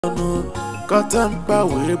Cotton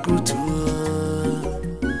power put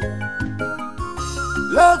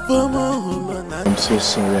love for more. I'm so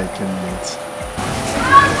sorry I can't wait.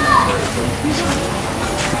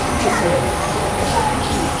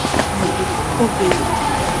 Oh baby,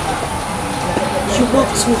 you work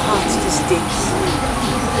too hard these days.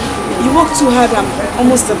 You work too hard, I'm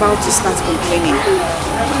almost about to start complaining. I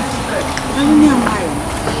don't know why.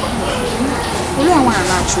 I want an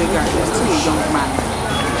actual guy, you're still a young man.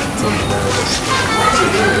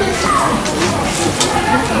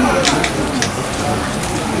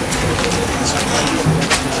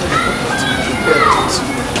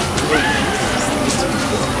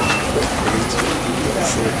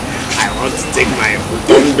 I want to take my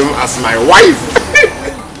Utondo as my wife.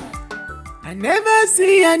 I never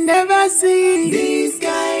see this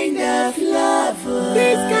kind of lover.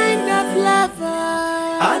 This kind of lover.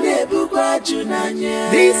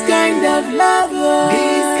 This kind of lover.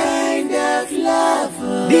 This kind of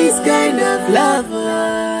lover. This kind of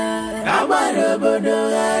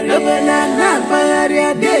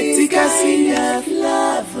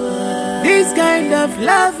lover. This kind of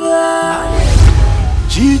lover.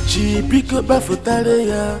 Chichi pick up a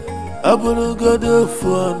fotaria. Abunu godo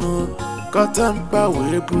fuano. Cotton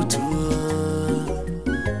power put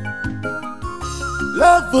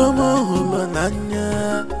love for more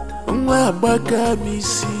nanya. Mwa baka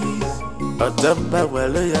misi. Otampa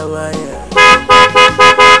wale ya waya.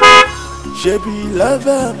 She be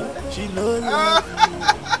lover. She know love.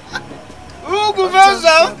 Who goes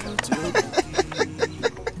out?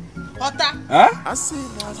 Ota? Huh? I see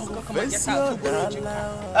now.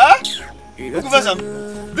 Huh?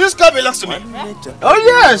 This car belongs to me. Oh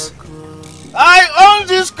yes! I own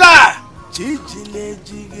this car!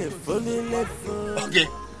 Okay,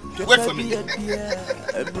 wait for me. Who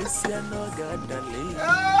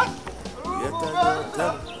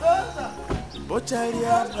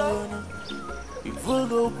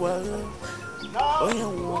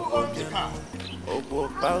owns the car?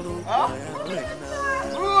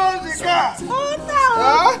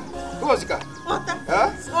 Who owns the car?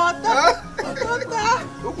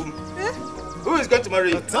 Who is going to marry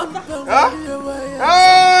you?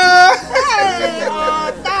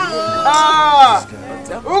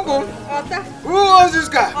 Who owns this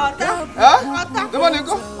car? The one you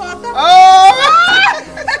go?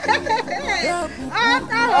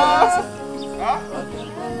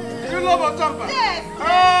 You love a tamper? Yes.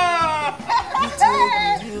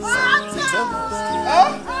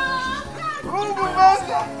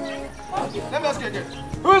 Let me ask you again.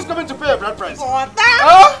 Who is coming to pay your bride price?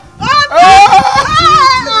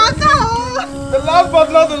 The last but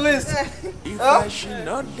not the least. Who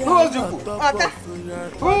owns you?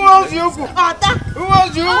 Who owns you? Who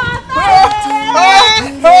owns you?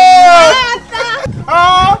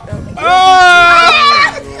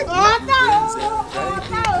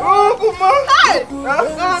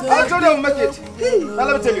 I told you I'll make it. Now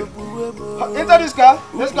let me tell you. Enter this car,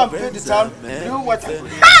 let's go and pay the town. Do what?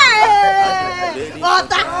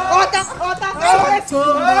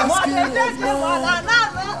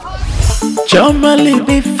 Jomali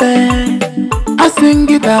be fair. I sing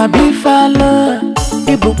it, I be follow.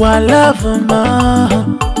 People want love ma.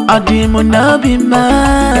 I demo na be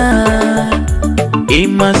man.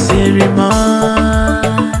 Ima sirima.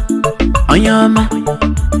 Oyama.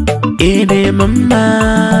 Ede mama.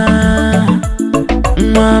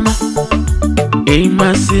 Mama.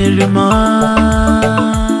 Ima sirima.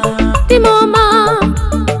 Di mama.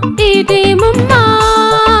 Ede mama.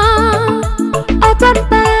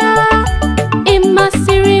 Atapa. Ima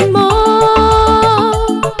sirima.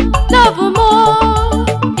 Love mo.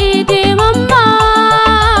 Ede mama.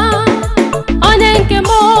 Onenke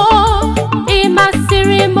mo. Ima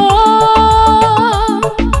sirima.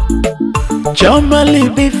 Jomali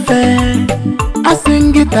be fair. I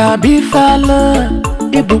sing it, I be follow.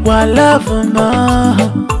 Ibu wa love ma.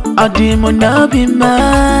 Adimo na be ma.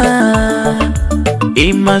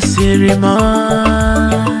 Ima sirima.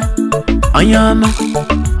 Oyama.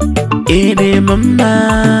 Ede mama.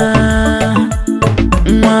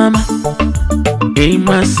 Mama.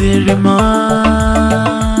 Ima sirima.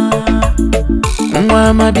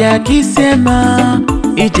 Mama bia kisema.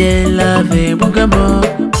 Ije love bugamo.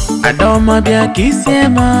 Adoma bia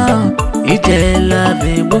kisema. Ije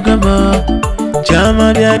love bugamo.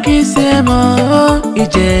 Chama bia kisema.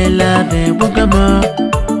 Ije love bugamo.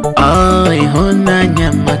 Oh, ihona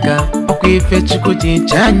nyamaka. Okwife chukuji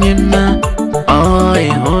chanyema. Oh,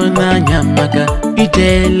 ihona nyamaka.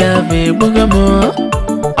 Ije love bugamo.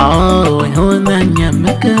 Oh, ihona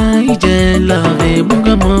nyamaka. Ije love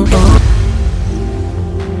bugamo.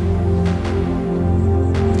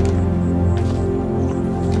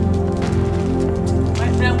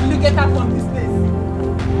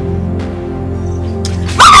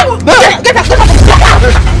 Get out!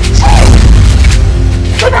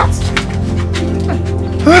 Get out!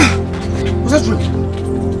 Was that a dream?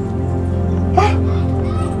 Huh?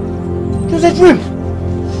 It was a dream.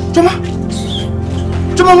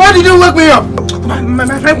 Choma, why did you wake me up? My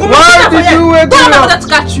friend, why did you wake me up? Don't let to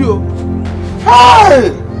catch you.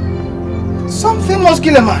 Hey! Something must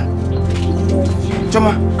kill a man.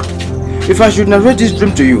 Choma, if I should narrate this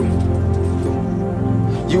dream to you,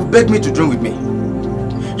 you will beg me to dream with me.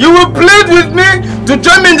 You will plead with me to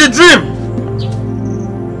join me in the dream.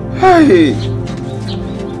 Hey!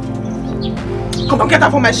 Come on, get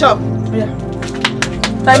out from my shop. Yeah.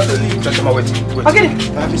 Time to leave. Choma, wait. Okay.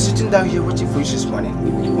 I've been sitting down here waiting for you since morning.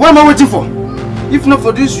 What am I waiting for? If not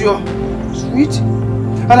for this, your sweet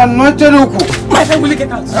and anointed uku. My friend, will you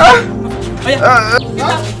get out? Get out.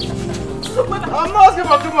 I'm not asking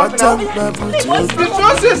for too much now. It's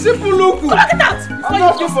just a simple look. Come on, get out. I'm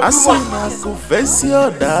not asking for too much.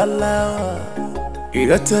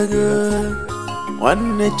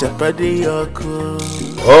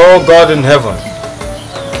 Oh God in heaven,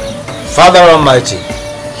 Father Almighty,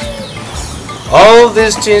 all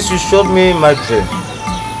these things you showed me in my dream.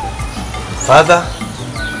 Father,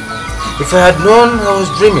 if I had known I was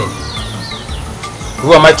dreaming,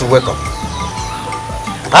 who am I to wake up?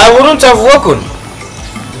 I wouldn't have woken.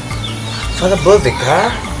 Father, both the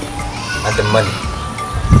car and the money,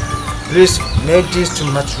 please make this to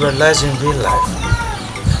materialize in real life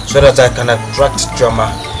so that I can attract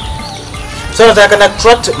Choma, so that I can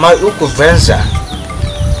attract my Uku Venza.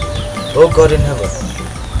 Oh God in heaven,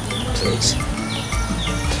 please,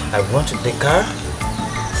 I want the car,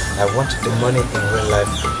 I want the money in real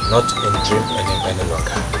life, not in dream any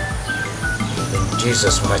longer. In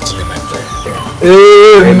Jesus' mighty name I pray.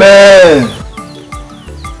 Amen.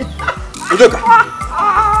 Udoka.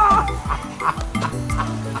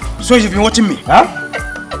 So you've been watching me, huh?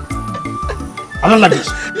 I don't like this.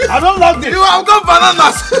 I don't like this. You have got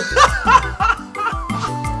bananas.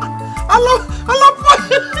 I love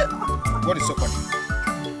What is so funny?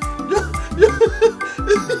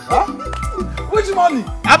 Huh? Which money?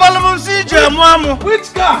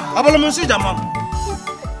 Which car? I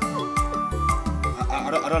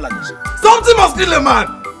don't like this. Something must kill a man.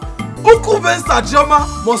 Uku Venza Joma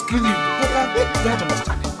must kill you. You have to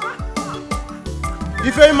understand.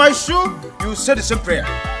 If you're in my shoe, you will say the same prayer.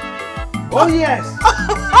 Oh yes. I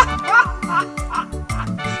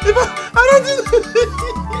don't think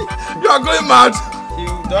you are going mad. You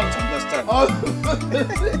don't understand. Oh.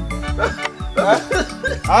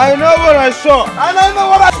 I know what I saw. And I know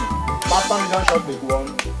what I. Last time you don't shot big one.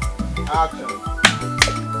 Action.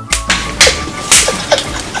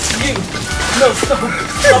 No, stop.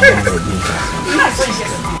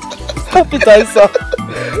 Stop it, I saw.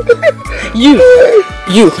 You.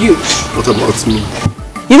 What about me?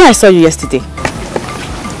 You know I saw you yesterday.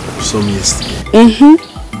 You saw me yesterday? Mm-hmm.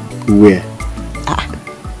 Where?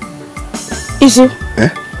 Izu. Eh?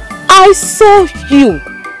 I saw you.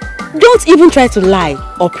 Don't even try to lie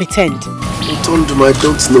or pretend. Tondum, I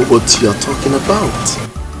don't know what you are talking about.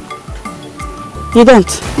 You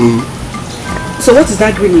don't? Mm. So what is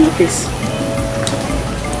that grin in your face?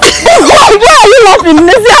 Why are you laughing,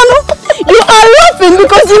 Neziano? You are laughing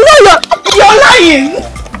because you know you're lying.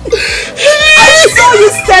 I saw you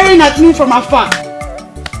staring at me from afar.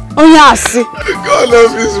 Oh yes. God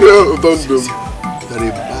love Israel, Tondum. You're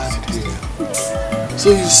a bad girl. So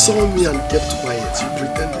you saw me and kept quiet. You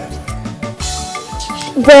pretended.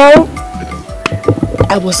 Well,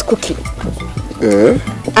 I was cooking. Eh?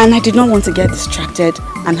 And I did not want to get distracted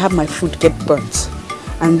and have my food get burnt.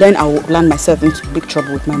 And then I would land myself into big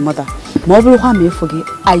trouble with my mother.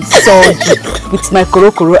 I saw you with my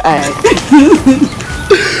koro eye.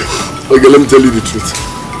 Okay, let me tell you the truth.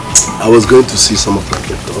 I was going to see some of my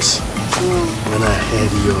debtors when I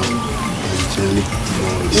heard your angelic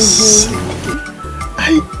voice singing.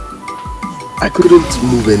 I couldn't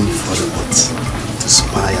move any further but to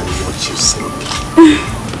spy and watch you sing.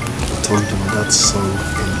 Tondum, that song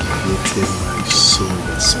elevated my soul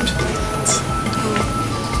and spirit.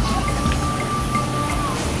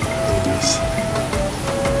 Anyways,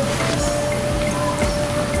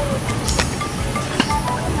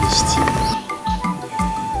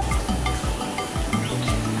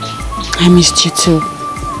 I missed you too.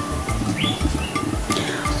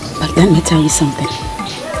 But let me tell you something.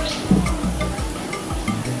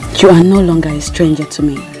 You are no longer a stranger to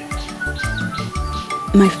me.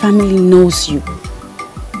 My family knows you.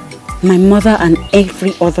 My mother and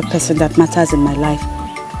every other person that matters in my life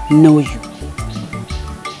know you.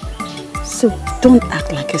 So don't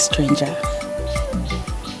act like a stranger.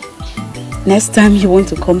 Next time you want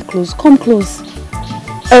to come close, come close.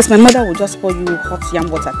 Else my mother will just pour you hot yam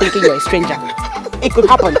water thinking you're a stranger. It could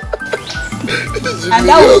happen. And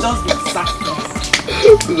that was just the disaster.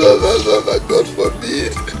 No, my God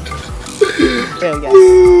forbid. Well, yes.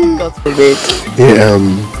 God forbid. Yeah,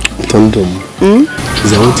 Tondom.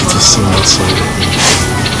 Because I want you to sing that song.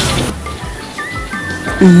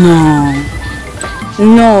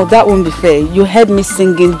 No, that won't be fair. You heard me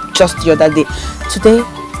singing just the other day. Today,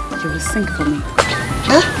 you will sing for me.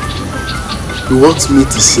 Huh? You want me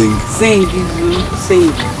to sing? Sing,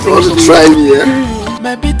 sing. You want to try me, yeah?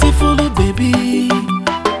 My beautiful baby,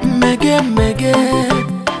 mega, mega,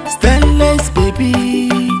 stainless baby,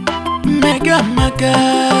 mega,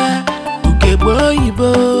 mega, ukebo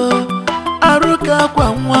ibo, aruka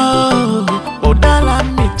kwa mwa, odala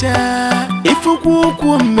micha,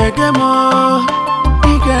 ifuku mega mo,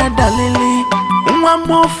 iga dalili,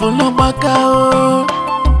 mwamo fulu bakao,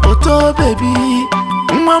 oto baby,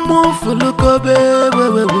 mwamo fulu kobe,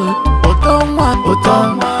 wewewe, oto mwa, oh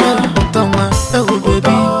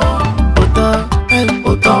baby,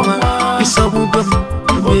 Otama, it's a woman,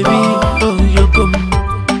 baby, oh you come,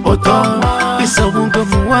 it's a woman, oh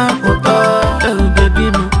baby,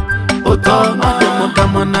 Otama,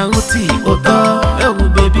 come on now, oh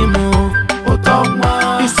baby,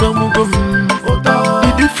 it's a woman,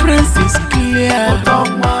 the difference is clear,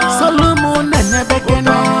 Solomon and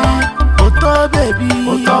Nebekene, baby,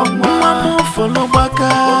 Mama follow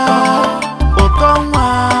baka,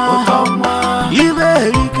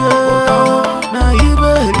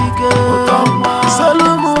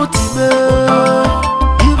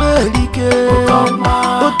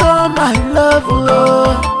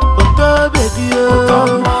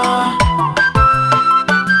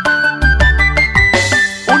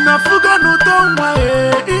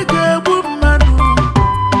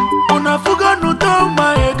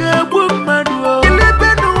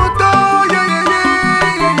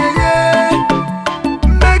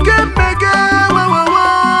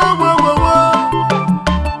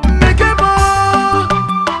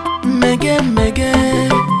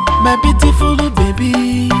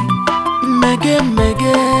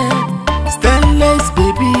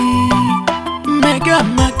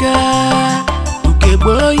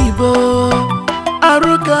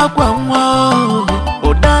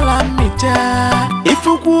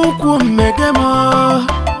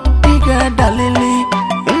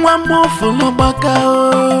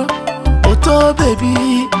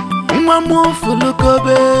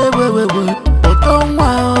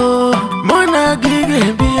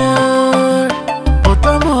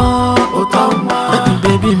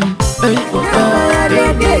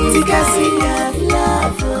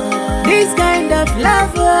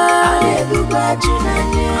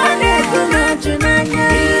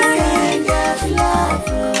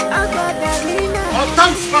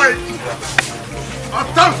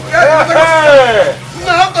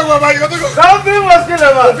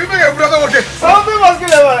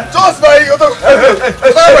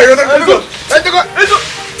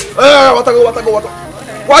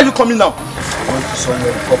 Why are you coming now? I want to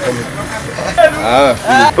somewhere properly.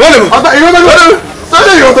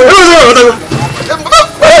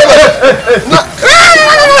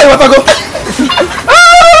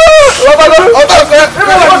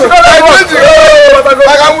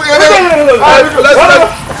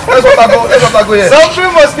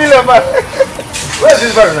 Something must kill a man. Where's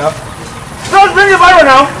this barrel now? Don't bring the barrel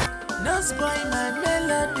now. Don't spoil my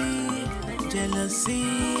melody,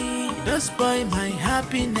 jealousy. Don't spoil my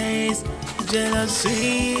happiness,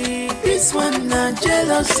 jealousy. This one not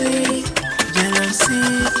jealousy,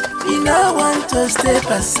 jealousy. You don't want to step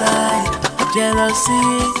aside,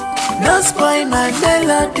 jealousy. Don't spoil my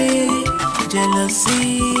melody,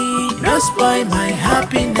 jealousy. Don't spoil my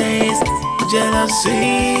happiness,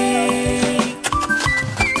 jealousy.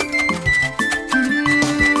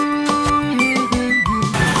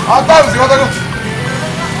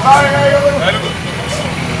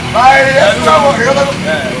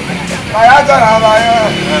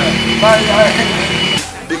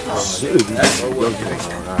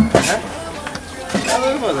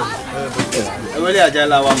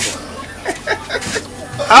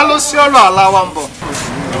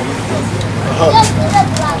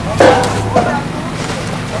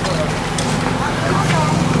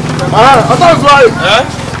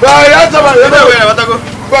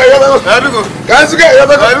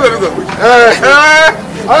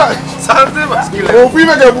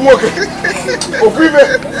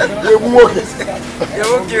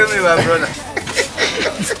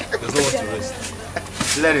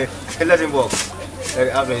 Let him walk.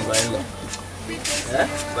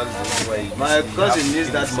 My cousin needs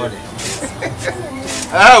that money.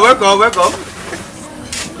 Welcome.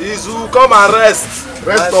 Is who come and rest.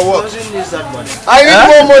 Rest or what? Cousin needs that money. I need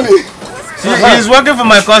more money. He's working for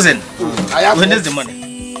my cousin. I have Who needs the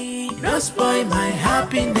money? Don't spoil my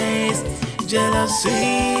happiness.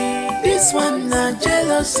 Jealousy. This one not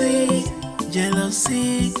jealousy.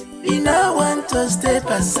 Jealousy. You know want to step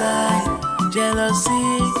aside.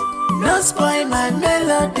 Jealousy. Don't spoil my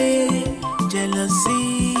melody.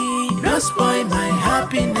 Jealousy. Don't spoil my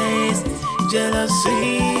happiness.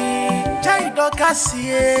 Jealousy. Child of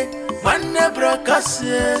Cassie. One never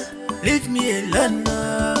leave me alone.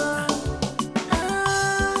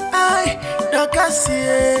 I don't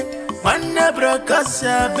see one never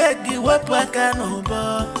beg you up I can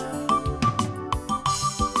over.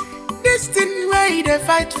 This thing where they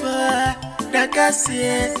fight for the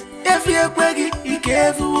cassie. If you beg you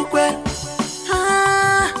gave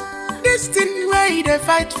this thing where they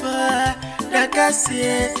fight for the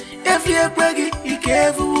cassie. If you beg you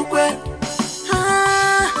gave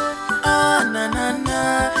na na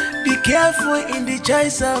na. Be careful in the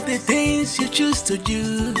choice of the things you choose to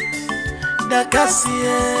do. The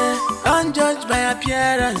cashier, don't judge by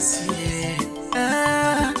appearance.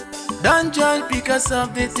 Yeah. Don't judge because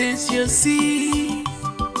of the things you see.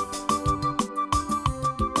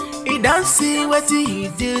 You don't see what you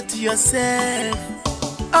do to yourself.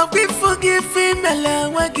 Oh, be forgiving,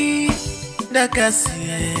 Melawagi. The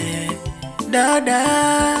cashier,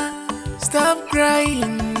 Dada, stop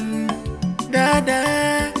crying.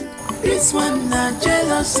 Dada, this one not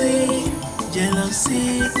jealousy,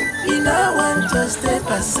 jealousy. You know want to step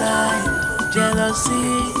aside.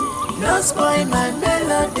 Jealousy, no spoil my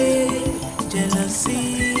melody.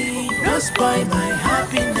 Jealousy, no spoil my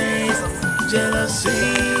happiness.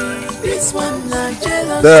 Jealousy, this one not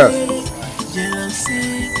jealousy,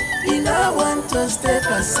 jealousy. You know want to step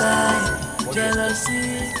aside.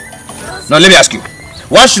 Jealousy. Now let me ask you,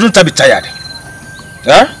 why shouldn't I be tired?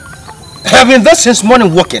 Huh? I have been there since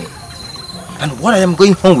morning working, and what I am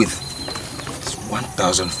going home with is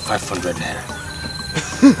 1,500 naira.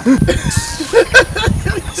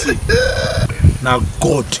 Now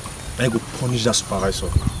God, I go punish that supervisor.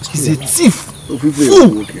 He's a thief.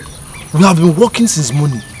 Fool. We have been working since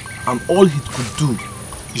morning, and all he could do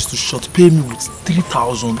is to short pay me with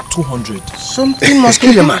 3,200. Something must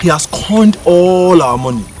kill the man. He has coined all our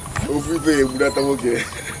money. See,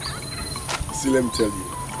 let me tell you.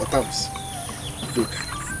 Attempts. Look,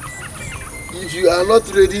 if you are not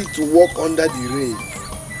ready to walk under the rain,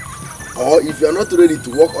 or if you are not ready to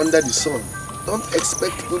walk under the sun, don't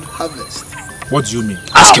expect good harvest. What do you mean?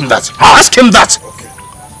 Ask him that. Ask him that. Okay.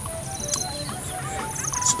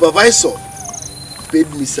 Supervisor paid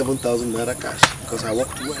me 7,000 naira cash because I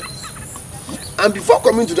worked well. And before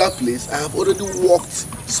coming to that place, I have already worked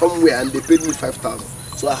somewhere and they paid me 5,000.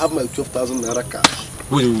 So I have my 12,000 naira cash.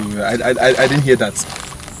 Wait, I didn't hear that.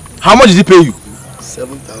 How much did he pay you?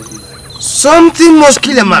 7,000 naira. Something must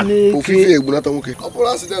kill a man.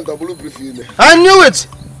 I knew it.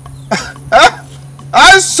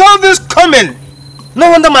 I saw this coming. No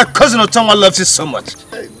wonder my cousin Otama loves you so much.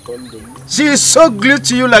 She is so glued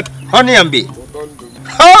to you like honey and bee.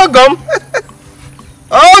 Hogum.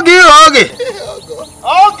 Oggy, Oggy.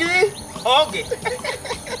 Oggy, Oggy.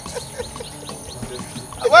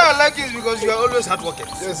 Why I like you is because you are always hardworking.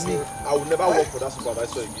 Yes, me. I will never work for that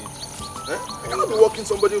supervisor again. I cannot be working,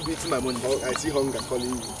 somebody will be eating my money. I see hunger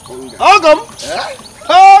calling you. Hunger. Hogum.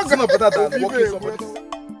 Hogum. It's not better than working somebody.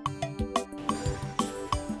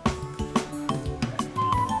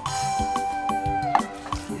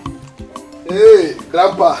 Hey,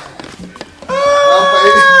 Grandpa. Grandpa,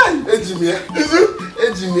 Ejimia.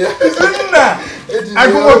 Ejimia. I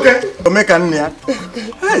go okay.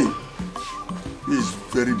 Hey, this is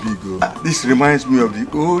very big. This reminds me of the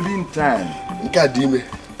olden time. Nkadime.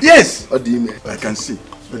 Yes. Odime. I can see.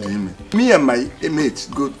 Odime. Me and my mates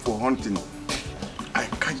go for hunting. I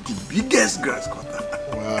catch the biggest grass cutter.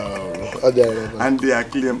 Wow. And they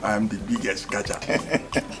claim I am the biggest catcher.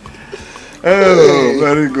 Oh,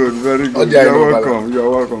 very good, very good. You're welcome. You're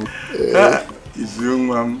welcome. It's young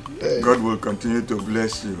man. God will continue to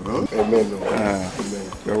bless you. Huh? Amen. Amen.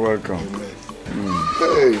 You're welcome.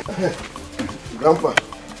 Hey, Grandpa,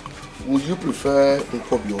 would you prefer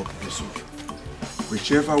Nkobi or pepper soup?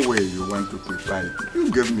 Whichever way you want to prepare it, you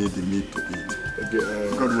give me the meat to eat. Okay,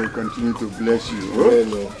 God will continue to bless you.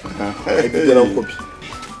 Amen. I did Nkobi.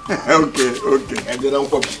 Okay. I did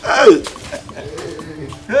Nkobi.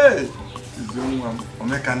 Hey.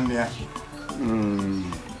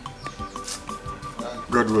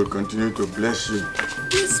 God will continue to bless you.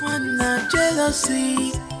 This one not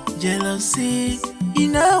jealousy, jealousy. You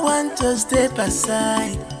know want to step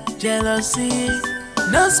aside. Jealousy,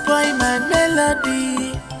 no spoil my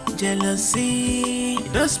melody. jealousy.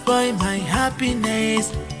 Don't spoil my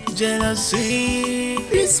happiness. Jealousy.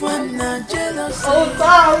 This one not jealousy. Oh,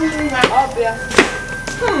 sorry, my obvious.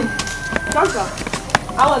 Chacha,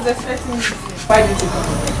 I was expecting you. Why did you come?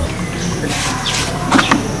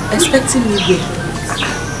 Expecting me here?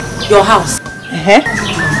 Your house?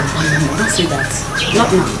 Don't say that.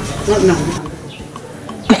 Not now. Not now.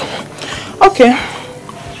 Okay.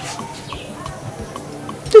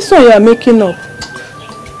 This one you are making up.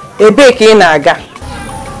 A bake in Aga.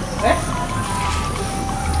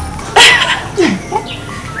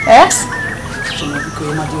 Yes?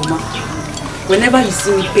 Whenever you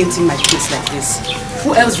see me painting my face like this,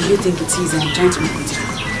 who else do you think it is I'm trying to make beautiful?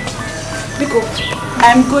 Because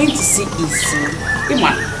I'm going to see Izu.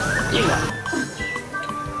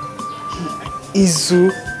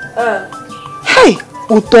 Izu? Hey,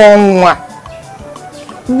 Utonwa.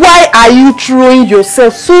 Why are you throwing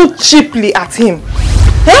yourself so cheaply at him?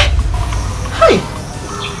 Eh? Hey!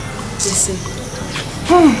 Listen.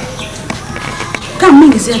 Can't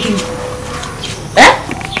mean is again. Eh?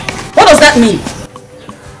 What does that mean?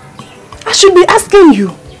 I should be asking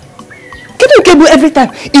you. Can you cable every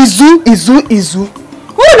time? Izu.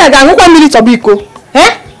 What are you going?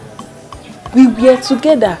 Eh? We were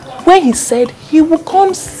together when he said he will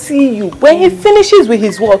come see you when he finishes with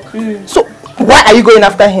his work. So why are you going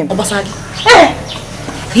after him? Obasagi.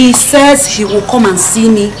 He says he will come and see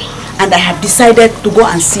me, and I have decided to go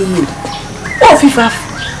and see him. Oh, Fifa.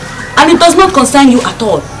 And it does not concern you at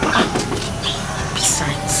all.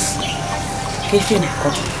 Besides,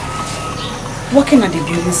 working at the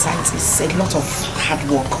building site is a lot of hard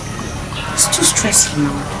work. It's too stressful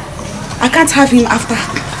now. I can't have him after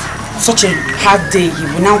such a hard day. He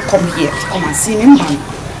will now come here to come and see me.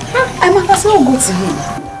 I might as well go to him.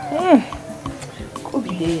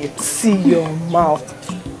 See your mouth.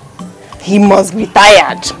 He must be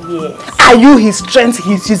tired. Yes. Are you his strength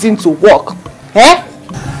he's using to walk? Eh?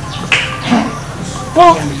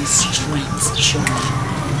 I am his strength, John.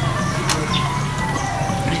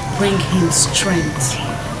 I bring him strength,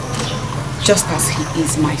 just as he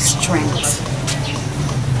is my strength.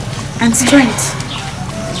 And strength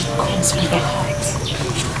comes from the heart.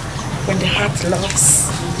 When the heart loves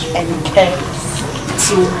and cares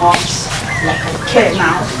too much, like I care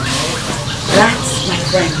now, that, my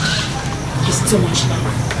friend, is too much love.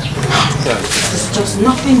 It's just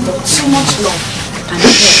nothing but too much love and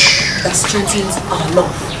care that strengthens our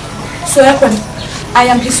love. So I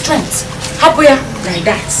am his strength. Happier like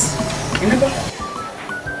that. Remember?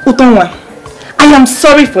 Utonwa, I am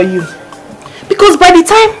sorry for you. Because by the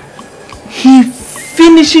time he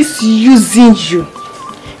finishes using you,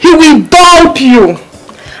 he will dump you.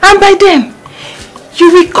 And by then,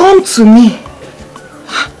 you will come to me.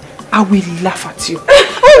 I will laugh at you.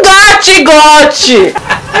 Gotcha!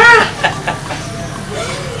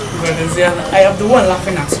 I am the one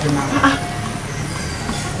laughing at you now.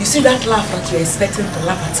 You see that laugh that you're expecting to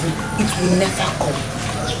laugh at me, it will never come.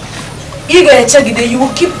 You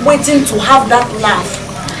will keep waiting to have that laugh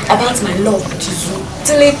about my love with you.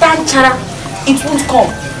 Till it won't come.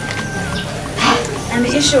 And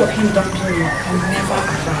the issue of him dumping me will never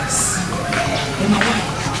arise in my life.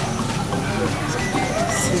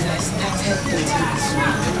 Since I started dating this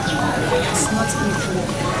man, it's not even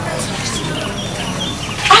touched me.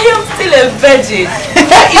 I am still a virgin.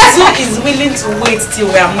 Izu is willing to wait till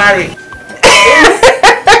we are married.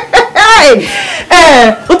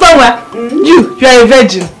 Utonwa, you are a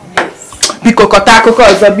virgin. Yes. Biko kota koko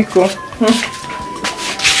Zubby.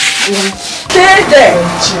 Stay there.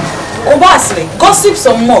 Obviously, gossip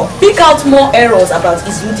some more. Pick out more errors about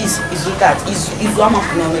Izu this, Izu that, Izu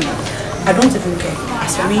Amafunawena. I don't even care.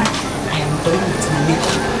 As for me, I am going with my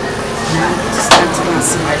makeup. Now it's time to go and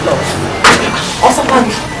see my love. Also,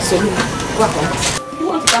 so go on. You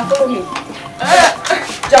want to come follow me?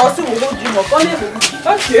 Chelsea will hold you more.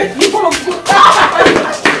 Okay. You follow me.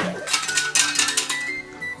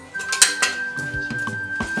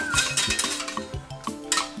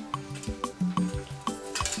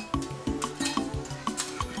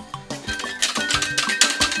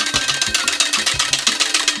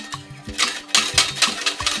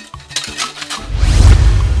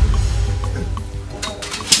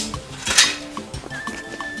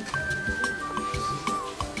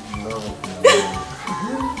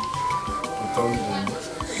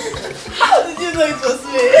 How did you know it was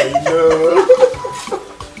me?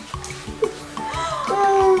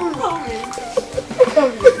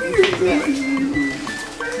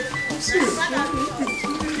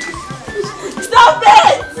 Stop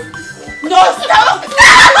it! No, stop!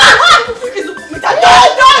 No,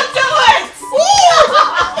 don't do it!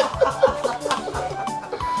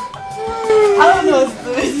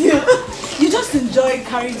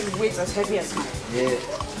 it's as heavy as mine. Yeah.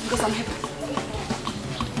 Because I'm heavy.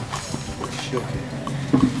 Sure.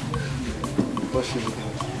 What should we do?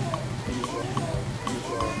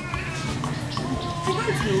 I don't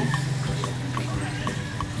know.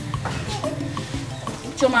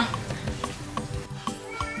 Choma.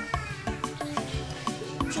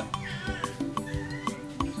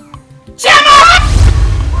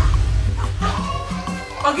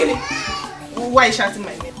 Okay. Why are you shouting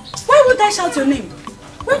my name? Why would I shout your name?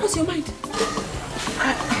 Where was your mind?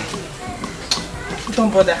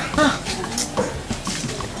 Don't bother. Are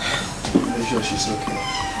you sure she's okay?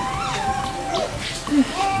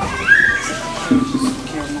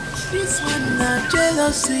 This one not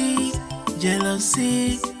jealousy,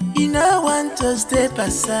 jealousy. You know want to step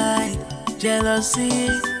aside. Jealousy,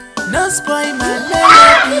 no spoil my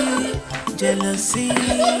melody. Jealousy,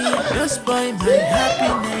 no spoil my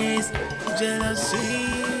happiness. Jealousy,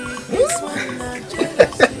 this one not jealousy.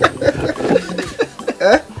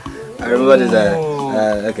 I remember this.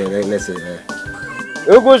 Okay, let's see.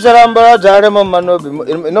 Yuku Sarambara Jaremo Manobi.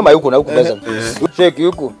 No, my Yuku, shake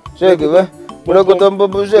Yuku, shake it.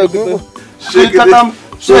 Munakotombo, shake Yuku, shake it.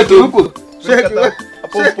 Shake Yuku, shake it.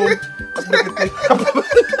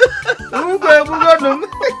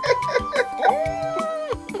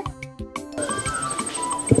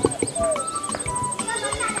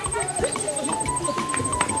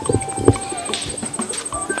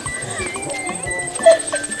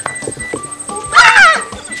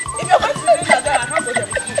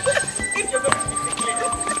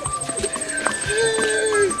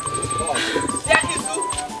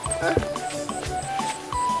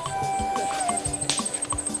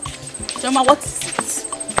 Choma, what is it?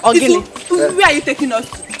 Ogini, where are you taking us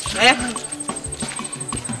to? Eh?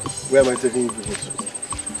 Where am I taking you people to?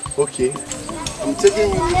 Okay. I'm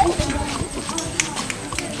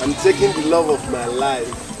taking the love of my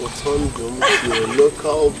life, Otondum, to a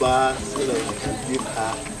local bar so that we can give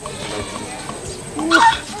her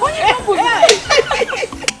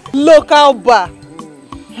Local bar.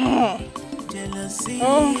 Jealousy,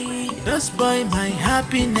 don't spoil my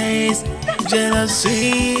happiness.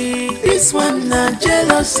 Jealousy, this one not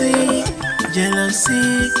jealousy.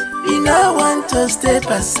 Jealousy, you know want to step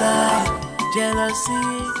aside. Jealousy.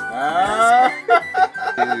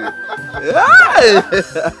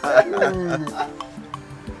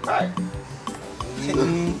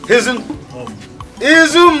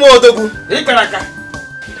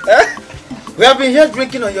 We have been here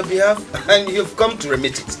drinking on your behalf and you've come to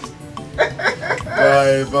remit it.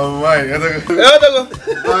 Bye, bye.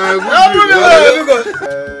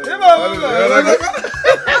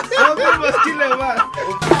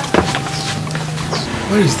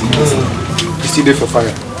 Where is the He's still there for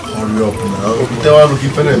fire. Hurry up now.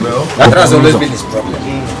 That has always been his problem.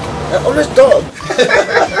 Always dog.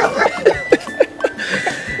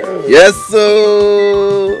 Yes,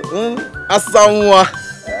 so Asamoah,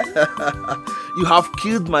 you have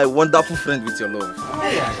killed my wonderful friend with your love.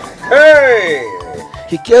 Hey!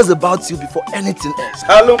 He cares about you before anything else.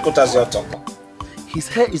 Hello, Kutazioto. His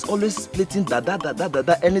hair is always splitting da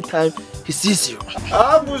anytime he sees you.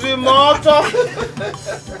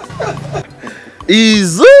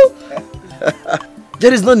 Izu?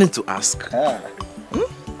 There is no need to ask.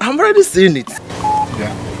 I'm already seeing it.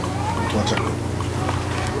 Yeah, Chacha.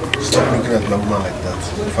 Stop looking at my woman like that.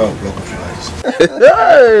 If I will block off your eyes.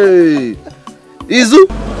 Hey! Izu?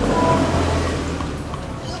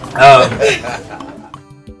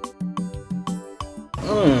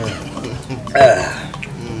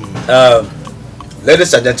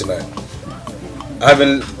 Ladies and gentlemen, I've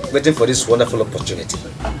been waiting for this wonderful opportunity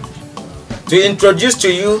to introduce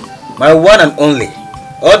to you my one and only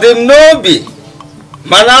Odimnobi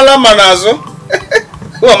Manala Manazo.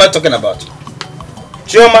 Who am I talking about?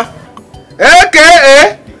 Chioma,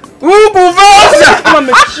 aka Ukuvaza.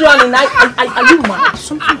 Are you mad?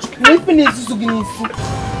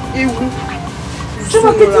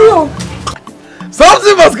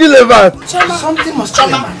 Something must kill a man. Something must kill a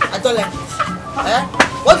man. I don't like it. Eh?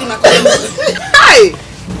 What did I call you? Hey!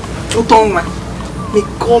 Utongma, may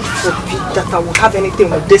God forbid that I will have anything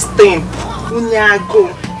with this thing.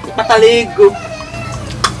 Unyago, Patalego.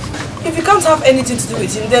 If you can't have anything to do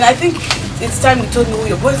with him, then I think it's time you told me who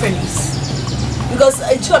your boyfriend is. Because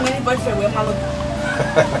I choose many boyfriend we're malo.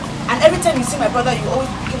 And every time you see my brother, you always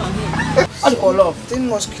picking on him. How do you call love? Thing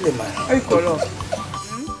must kill a man. How do you call love?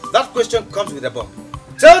 That question comes with a bomb.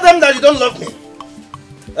 Tell them that you don't love me.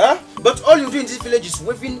 Huh? But all you do in this village is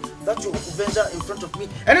waving that your Ukuvenza in front of me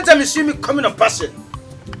anytime you see me coming and passing.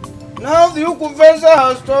 Now the Ukuvenza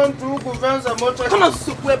has turned to Ukuvenza motor. Come on,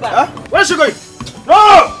 Sukweba. Huh? Where's she going?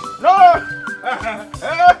 No! No!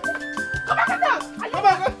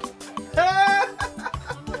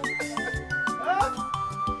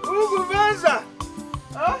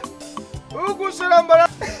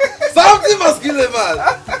 man.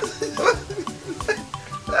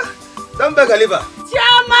 Don't beg a liver.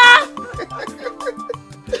 Chama!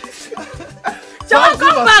 Chama,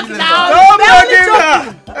 come back now. Don't beg her.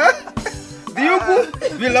 The Yuku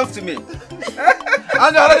belongs to me.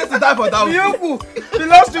 And you're ready to die for that. The Yuku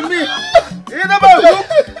belongs to me. Either by hook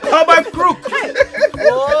or by crook.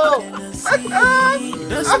 Oh.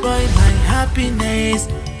 Don't spoil my happiness.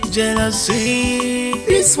 Jealousy.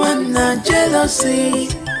 This one not jealousy.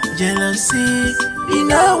 Jealousy. You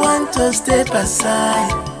know want to step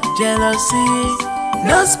aside. Jealousy.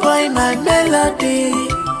 Don't spoil my melody.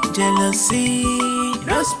 Jealousy.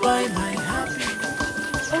 Don't spoil my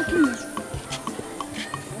happiness. Okay.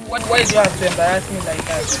 Why do you have to embarrass me like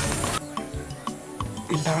that?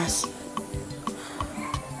 Embarrass?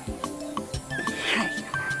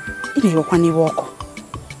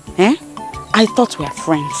 Eh? I thought we were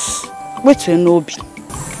friends. Wait till you know.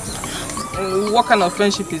 What kind of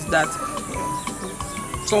friendship is that?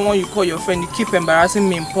 Someone you call your friend, you keep embarrassing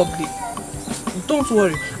me in public. Don't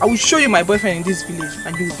worry, I will show you my boyfriend in this village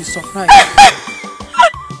and you will be surprised.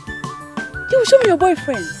 You will show me your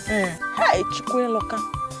boyfriend? Yeah. Hey, Chikwe-loka.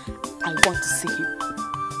 I want to see him.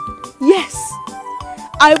 Yes,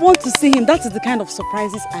 I want to see him. That is the kind of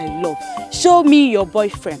surprises I love. Show me your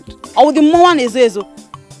boyfriend. Oh, the one is Ezo.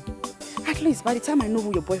 At least by the time I know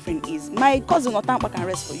who your boyfriend is, my cousin Otampa can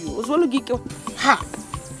rest for you. Ha!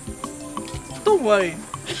 Don't worry.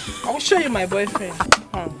 I will show you my boyfriend.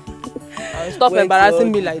 Stop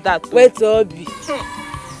embarrassing me like that. Wait, Zubby.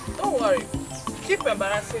 Don't worry. Keep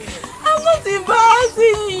embarrassing me. I'm not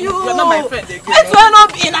embarrassing you. You're not my friend again. Let's run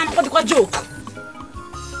up in and put a joke.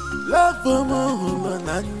 Love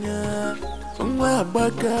Nanya.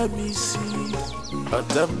 Baka misi.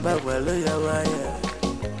 Otamba walo ya waya.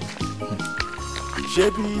 She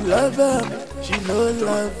be lover. She no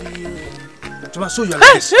love you. Choma, so you are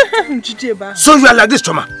like this. So you are like this,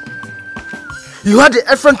 Choma. You had the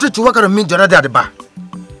effrontery to walk out on me the other day at the bar.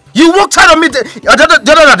 You walked out on me the other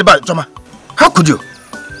day at the bar, Choma. How could you?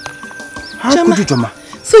 How Choma, could you, Choma?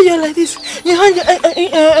 So you are like this. You had are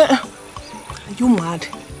you mad?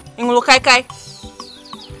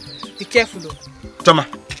 Be careful though. Choma,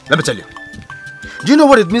 let me tell you. Do you know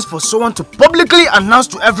what it means for someone to publicly announce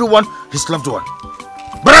to everyone his loved one?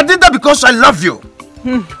 But I did that because I love you.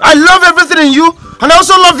 I love everything in you, and I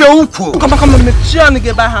also love your uku. Come on, Micheal,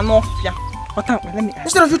 get by her off. Let me ask.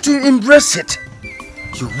 Instead of you to embrace it,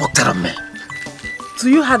 you walked out on me. Do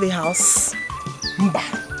you have a house? Mba.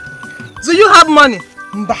 Do you have money?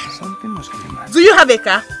 Mba. Something must be mad. Do you have a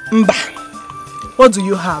car? Mba. What do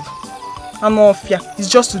you have? Anofia. It's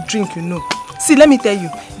just to drink, you know. See, let me tell you,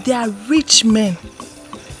 there are rich men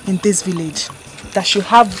in this village that should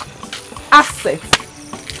have access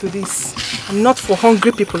to this. And not for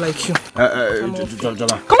hungry people like you.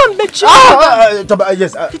 Joma. Come on, bitch.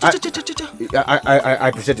 Yes, I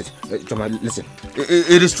appreciate it. Joma, listen.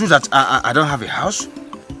 It is true that I don't have a house,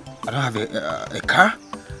 I don't have a car,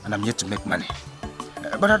 and I'm yet to make money.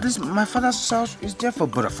 But at least my father's house is there for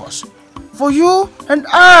both of us. For you and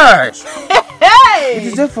I. Hey! It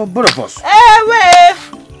is there for both of us. Hey, wait.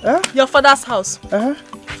 Your father's house.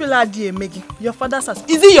 Your father's house.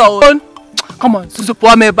 Is it your own? Come on, Susu,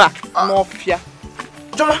 pour me back. Mafia.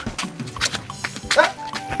 Joma.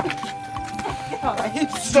 I hate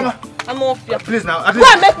Joma. I'm mafia. Please now. Go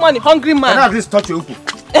and make money, hungry man. Can I at least touch your uku?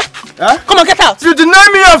 Come on, get out. You deny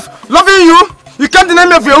me of loving you. You can't deny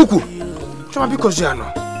me of your uku. Joma, because you are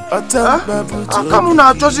no. Come on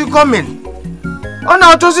now, just come in. Oh,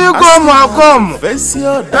 now just come.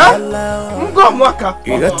 Come, waka.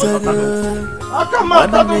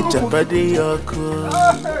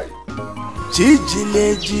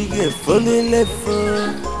 Chijile jige fole lefo.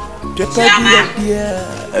 Pepa dia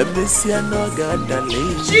ebesia no gadale.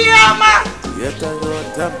 Chiama. Yeta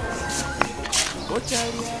rota.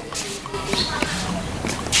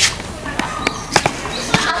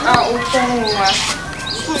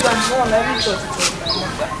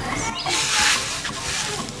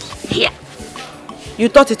 Here. You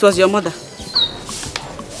thought it was your mother?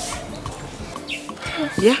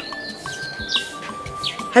 Yeah.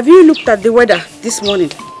 Have you looked at the weather this morning?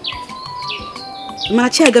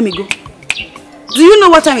 Do you know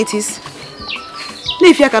what time it is?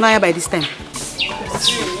 If you can by this time.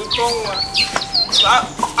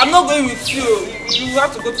 I'm not going with you. You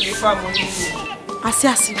have to go to the farm.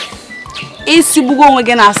 Asi.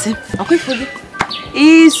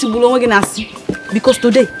 Because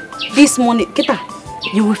today, this morning, Keta,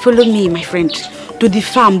 you will follow me, my friend, to the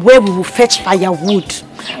farm where we will fetch firewood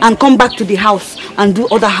and come back to the house and do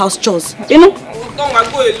other house chores. You know?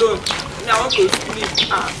 Don't go alone. I want to sleep.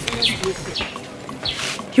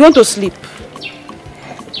 You want to sleep?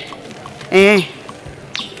 Eh.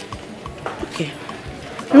 Okay.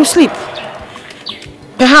 You sleep.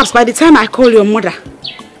 Perhaps by the time I call your mother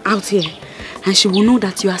out here, and she will know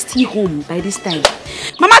that you are still home by this time.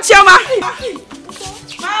 Mama Chioma!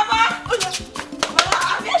 Mama!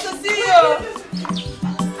 I'm here to see you.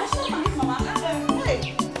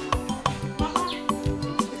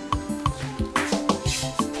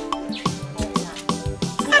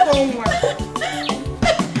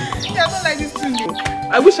 Yeah, I don't like this too.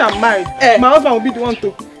 I wish I'm married. My husband would be the one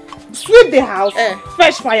to sweep the house,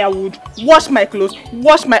 fetch firewood, wash my clothes,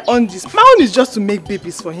 wash my undies. My own is just to make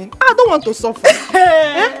babies for him. I don't want to suffer.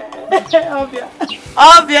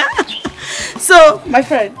 Obvious. So, my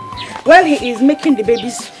friend, while he is making the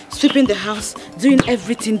babies, sweeping the house, doing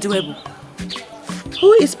everything doable,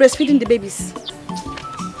 who is breastfeeding the babies?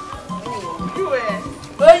 You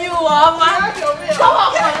are, man. Come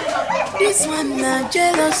on. This one na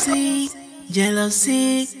jealousy,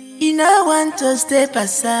 jealousy. You no want to step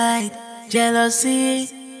aside. Jealousy,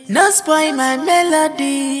 no spoil my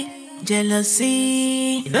melody.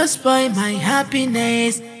 Jealousy, no spoil my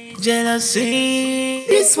happiness. Jealousy,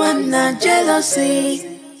 this one na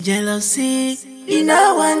jealousy, jealousy. You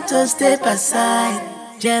no want to step aside.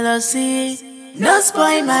 Jealousy, no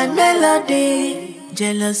spoil my melody.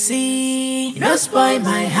 Jealousy, no spoil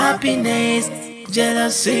my happiness.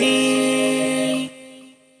 Jealousy.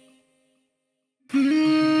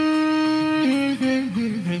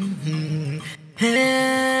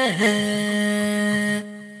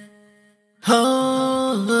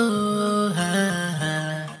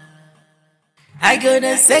 I go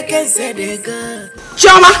the second, say they go.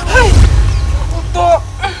 Chioma!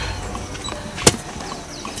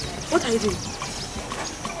 What are you doing?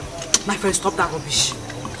 My friend, stop that rubbish.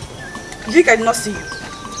 You think I did not see you?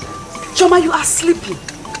 Chioma, you are sleeping.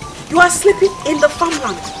 You are sleeping in the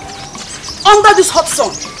farmland. Under this hot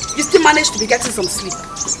sun, you still manage to be getting some sleep.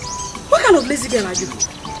 What kind of lazy girl are you?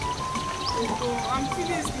 I'm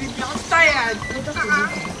feeling sleepy. I'm tired.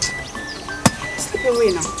 Sleep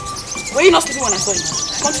away now. Were you not sleeping when I saw you?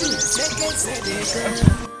 Continue.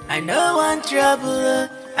 I know one trouble,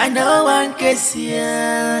 I know one case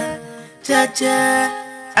here. Chacha,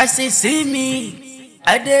 I see me.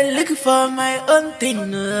 I dey look for my own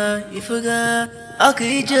thing. You forgot,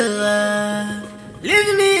 okay, Joa.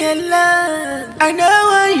 Leave me alone. I know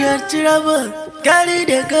when you're trouble. Carry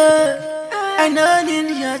the girl. I know in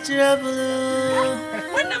your trouble.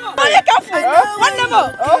 One number. Oh, you careful. One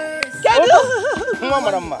number.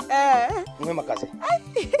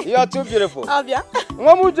 You are too beautiful. Obvious.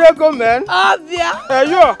 Man. Obvious. Hey,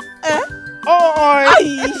 you. Oh.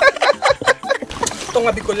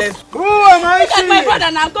 Don't be let's. Who am I? Look at my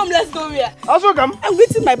brother now. Come, let's go here. Also come. I'm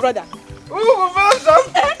waiting, my brother. Come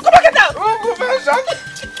on, get out.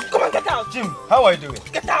 Come on, get out. Jim, how are you doing?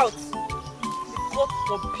 Get out. God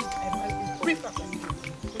forbid I brief us.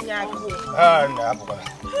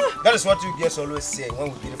 That is what you guys always say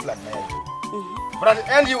when we get a flat married. But at the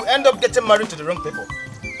end, you end up getting married to the wrong people.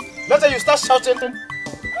 Later, you start shouting,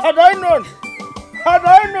 had I known? Had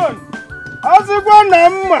I known? How's it going,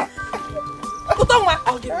 Namma?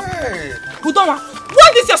 Hey. Budonwa,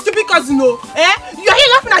 what is your stupid cousin? No? You're here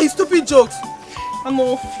laughing at his stupid jokes. I'm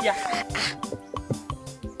no fear.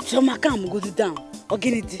 Chioma, come go down.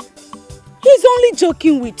 He's only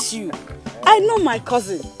joking with you. I know my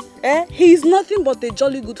cousin. He is nothing but a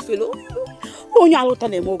jolly good fellow. Why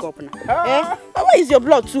is your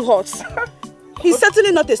blood too hot? He's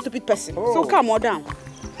certainly not a stupid person. So calm down.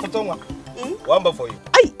 One bar for you.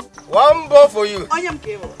 Aye. One bar for you. I am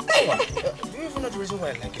cable. Do you even know the reason why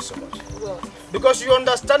I like you so much? What? Because you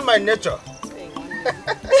understand my nature.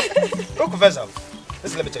 Go confess.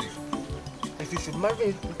 Listen, let me tell you. If you should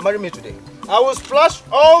marry me today, I will splash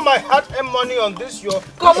all my hard-earned money on this your.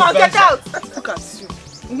 Come on, get out! Look at you.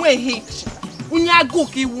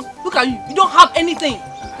 Look at you. You don't have anything.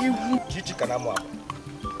 Gigi Kanamwa.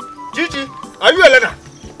 Gigi, are you a learner?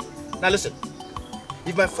 Now listen.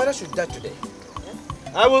 If my father should die today,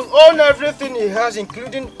 I will own everything he has,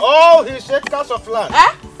 including all his acres of land.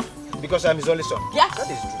 Because I'm his only son. Yeah. That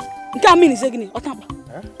is true.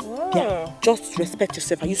 Yeah. Just respect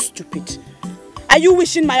yourself. Are you stupid? Are you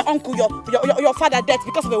wishing my uncle your father death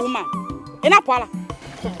because of a woman? Don't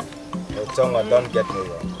get me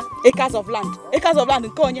wrong. Acres of land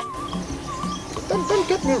in Konya. Don't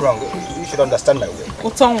get me wrong. You should understand my way.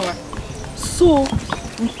 So,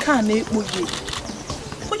 you can't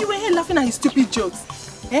but you were here laughing at his stupid jokes.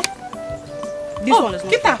 This one is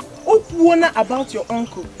not Kita, Okwona about your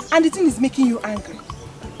uncle, and the thing is making you angry.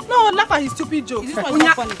 No, laugh at his stupid jokes. This one is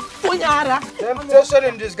not funny. Temptation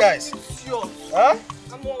in disguise. Sure. Huh?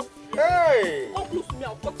 I'm all. Hey! Come close to me,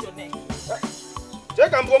 I'll cut your neck.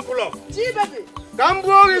 Check and bone cool off. Tea, baby. Can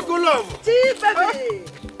bone cool off. Tea, baby.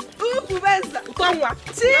 Tea,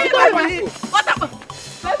 baby. What up?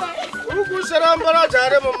 Ugu sarambara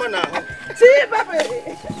jare mama na. Tea,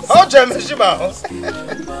 baby. How Jamesima?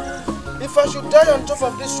 If I should die on top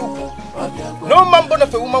of this soup, no man born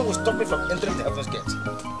of a woman will stop me from entering the heaven's gate.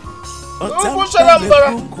 Ugu sarambara.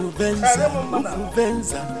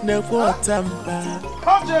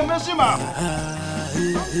 How Jamesima?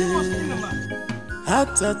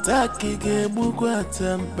 Hatataki gebuku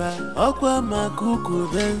atamba okwa makuku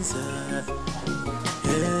benza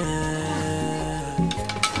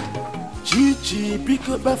Chichi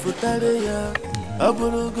biko bafutare ya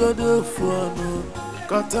aburu godo fuano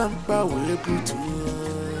katampa webutu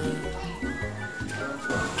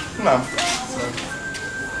Now,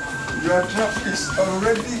 your trap is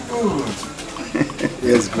already good.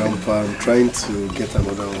 Yes, Grandpa, I'm trying to get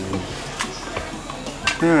another one.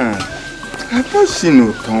 I've not seen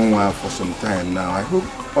Otonwa for some time now. I hope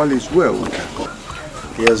all is well with her.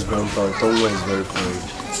 Yes, Grandpa, Otonwa is very kind.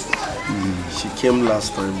 She came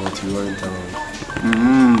last time, but you weren't around.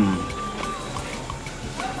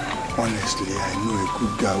 Honestly, I know a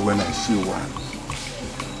good girl when I see one.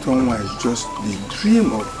 Otonwa is just the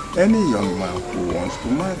dream of any young man who wants to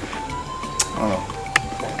marry.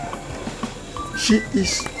 She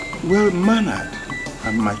is well-mannered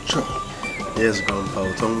and mature. Yes, Grandpa,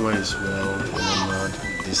 Otonwa is well-mannered,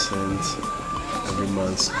 decent, every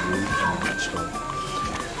man's dream and mature.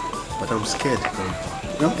 But I'm scared,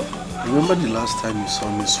 Grandpa. Remember the last time you saw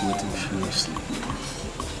me sweating furiously?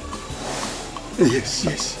 Yes.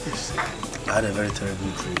 I had a very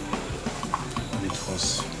terrible dream. And it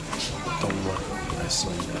was Otonwa I saw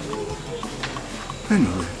in that.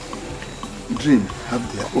 Anyway, dreams have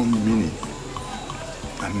their own meaning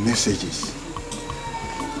and messages.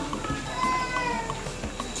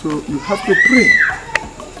 So you have to pray.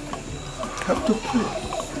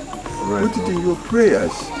 Right. Put it in your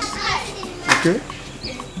prayers. Okay?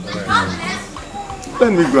 Right.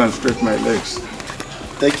 Let me go and stretch my legs.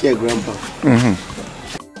 Take care, Grandpa.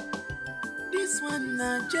 This one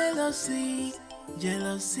na jealousy.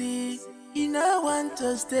 You know want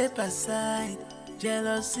to step aside.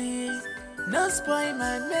 Jealousy, no spoil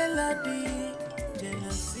my melody.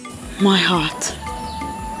 Jealousy. My heart.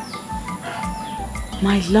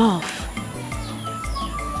 My love.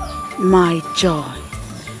 My joy.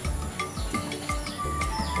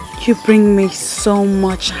 You bring me so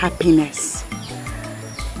much happiness.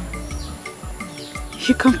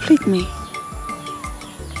 You complete me.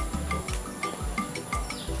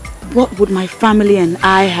 What would my family and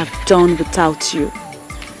I have done without you?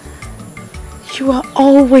 You are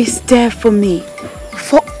always there for me,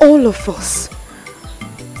 for all of us.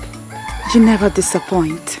 You never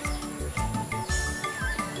disappoint.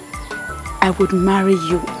 I would marry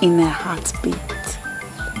you in a heartbeat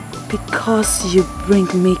because you bring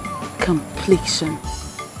me completion.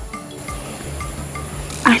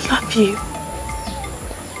 I love you.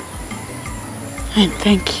 And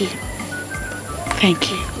thank you. Thank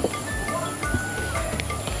you.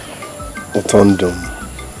 Otondum,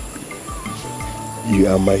 you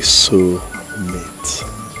are my soulmate.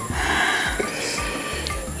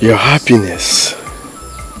 Your happiness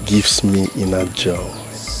gives me inner joy.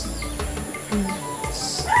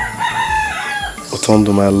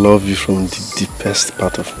 Otondum, I love you from the deepest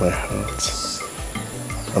part of my heart.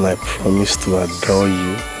 And I promise to adore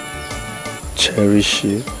you, cherish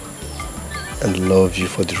you, and love you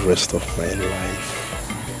for the rest of my life.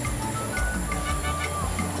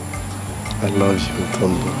 I love you,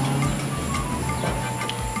 Otondum.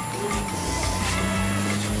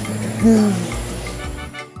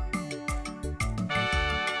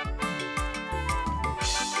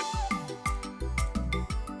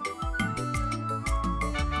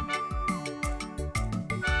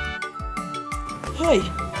 Hey,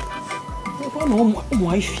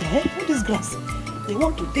 what is grass? They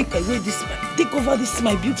want to take away this, take over this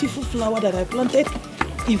my beautiful flower that I planted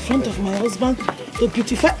in front of my husband to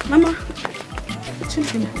beautify. Mama,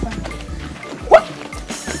 what?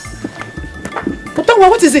 Otonwa,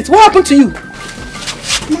 what is it? What happened to you?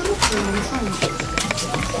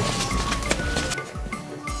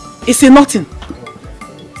 It's a nothing.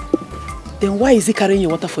 Then why is he carrying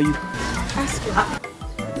your water for you? Ask him.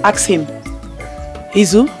 Ask him.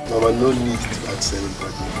 Izu? Mama, no need to ask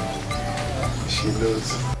anybody. She knows.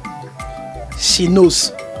 She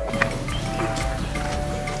knows.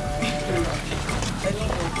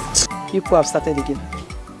 You people have started again.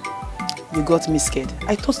 You got me scared.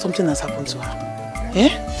 I thought something has happened to her. Eh?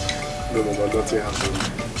 No, Mama, nothing happened.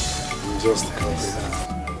 You just helped her.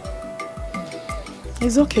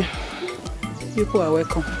 It's okay. People are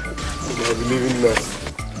welcome. I believe in that.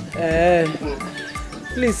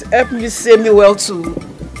 Please help me say me well to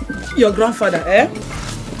your grandfather, eh?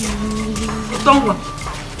 Don't worry.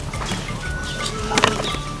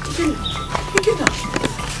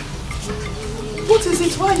 What is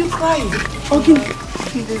it? Why are you crying? Okay.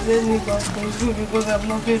 They sent me back from school because I've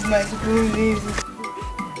not paid my school fees.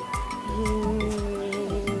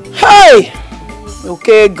 Hey!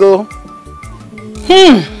 Okay, go.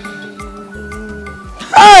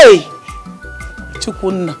 Hey!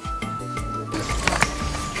 Chukunna.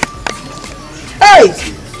 Hey!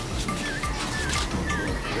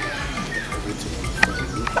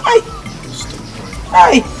 Hey!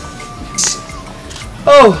 Hey!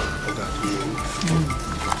 Oh!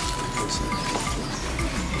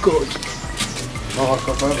 Good.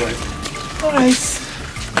 All right.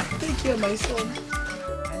 Take care, my son.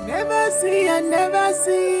 I never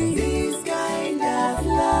see this kind of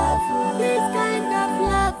love. This kind of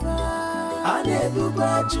love. I never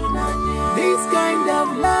got you none. This kind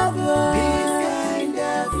of love. This kind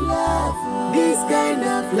of love. This kind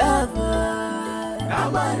of love.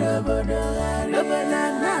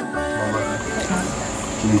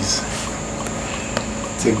 Please,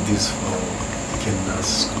 take this for Kenna's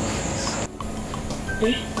school fees.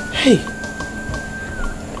 Hey.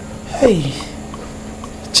 Hey.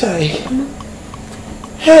 Chai.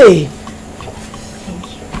 Hey.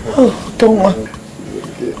 Oh, don't worry.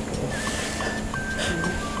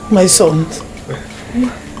 My son.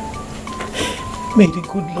 May the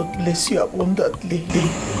good Lord bless you abundantly.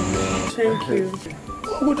 Thank you.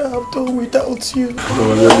 What would I have done without you?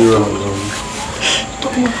 No, let me run along.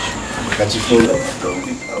 Catch your phone.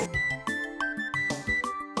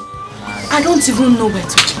 I don't even know where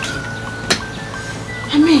to begin.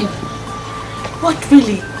 I mean, what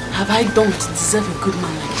really have I done to deserve a good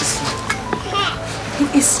man like this one? He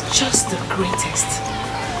is just the greatest.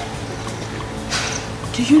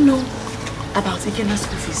 Do you know about Ikena's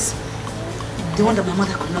school fees? The one that my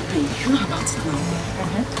mother could not pay. You know about it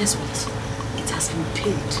now. Guess what? It has been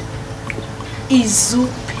paid. Izu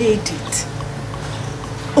paid it.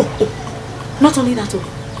 Oh, not only that,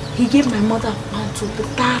 he gave my mother about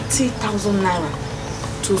 30,000 naira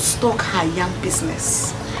to stock her yam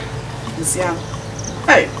business.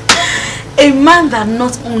 Hey, a man that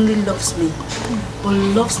not only loves me, but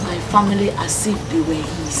loves my family as if they were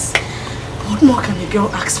his. What more can a girl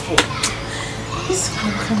ask for? This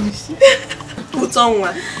Put on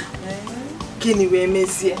one. Guinea we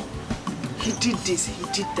mezie. He did this, he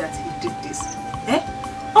did that, he did this.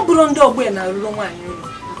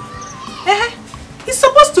 He's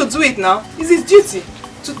supposed to do it now. It's his duty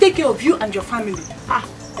to take care of you and your family.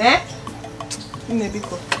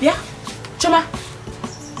 Yeah? Choma,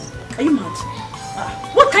 are you mad?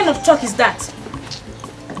 What kind of talk is that?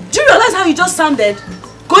 Do you realize how you just sounded?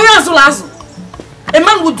 A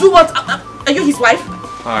man would do what? Are you his wife?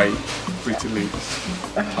 Hi, pretty ladies.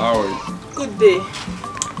 How are you? Good day.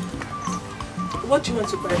 What do you want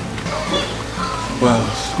to buy? Well,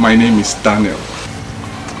 my name is Daniel.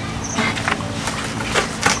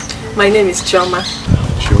 My name is Choma.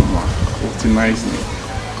 Choma, what a nice name.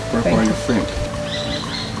 Where are your friend?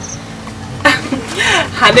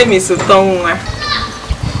 Her name is Utonwa.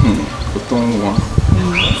 Utonwa.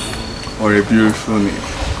 Or a beautiful name.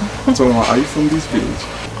 Utonwa, are you from this village?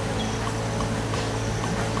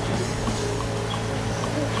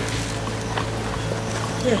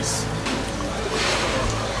 Yes.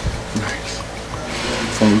 Nice.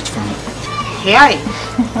 From which family? Hey.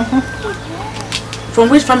 From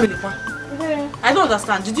which family? I don't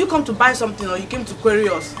understand. Did you come to buy something or you came to query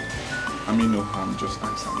us? I mean, no harm, just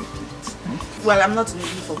answer me, please. Well, I'm not in the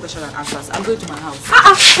mood for question and answers. I'm going to my house.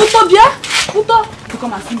 Uto bia? Uto? You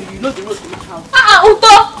come and see me. You know the road to my house.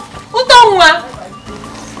 Uto! Uto nwa!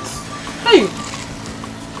 Hey!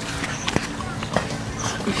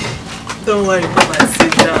 Don't worry, come and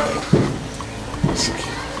sit down. It's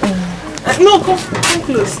okay. No, come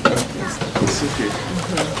close. It's okay.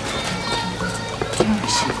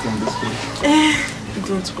 Is she from this village?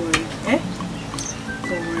 Don't worry.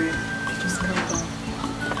 Don't worry. Just calm down.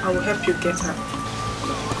 I will help you get her.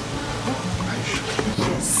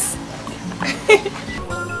 Yes.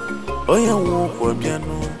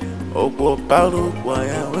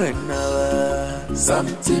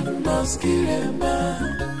 Something must kill a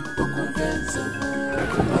man.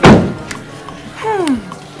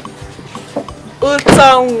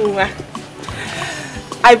 Utonwa.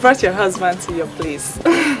 I brought your husband to your place.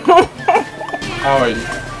 How are you?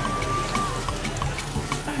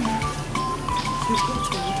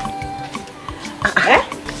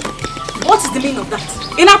 What is the meaning of that?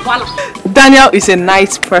 Daniel is a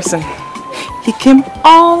nice person. He came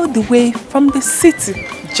all the way from the city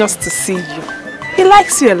just to see you. He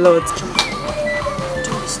likes you a lot.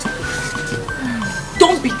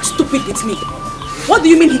 Don't be stupid with me. What do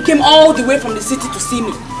you mean he came all the way from the city to see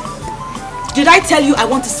me? Did I tell you I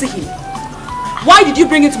want to see him? Why did you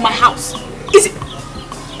bring him to my house? Is it...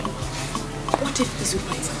 What if Izu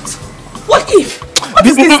finds out? What if? What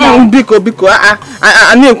is this now? Biko,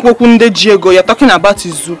 you're talking about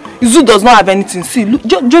Izu. Izu does not have anything. See, look,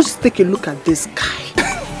 just take a look at this guy.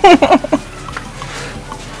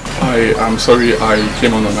 I am sorry I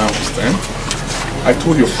came unannounced then. I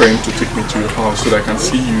told your friend to take me to your house so that I can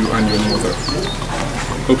see you and your mother.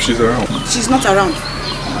 Hope she's around. She's not around.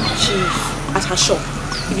 She's at her shop.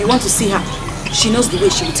 If you want to see her, she knows the way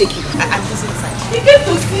she will take you. And he's inside. He came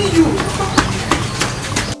to see you.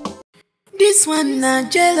 This one na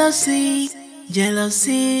jealousy,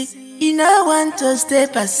 jealousy. You no want to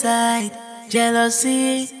step aside.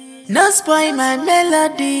 Jealousy, no spoil my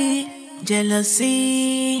melody.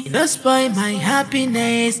 Jealousy, no spoil my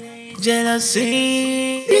happiness.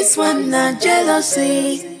 Jealousy, this one na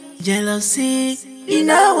jealousy, jealousy. You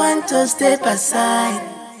no want to step aside.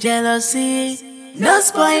 Jealousy, no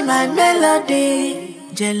spoil my melody.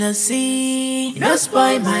 Jealousy, no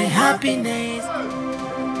spoil my happiness.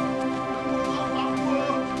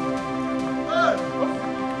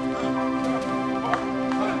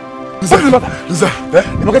 What is the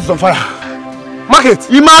matter? The market is on fire. Market?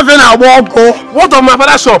 Imagine I walk go. What of my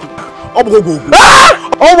father's shop? Go. Go.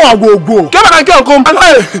 Come on, come. Come on,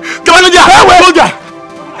 Loja. Hey, wait, Loja.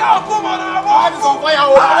 Come on, the market is on fire.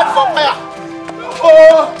 The market is on fire.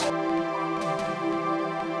 Oh.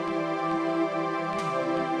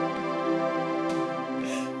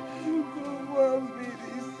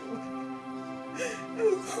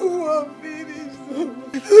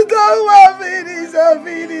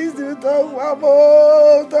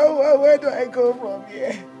 Where do I go from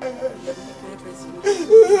here?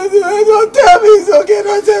 Don't tell me it's okay,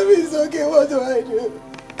 don't tell me it's okay. What do I do?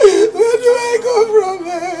 Where do I go from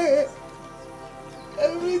here?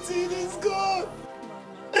 Everything is gone.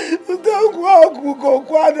 Don't walk,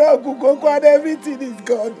 everything is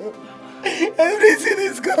gone. Everything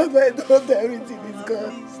is gone, my daughter, everything is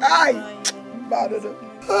gone. Aye, bad.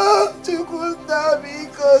 Oh, Chukwusta,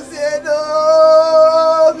 because I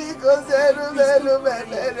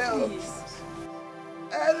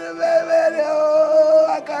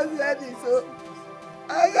can't hear this.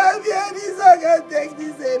 I can't hear this. I can't take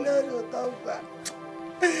this alone.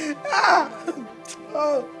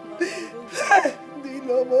 Oh,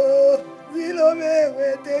 Dilome,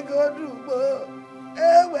 where they go to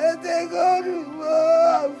where they go to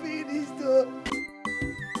I'm finished.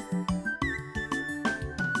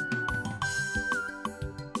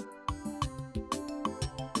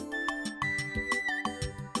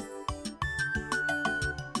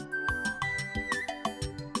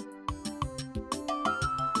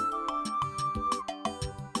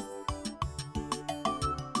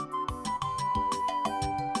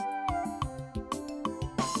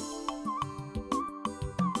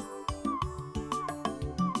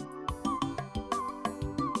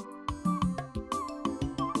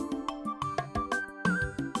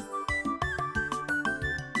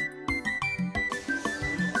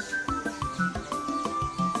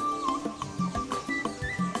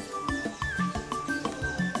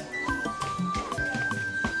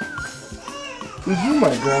 You,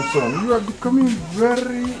 my grandson, you are becoming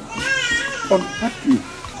very unhappy.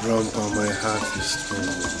 Grandpa, my heart is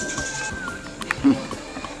torn.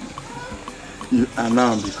 You are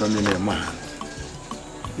now becoming a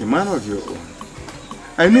man of your own.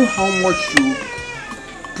 I know how much you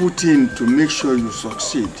put in to make sure you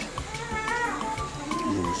succeed.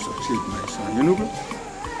 You will succeed, my son. You know,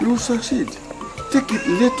 you will succeed. Take it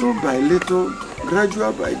little by little,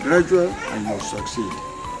 gradual by gradual, and you will succeed.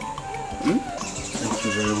 Thank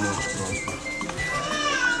you very much, Grandpa.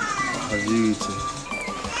 Have you eaten?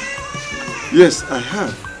 Yes, I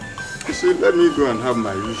have. So let me go and have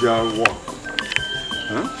my usual walk.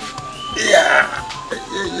 Huh? Yeah.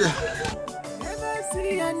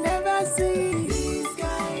 Never see this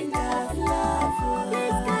kind of love.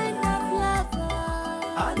 This kind of love.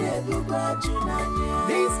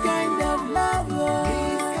 This kind of love.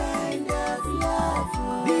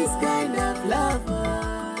 This kind of love.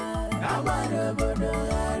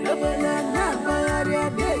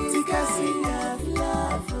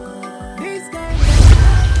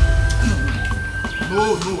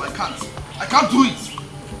 No, I can't. I can't do it.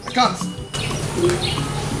 I can't.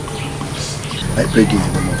 I beg you,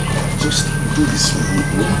 Mama, just do this for me,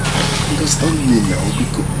 bro. Understand me now,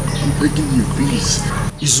 because I'm begging you, please.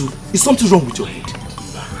 Izu, is something wrong with your head?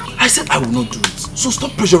 I said I will not do it. So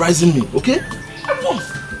stop pressurizing me, okay? I won't.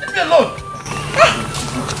 Leave me alone.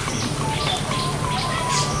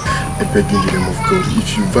 I beg in the name of God,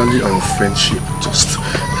 if you value our friendship, just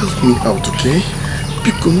help me out, okay?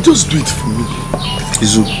 Become, just do it for me.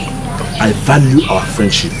 Izu, I value our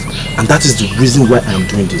friendship, and that is the reason why I am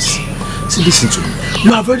doing this. See, listen to me.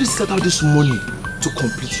 You have already set out this money to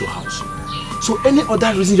complete your house. So any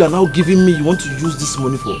other reason you are now giving me you want to use this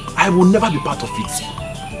money for, I will never be part of it.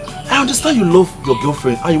 I understand you love your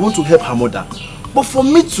girlfriend and you want to help her mother. But for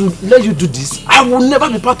me to let you do this, I will never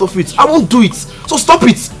be part of it. I won't do it. So stop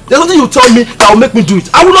it. There's nothing you tell me that will make me do it.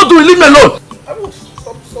 I will not do it. Leave me alone. I won't.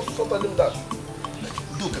 Stop telling that.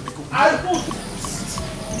 I won't.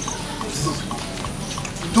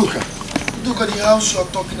 Duka, the house you are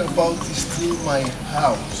talking about is still my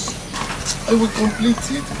house. I will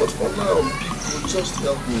complete it, but for now, people, just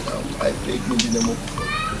help me out. I beg you in the name of God.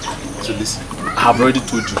 So listen, I have already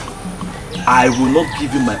told you, I will not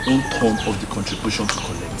give you my own ton of the contribution to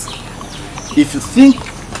collect. If you think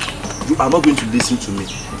you are not going to listen to me,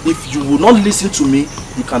 if you will not listen to me,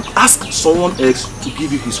 you can ask someone else to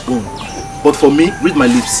give you his own. But for me, read my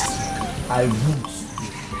lips. I won't.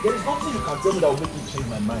 There is nothing you can tell me that will make me change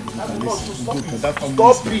my mind. Stop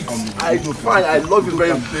it. Fine, I love you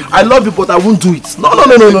very much. I love you, but I won't do it. No.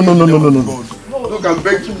 Look, I'm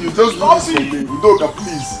begging you, just do this for me. Udoka,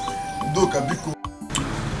 please. Udoka, Biko.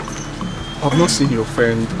 I've not seen your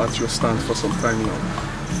friend at your stand for some time now.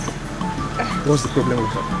 What's the problem with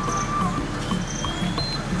her?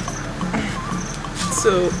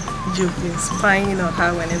 So, you've been spying on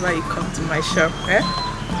her whenever you come to my shop, eh?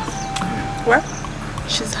 Well,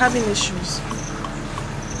 she's having issues.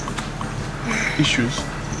 Issues?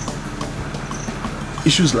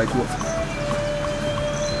 Issues like what?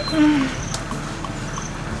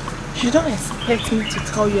 You don't expect me to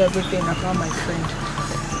tell you everything about my friend.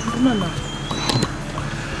 No.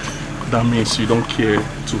 That means you don't care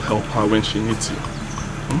to help her when she needs you.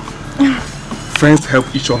 Friends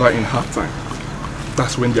help each other in hard time.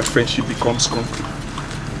 That's when their friendship becomes concrete.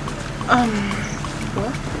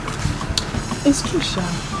 What? It's true, Sha.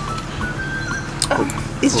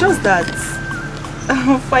 It's just that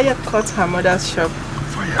fire caught her mother's shop.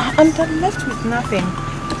 Fire? And they're left with nothing.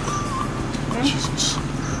 Jesus.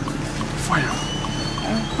 Fire?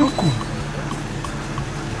 How come?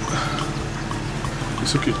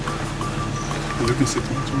 It's okay. Will you visit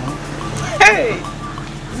me tomorrow? Hey!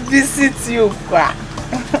 Visit you, kwa.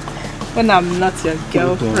 When I'm not your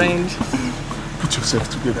girlfriend. Put yourself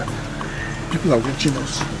together. People are watching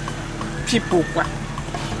us. People, kwa.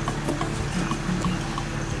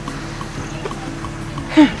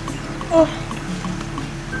 Oh.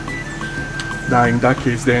 Now in that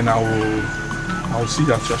case then I will see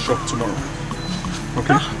you at your shop tomorrow.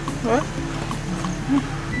 Okay? What?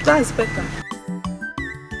 That is better.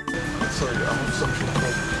 Sorry, I have something to do.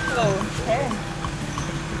 Oh, hey.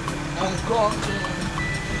 I'm gone.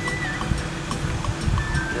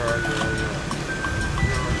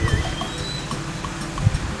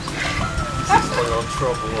 This is for your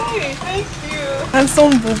trouble. Hey, thank you.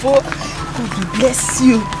 Handsome Bobo. God bless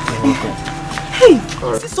you. You're welcome. Hey,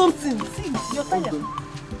 right. See something. See, you're tired.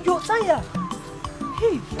 You're tired.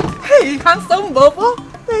 Hey, handsome Bobo.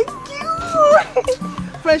 Thank you.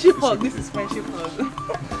 Friendship hug. This is friendship hug.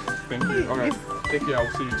 Thank you. Alright. Take care. I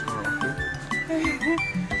will see you tomorrow. Okay?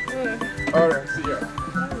 Alright. See ya.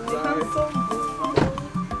 Handsome Bobo.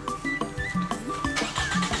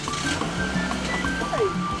 Hey,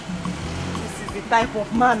 this is the type of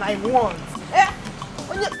man I want.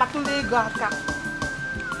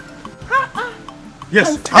 Yes.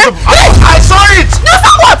 I saw it! You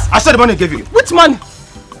saw what? I saw the money he gave you. Which money?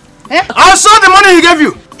 I saw the money he gave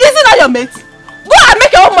you. Isn't that your mate? Go and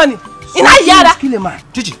make your own money. In a yada. Kill a man.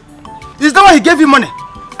 Gigi, is that why he gave you money?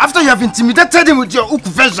 After you have intimidated him with your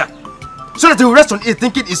ukufenza, so that he will rest on it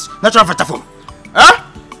thinking it's natural vitaform. Huh?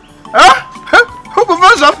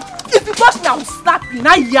 Ukufenza? If you touch me, I will slap you. In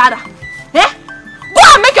a yada. Go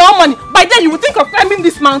and make your own money. By then you will think of climbing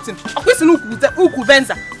this mountain. Come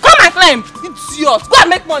and climb. It's yours. Go and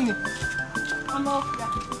make money.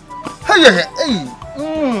 Hey.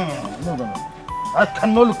 No. I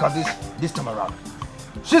cannot look at this time around.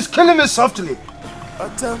 She's killing me softly.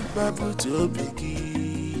 It's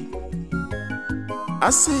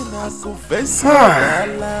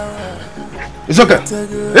okay.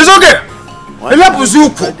 It's okay.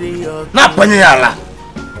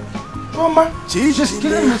 Mama, she's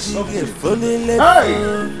killing me softly.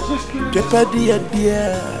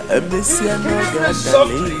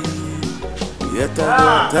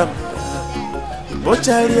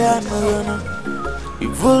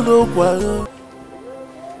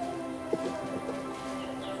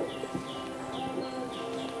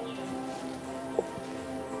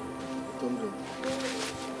 Tondo.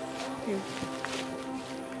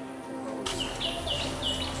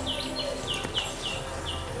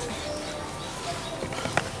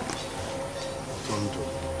 Tondo,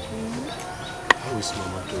 how is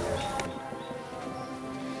Mama doing?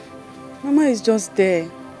 Mama is just there.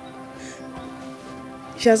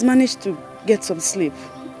 She has managed to get some sleep.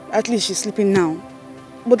 At least she's sleeping now.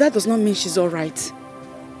 But that does not mean she's alright.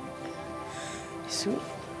 So,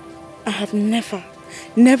 I have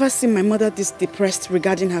never seen my mother this depressed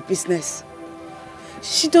regarding her business.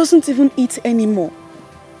 She doesn't even eat anymore.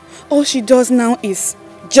 All she does now is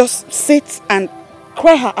just sit and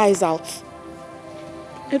cry her eyes out.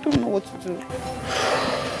 I don't know what to do.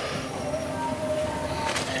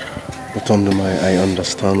 But I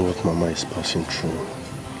understand what Mama is passing through.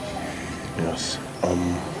 Yes.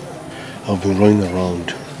 I've been running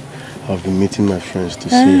around. I've been meeting my friends to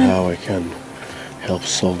see how I can help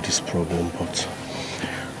solve this problem, but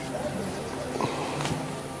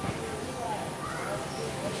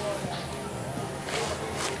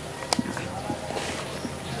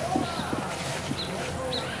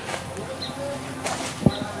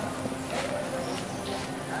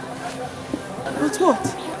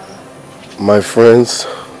what? My friends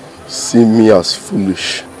see me as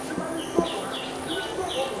foolish.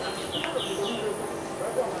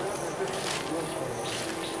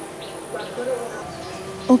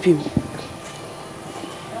 Opium.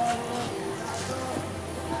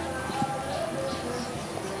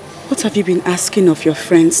 What have you been asking of your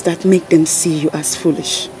friends that make them see you as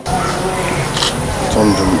foolish?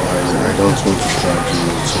 Tondo, I don't want to drag you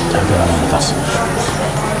into that.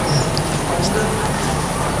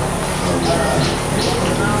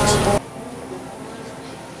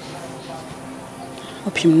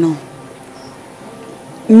 Opium, no.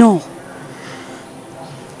 No.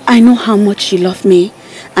 I know how much you love me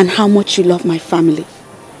and how much you love my family.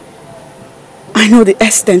 I know the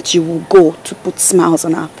extent you will go to put smiles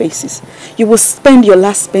on our faces. You will spend your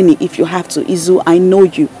last penny if you have to, Izu. I know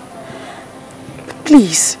you.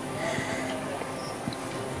 Please,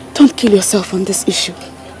 don't kill yourself on this issue.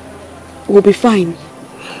 We'll be fine.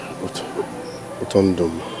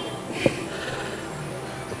 Otondum,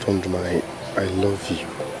 I love you.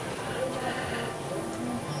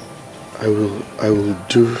 I will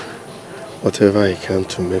do whatever I can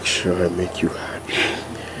to make sure I make you happy.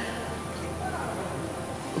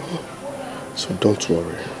 So don't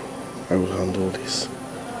worry. I will handle this.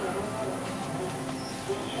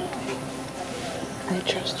 I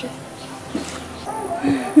trust you.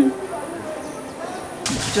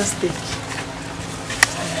 Just take.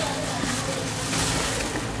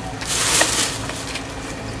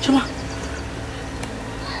 Chama,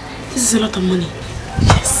 this is a lot of money.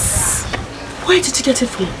 Yes. Where did you get it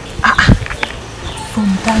from? From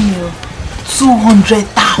Daniel.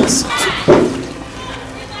 200,000.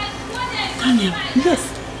 Daniel? Yes.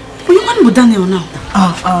 But you want with Daniel now?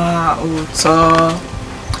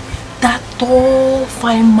 That tall,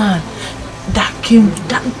 fine man that came with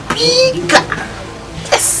that big car.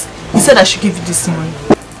 Yes. He said I should give you this money.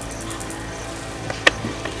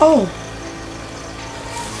 Oh.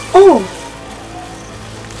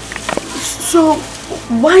 So,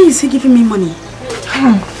 why is he giving me money?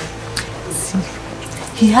 See,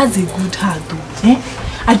 he has a good heart though.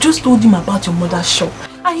 I just told him about your mother's shop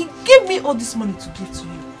and he gave me all this money to give to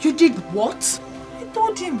you. You did what? I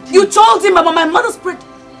told him. You told him about my mother's bread?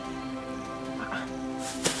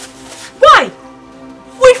 Why?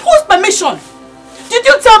 With whose permission? Did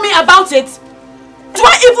you tell me about it? Do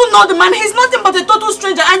I even know the man? He's nothing but a total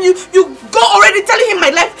stranger and you go already telling him my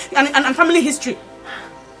life and family history.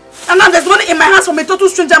 And now there's money in my hands from a total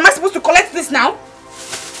stranger. Am I supposed to collect this now?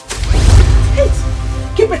 Hey,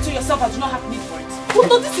 keep it to yourself. I do not have need for it.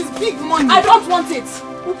 Udo, this is big money. I don't want it.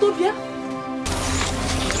 Utopia?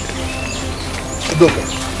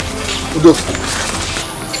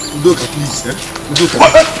 Udoka, please, Udoka.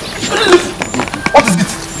 What is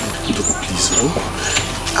it? Udoka, please,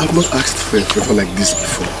 I've not asked for a favor like this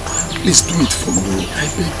before. Please do it for me. I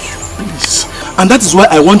beg you, please. And that is why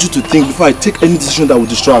I want you to think before I take any decision that will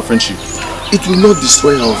destroy our friendship. It will not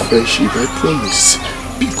destroy our friendship, I promise.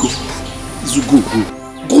 Go. Go.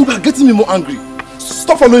 Go, you are getting me more angry.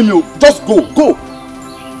 Stop following me. Just go. Don't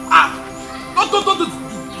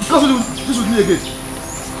discuss this with me again.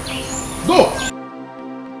 Go.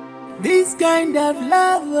 This kind of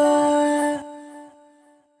lover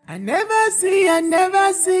I never see.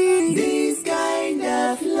 This kind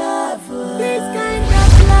of lover. This kind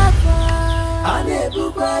of lover.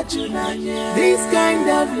 This kind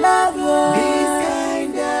of lover. This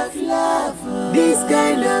kind of lover. This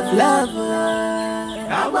kind of lover.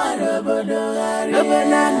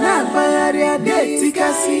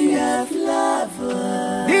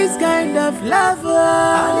 This kind of love.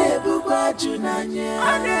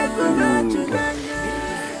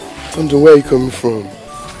 Tondo, where are you coming from?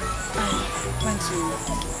 I went to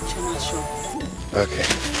Chacha's shop. Okay.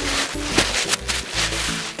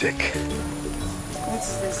 Take.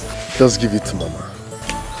 What's this? Just give it to Mama.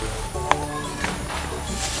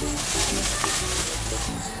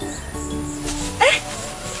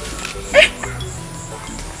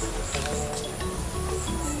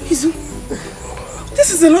 Izu, this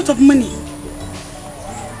is a lot of money.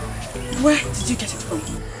 Where did you get it from?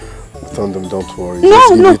 Tondo, don't worry. No, Just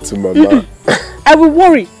give no. it to Mama. I will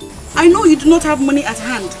worry. I know you do not have money at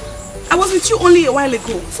hand. I was with you only a while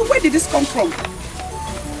ago. So where did this come from?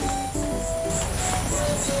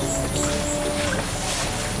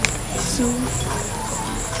 So,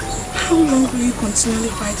 how long will you continually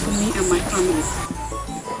fight for me and my family?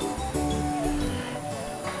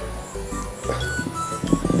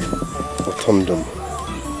 Otondum.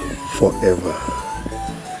 Forever.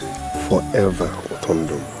 Forever,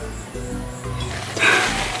 Otondum.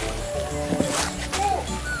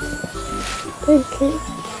 Thank you.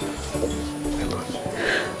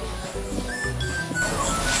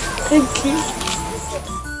 Thank you.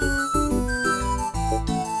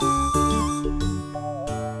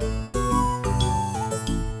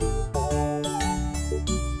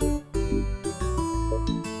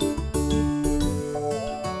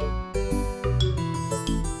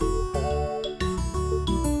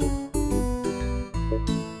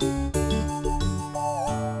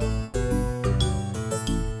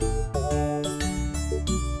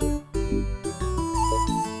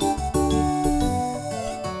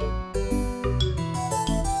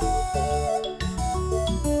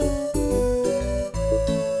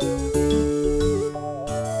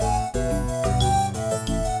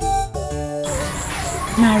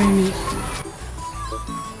 Marry me.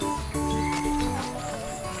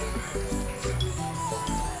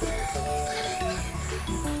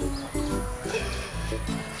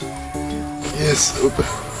 Yes, I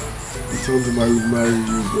told him I would marry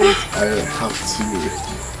you, but I have to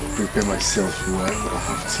prepare myself well. I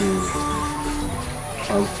have to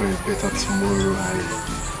plan for a better tomorrow. I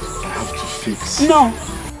have to fix. No.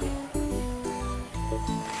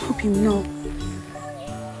 Hope you know.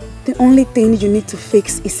 The only thing you need to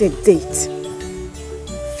fix is a date.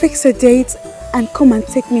 Fix a date and come and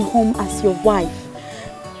take me home as your wife.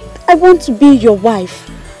 I want to be your wife.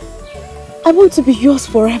 I want to be yours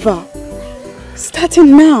forever.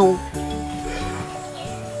 Starting now.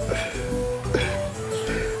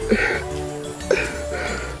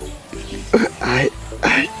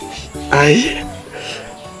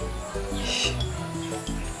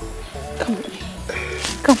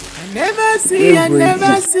 Come. I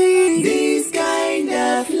never see this kind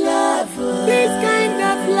of love. This kind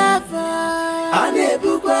of love.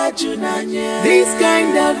 This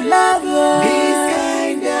kind of love. This kind of love. This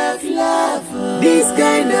kind of love. This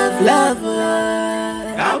kind of love.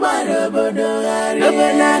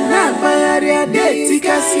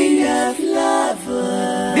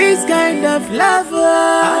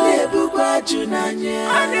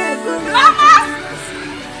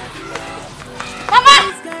 Mama!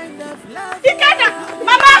 Ikeda!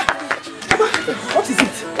 Mama! What is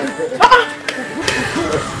it? Mama!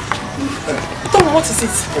 Tell me, what is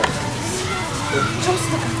it? Just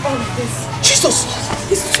look at all of this. Jesus!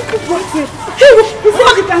 It's stupid right here. Hey,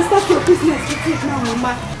 before you can start your business with it now,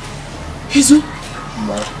 Mama. Izu?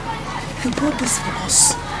 Ma. You brought this for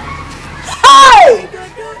us. Hey!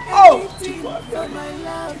 Oh!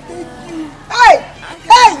 Hey!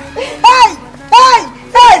 Hey! Hey! Hey!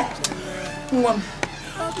 Hey!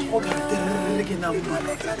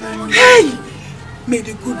 Hey! May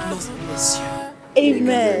the good Lord bless you.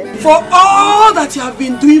 Amen. For all that you have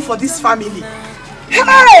been doing for this family.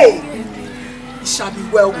 Hey! It shall be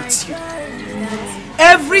well with you.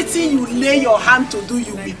 Everything you lay your hand to do,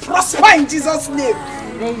 you will prosper in Jesus' name.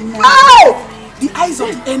 Amen. Oh! The eyes of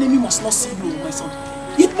the enemy must not see you, my son.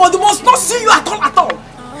 It must not see you at all, at all.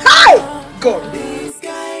 Hey! God. This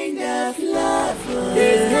kind of love.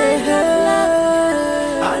 This kind of love.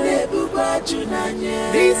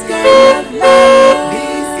 This kind of love.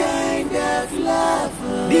 This kind of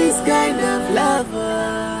love. This kind of love.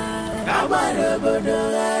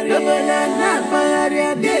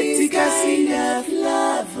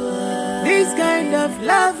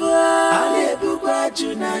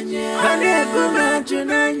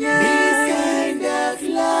 This kind of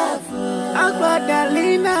love.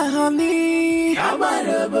 Agbadalina honey.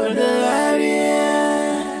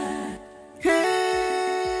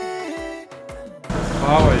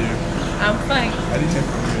 how are you? I'm fine. I didn't hear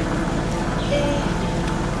from you.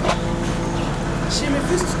 She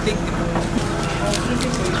refused to take the money. I was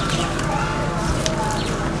looking for you.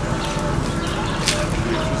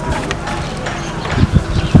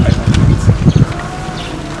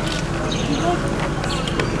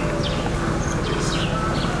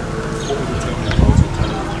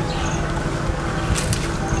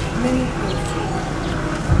 Many things.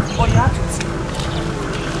 Oh, you have to see.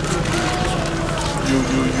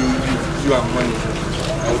 You have money.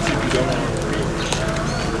 I'll take you down.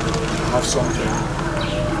 I have something.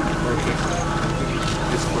 Okay.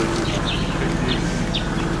 This for you.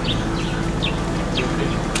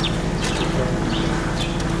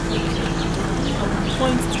 I'll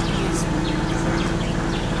point the place.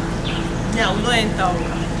 Yeah, I will not enter.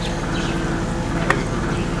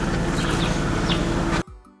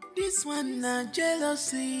 This one na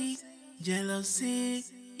jealousy, jealousy.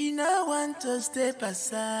 You no want to step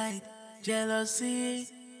aside. Jealousy,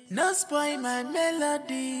 no spoil my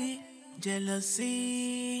melody.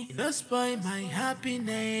 Jealousy, no spoil my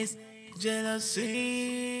happiness.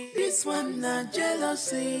 Jealousy, this one na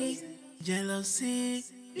jealousy, jealousy.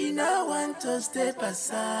 You no want to step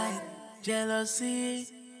aside. Jealousy,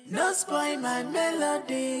 no spoil my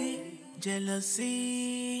melody.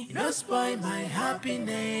 Jealousy, no spoil my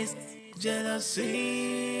happiness.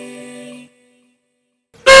 Jealousy.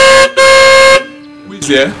 Who is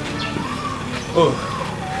here? Oh,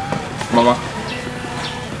 Mama.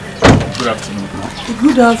 Good afternoon.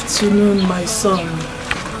 Good afternoon, my son.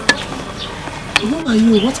 Who are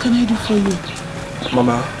you? What can I do for you?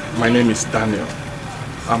 Mama, my name is Daniel.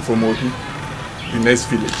 I'm from Ohi, the next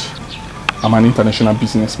village. I'm an international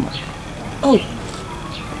businessman. Oh,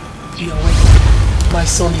 you are welcome. My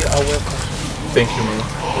son, you are welcome. Thank you, Mama.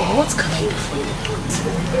 What can I do for you?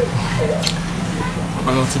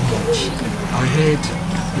 Nothing much. I heard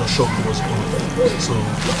your shop was open, so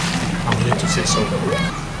I'm here to say so.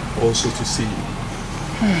 Also to see you.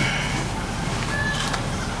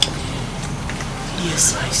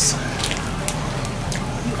 Yes, my son.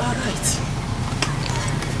 You are right.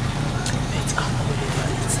 But I'm all over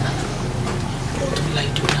it now. What will I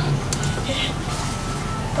do now?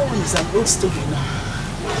 That one is an old story now.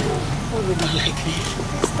 What will I like me?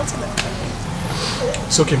 It's not like that.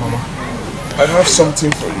 It's okay, Mama. I have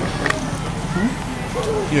something for you.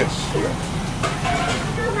 Yes.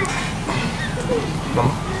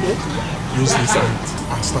 Mama, use this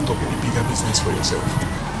and start up a bigger business for yourself.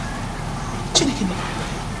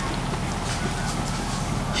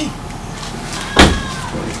 Hey.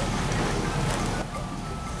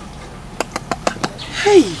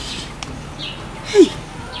 Hey. Hey.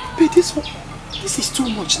 But this is too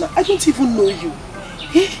much now. I don't even know you.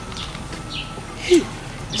 Hey. Hey.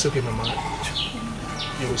 It's okay, Mama.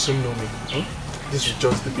 You will soon know me. Huh? This is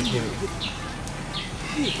just the beginning.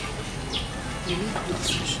 Hey. You need this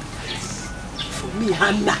for me,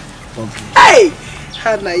 Hannah. Okay. Hey!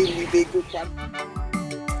 Hannah, you need a good one.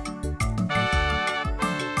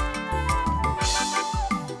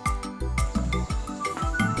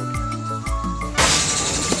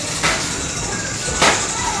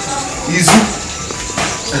 Easy.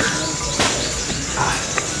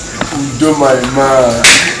 Udo, my man.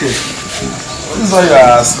 This is why you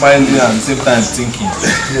are smiling and at the same time thinking.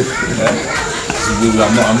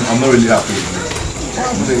 I'm not really happy with you.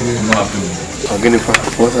 I'm not happy with you. Again,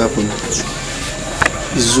 what happened?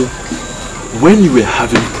 Izu, when you were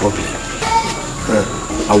having problem,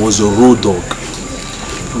 I was a road dog.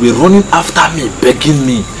 You were running after me, begging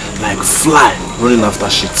me like fly running after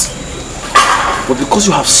shit. But because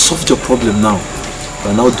you have solved your problem now, you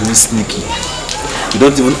are now doing sneaky. You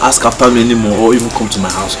don't even ask after me anymore or even come to my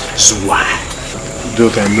house. So why?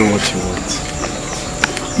 Doc, I know what you want.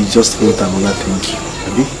 You just want another thank you.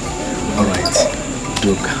 Abi? Alright.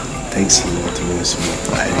 Doc, thanks a lot. I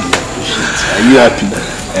really appreciate it. Are you happy?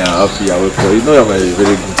 Yeah, I'm happy. I work for you. You know I'm a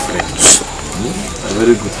very good friend. A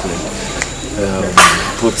very good friend.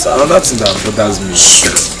 But another thing that bothers me,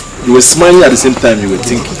 you were smiling at the same time you were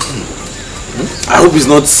thinking. I hope it's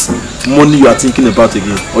not money you are thinking about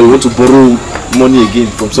again, or you want to borrow money again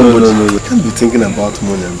from somebody. No. You can't be thinking about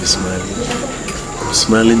money and be smiling. I'm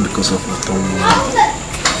smiling because of Otonwa.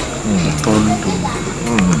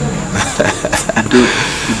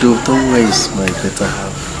 Otonwa is my better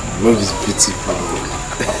half. Love is beautiful.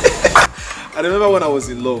 I remember when I was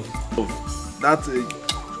in love. That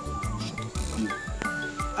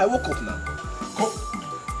I woke up now. Come.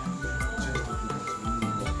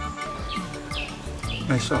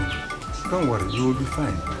 My son, don't worry, you will be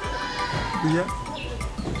fine. Yeah?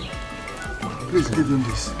 Please give him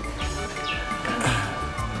this.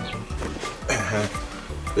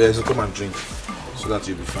 Yeah, so come and drink. So that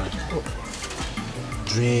you'll be fine.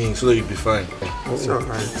 Drink so that you'll be fine. It's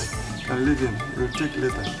alright. Can leave him. We'll take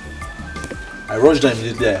later. I rushed down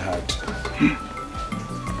immediately I had.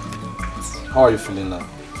 How are you feeling now?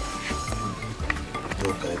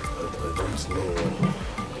 Look, I don't know.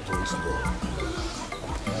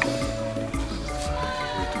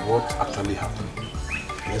 What actually happened?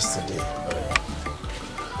 Yesterday,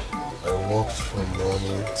 I worked from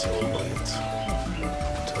morning till night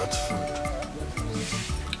without food.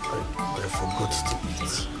 I forgot to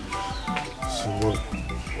eat. So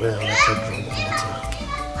when I wanted to drink water,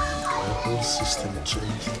 my whole system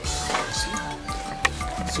changed.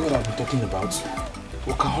 See what I've been talking about?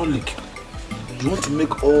 Workaholic. You want to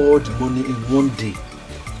make all the money in one day.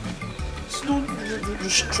 So you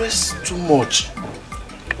stress too much.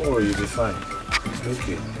 Oh, you'll be fine.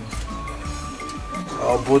 Okay.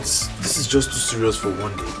 But this is just too serious for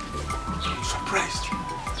one day. I'm surprised.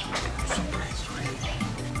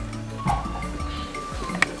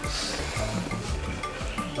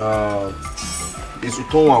 Is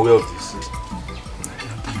Utonwa aware of this?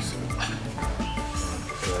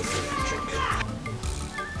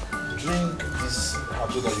 Drink this so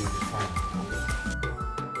that you'll be fine.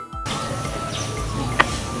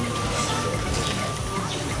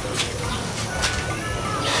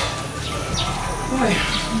 Why?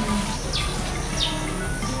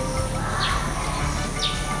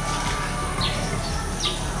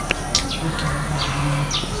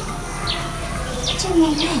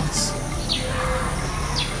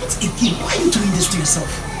 What again? Why are you doing this to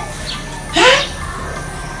yourself? Huh?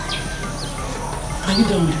 Are you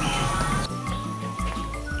done with it?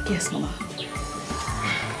 Yes, Mama.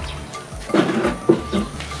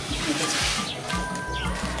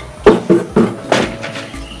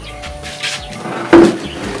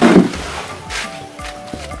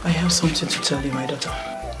 I have something to tell you, my daughter.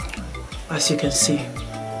 As you can see,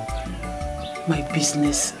 my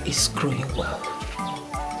business is growing well.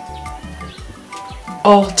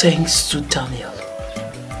 All thanks to Daniel.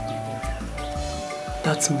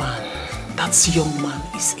 That young man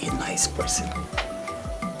is a nice person.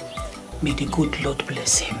 May the good Lord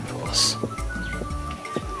bless him for us.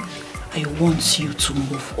 I want you to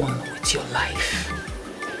move on with your life.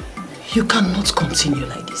 You cannot continue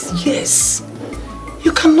like this. Yes,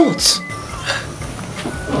 you cannot.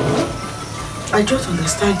 I don't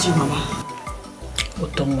understand you, Mama.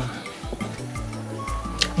 Otonwa,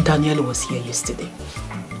 Daniel was here yesterday.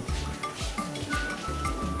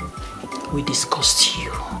 We discussed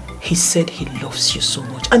you. He said he loves you so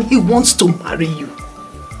much and he wants to marry you.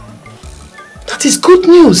 That is good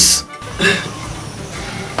news.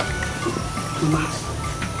 Mama,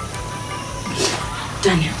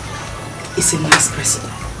 Daniel is a nice person.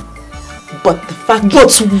 But the fact...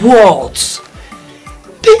 But what?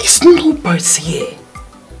 There is no birds here.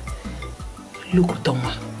 Look,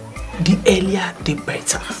 Otoma, the earlier the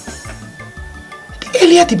better. The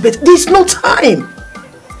earlier the better. There is no time.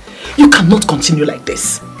 You cannot continue like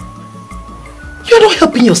this. You are not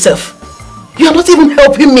helping yourself. You are not even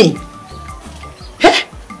helping me. Eh?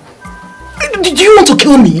 Do you want to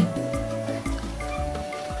kill me?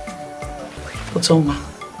 Otoma,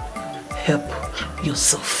 help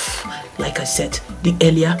yourself. Like I said, the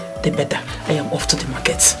earlier the better. I am off to the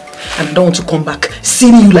market. And I don't want to come back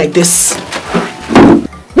seeing you like this.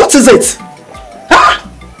 What is it? Huh?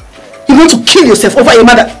 You want to kill yourself over your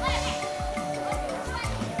mother?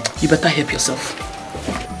 You better help yourself.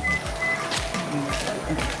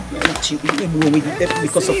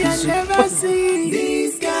 Because of I've never seen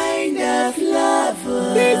this kind of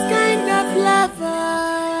lover. This kind of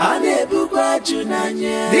lover.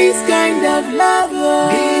 This kind of lover.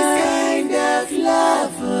 This kind of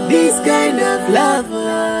lover. This kind of lover.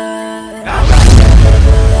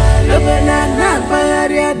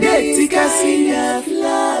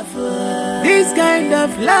 This kind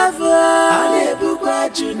of lover.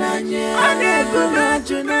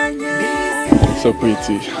 So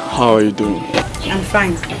pretty, how are you doing? I'm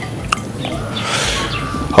fine.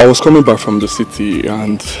 I was coming back from the city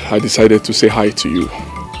and I decided to say hi to you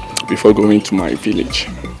before going to my village.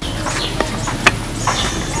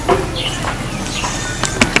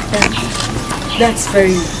 That's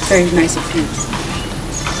very, very nice of you.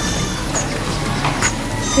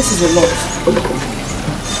 This is a lot.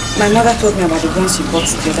 My mother told me about the ones you bought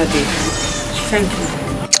the other day. Thank you.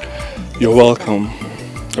 You're welcome.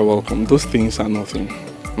 You're welcome. Those things are nothing.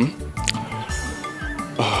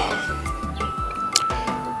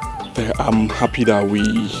 I'm happy that we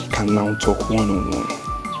can now talk one-on-one.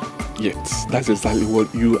 Yes, that's exactly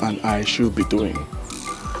what you and I should be doing.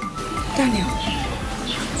 Daniel,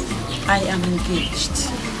 I am engaged.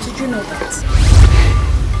 you know that?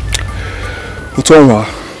 Utonwa,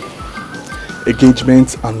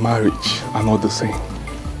 engagement and marriage are not the same.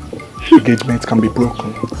 Engagement can be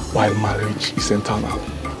broken while marriage is eternal.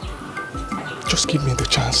 Just give me the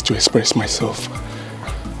chance to express myself.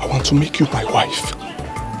 I want to make you my wife.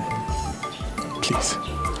 Please.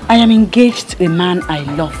 I am engaged to a man I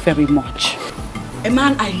love very much. A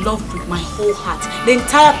man I love with my whole heart. The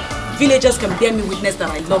entire villagers can bear me witness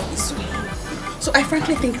that I love Isu. So I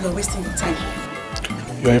frankly think you are wasting your time.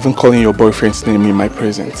 You're even calling your boyfriend's name in my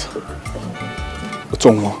presence.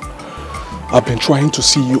 Utonwa, I've been trying to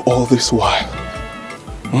see you all this while.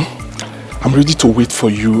 I'm ready to wait for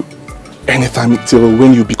you anytime till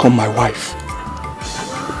when you become my wife.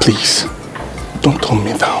 Please, don't turn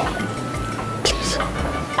me down. Please,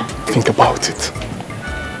 think about it.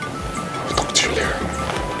 I'll talk to you later.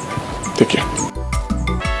 Take care.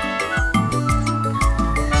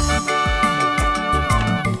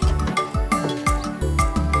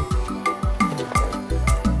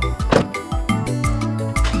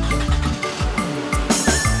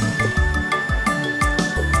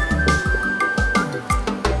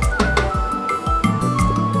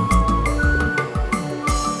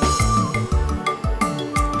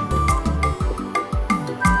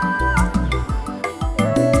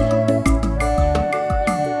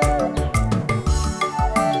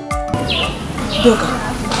 Doga,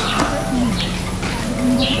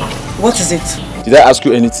 what is it? Did I ask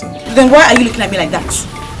you anything? Then why are you looking at me like that?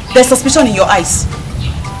 There's suspicion in your eyes.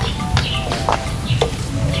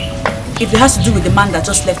 If it has to do with the man that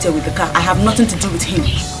just left here with the car, I have nothing to do with him.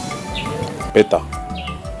 Better.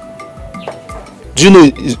 Do you know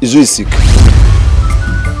Izu is sick?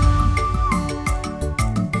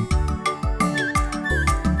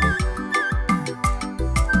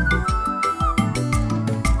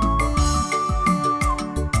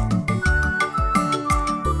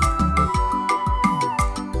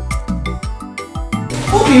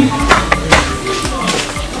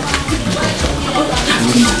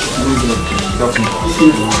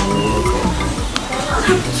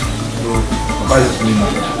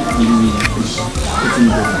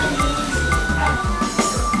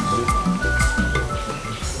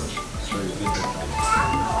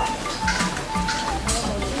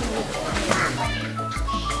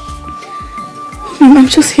 I'm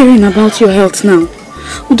just hearing about your health now.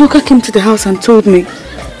 Udoka came to the house and told me.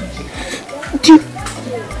 Do you...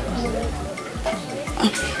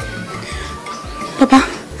 Papa,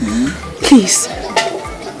 please,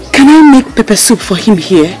 can I make pepper soup for him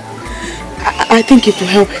here? I think it will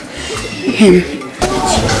help him. You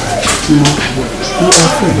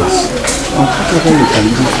are friends. And whatever you can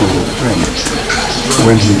do for your friend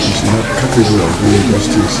when he is not capable of doing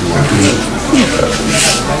justice, you are doing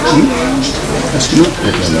that's no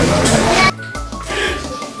problem at all.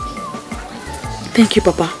 Thank you,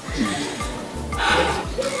 Papa.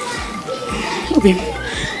 Okay,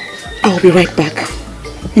 I'll be right back.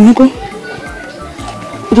 Inugo,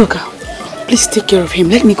 Udoka, please take care of him.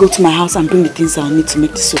 Let me go to my house and bring the things I'll need to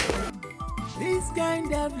make the soup. This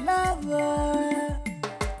kind of lover,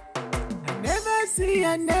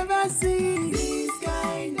 I never see. This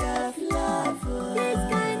kind of lover, this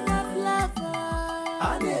kind of lover.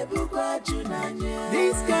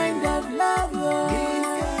 This kind of lover, this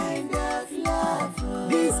kind of lover,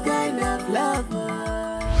 this kind of lover.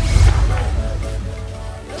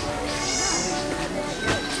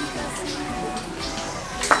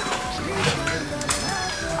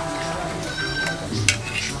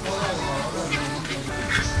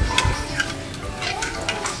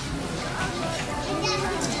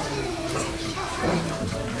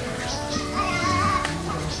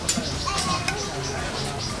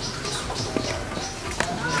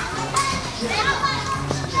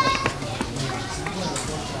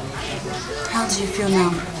 How do you feel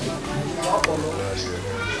now?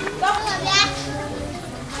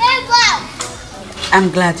 I'm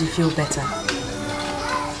glad you feel better. My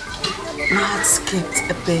heart skipped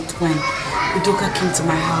a bit when Udoka came to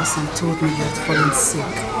my house and told me you had fallen sick.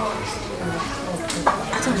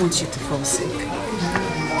 I don't want you to fall sick.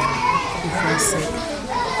 You fall sick,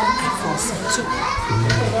 I fall sick too.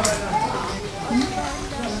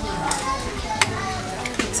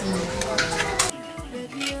 It's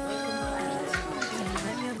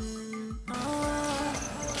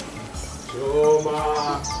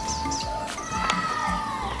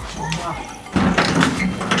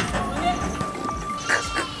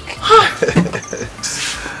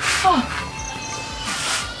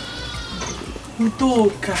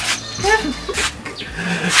Udoka.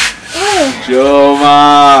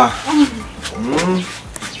 Choma!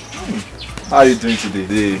 How are you doing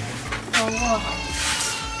today?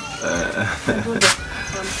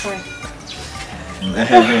 I'm fine.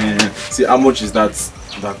 See, how much is that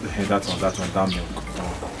milk?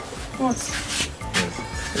 What?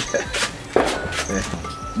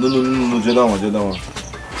 No, Jordan one.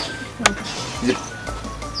 Yeah.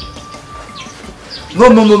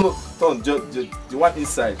 No. Turn, the one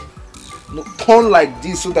inside. No, turn like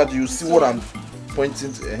this so that you see what I'm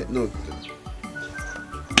pointing to. No.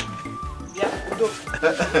 Yeah, go.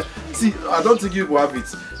 See, I don't think you will have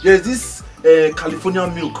it. There's this California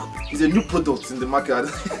milk. It's a new product in the market.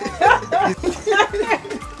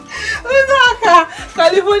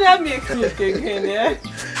 California milk again, yeah?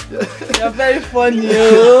 You're very funny,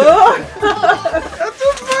 oh. You're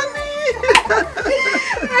too funny.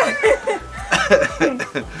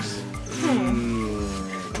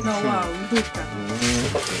 No, wow, look at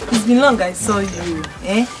it's been long I saw you,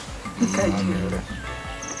 eh? Look at you.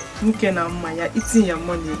 Look at you're eating your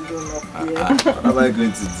money alone up here. What am I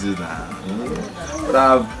going to do now? But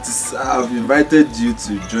I've invited you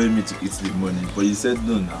to join me to eat the money, but you said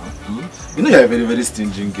no now. You know you're a very, very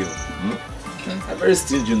stingy girl. You're very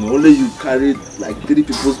stingy, no? Only you carry like 3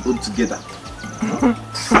 people's own together.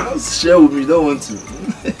 Share with me, you don't want to.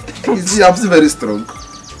 You see, I'm still very strong.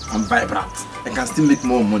 I'm vibrant. I can still make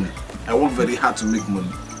more money. I work very hard to make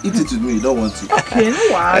money. Eat it with me, you don't want to. Okay, no,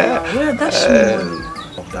 wow. Well, that's money.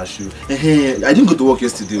 That show. I didn't go to work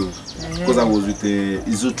yesterday because I was with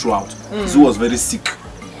Izu throughout. Izu was very sick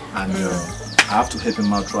and I have to help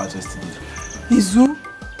him out throughout yesterday. Izu?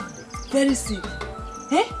 Very sick?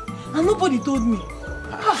 Eh? And nobody told me.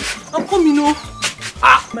 I'm coming, no.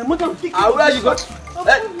 My mother will pick where you got? I'm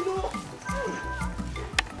coming, no.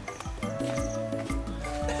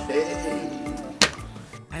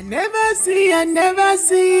 I never see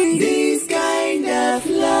this kind of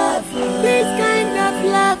love. This kind of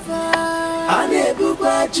love.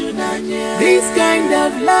 This kind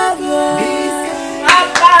of love.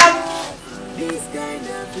 This kind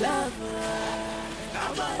of love.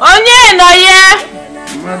 Onye no ye.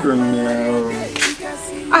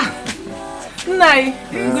 Nai.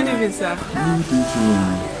 Good evening, sir. Good evening.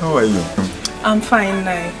 How are you? I'm fine,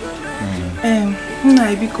 Nai.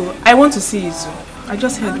 Nai Biko, I want to see Izu. I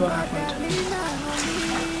just heard what happened.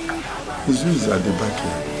 Izu is at the back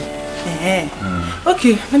here.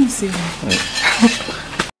 Okay, let me see him.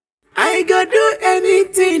 I go do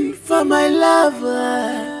anything for my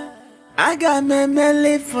lover. I got my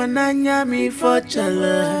melody for Nanyami for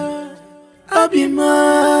Chala.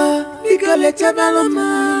 Obima, because let's have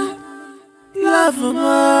Beloma. Love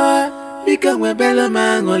more, because we're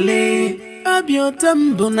Beloma Ngole.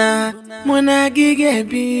 Obiotumbuna,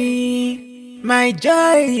 Monagigebi. My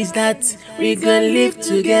joy is that we gonna live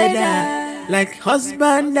together like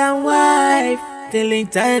husband and wife till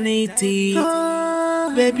eternity.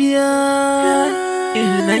 Oh, baby,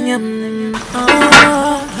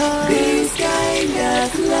 this kind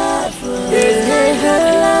of love, this kind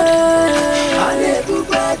of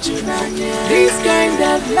love, this kind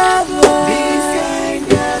of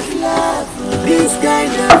love, this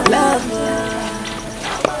kind of love,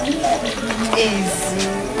 easy.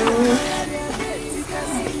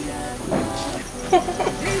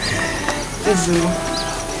 Izu.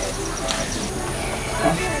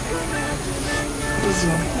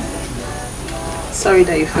 Sorry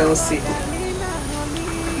that you fell sick.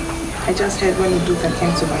 I just heard when Uduka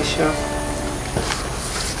came to my shop.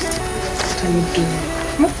 What are you doing?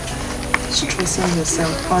 Stressing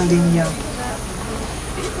yourself, pounding young.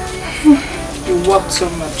 You work so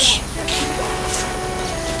much.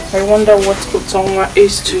 I wonder what Kotonwa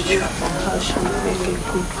is to you and how she will make a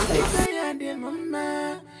good life.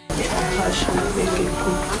 How she will make a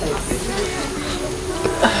good life.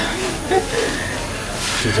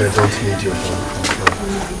 I don't need your help.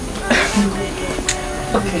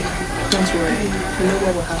 Okay, don't worry. You know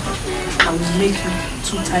what will happen? I will make you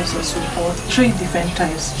 2 types of soup or 3 different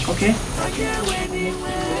types, okay?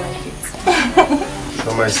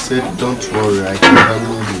 I said, don't worry, I can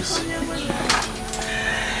handle this.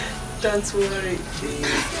 Don't worry.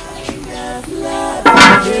 This kind of love,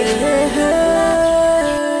 this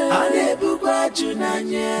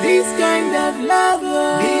kind of love,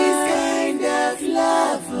 this kind of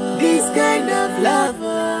love. This kind of love,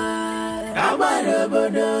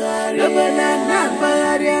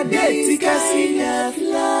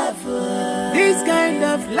 this kind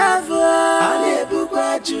of love.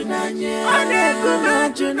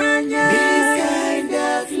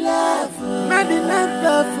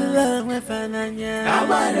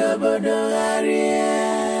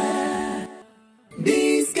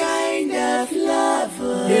 This kind of love,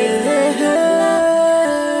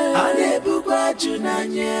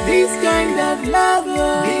 this kind of love,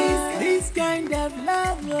 this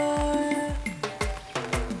lover.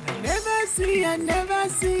 I never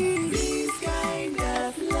see this kind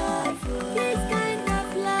of lover. This kind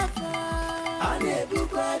of lover.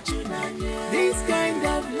 This kind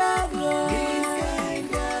of lover.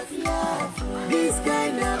 This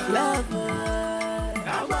kind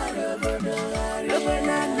of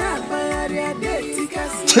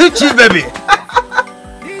lover. Chichi baby.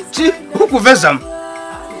 Chi, who confess them?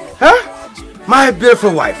 Huh? My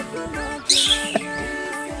beautiful wife.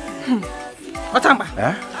 Otamba.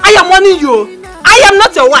 Huh? I am warning you. I am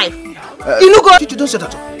not your wife. Chichi, don't say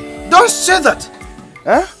that. Don't say that.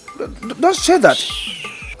 Huh? Don't say that.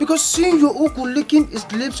 Because seeing your Uku licking his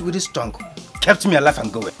lips with his tongue kept me alive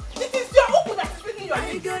and going. It is your Uku that is licking your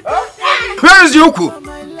lips. Huh? Where is the Uku?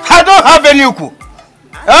 I don't have any Uku.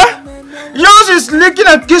 Huh? Yours is licking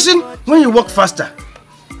and kissing when you walk faster.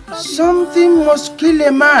 Something must kill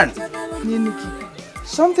a man.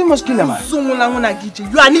 Something must kill a man. You are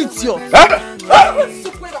an idiot. Huh?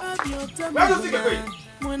 Where do you think you're going?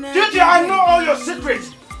 Gigi, I know all your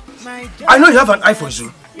secrets. I know you have an eye for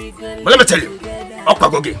Izu. But let me tell you,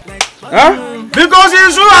 Okwagogi. Huh? Because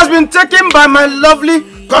Izu has been taken by my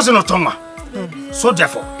lovely cousin Otonga. So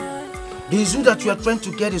therefore, the Izu that you are trying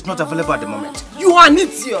to get is not available at the moment. You are an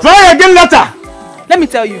idiot. Try again later. Let me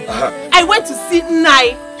tell you, I went to see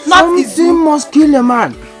Nai, not Izu. Something must kill a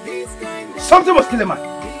man. Something must kill a man.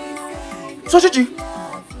 So Chichi,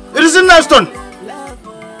 it isn't Nai's turn.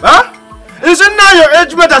 Huh? It isn't now your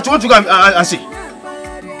age mate that you want to go and see.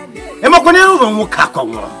 I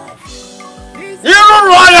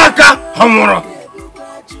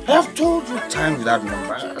have told you time without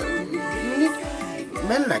number. You need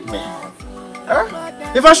men like me. Huh?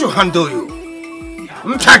 If I should handle you,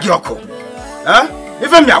 huh?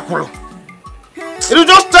 If I'm Yakuro, it will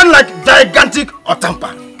just turn like gigantic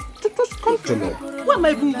Otampa. Just come to me. Why am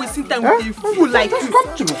I even wasting time with you fool like you?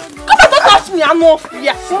 Come to me. Come on, don't touch me. I'm not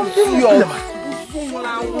fear. Something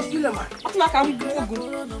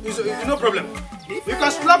no problem. You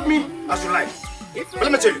can slap me as you like. But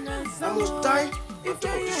let me tell you, I must die on top of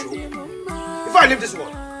this rope. If I leave this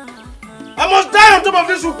world, I must die on top of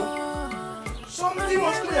this rope. Something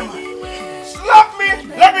must kill a man. Slap me,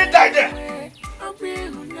 let me die there.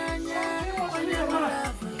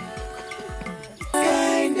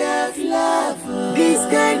 Kind of lover. This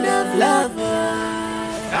kind of lover.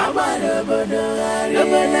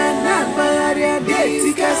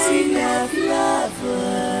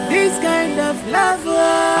 This kind of lover.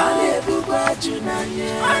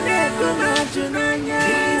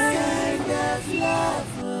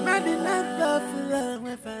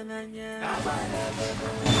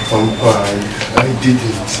 I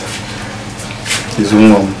didn't. His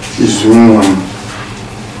mom.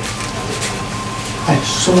 I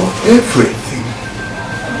saw everything.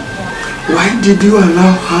 Why did you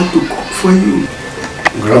allow her to cook for you?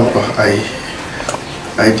 Grandpa, I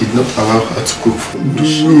did not allow her to cook for me. Do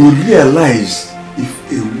you realize if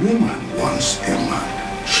a woman wants a man,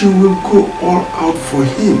 she will go all out for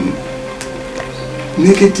him,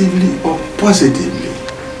 negatively or positively?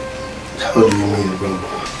 How do you mean,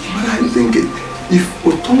 Grandpa? But I'm thinking, if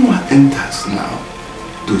Otoma enters now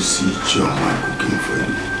to see Chioma cooking for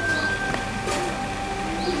you,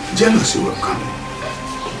 jealousy will come.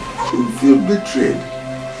 She will feel betrayed,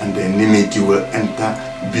 and the enmity will enter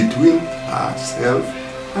between herself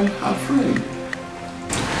and her friend.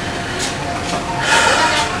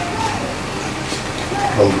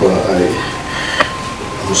 Grandpa,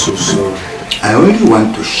 I'm so sorry. I only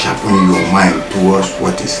want to sharpen your mind towards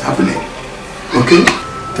what is happening. Okay?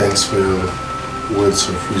 Thanks for your words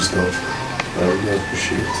of wisdom. I really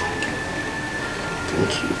appreciate it.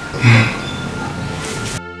 Thank you.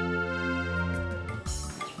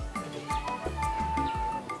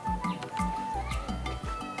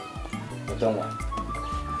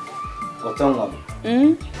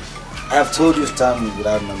 I have told you time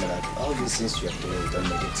without number that all these things you have told you don't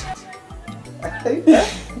need it.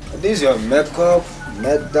 This is your makeup,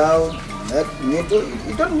 neck down, neck needle,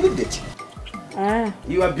 you don't need it.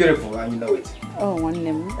 You are beautiful and you know it. Oh, one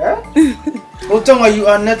name. Otonga, you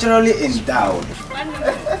are naturally endowed.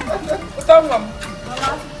 Otonga,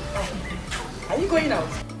 are you going out?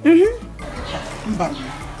 Mbam,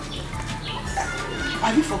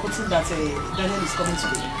 have you forgotten that Daniel is coming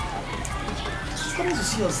today? He's coming to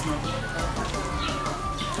see us now.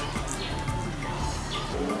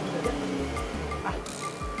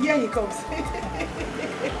 Here he comes.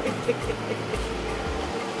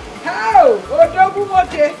 How?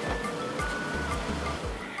 Odogumoke.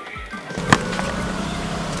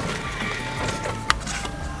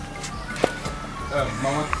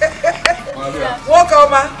 Mama. Welcome,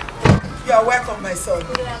 ma. You are welcome, my son.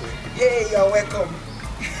 Hey, you are welcome.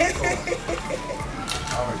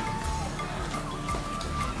 How are you?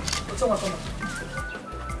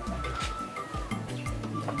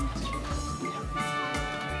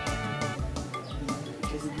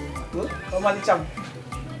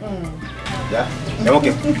 Yeah? Yeah,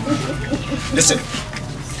 okay. Listen,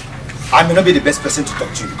 I may not be the best person to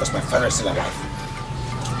talk to you because my father is still alive.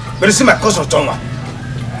 But you see, my cousin Tonwa,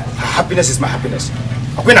 her happiness is my happiness.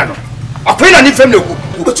 Akwena no. Akwena need family.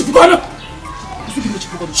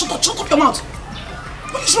 Shut up your mouth.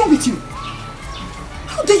 What is wrong with you?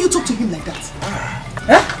 How dare you talk to him like that?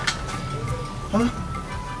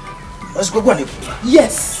 Let's go on.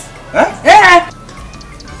 Yes. Huh? Yeah.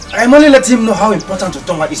 I am only letting him know how important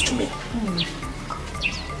Tonwa is to me.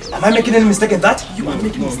 Am I making any mistake in that? You are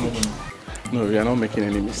making a mistake. No, you are not making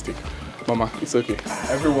any mistake. Mama, it's okay.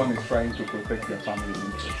 Everyone is trying to protect their family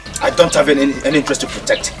interest. I don't have any interest to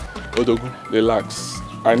protect. Odogu, relax.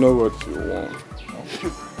 I know what you want.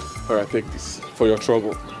 Alright, take this for your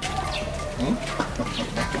trouble.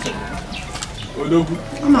 Odogu.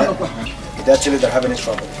 Did I tell you that I have any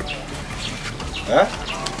trouble? Huh?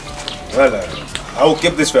 Well, I will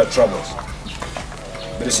keep this for your troubles.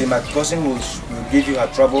 But you see, my cousin will give you her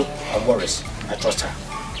trouble and worries. I trust her.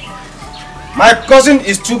 My cousin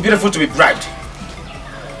is too beautiful to be bribed.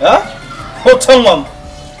 Huh? Otong, mom.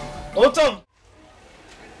 Otong.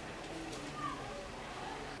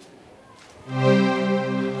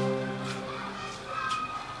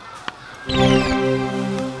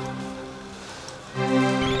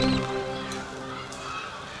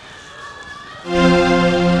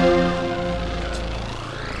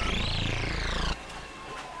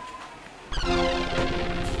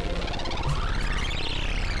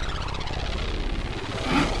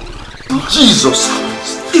 Jesus!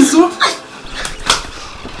 Izu!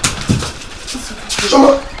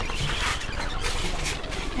 Shama!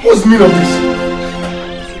 What's the meaning of this?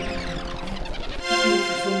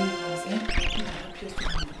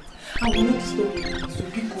 I will not disturb you.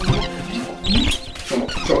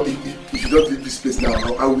 Shama, if you don't leave this place now,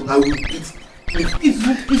 I will eat.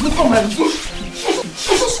 It's not my food.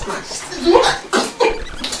 Jesus Christ!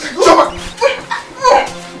 Shama!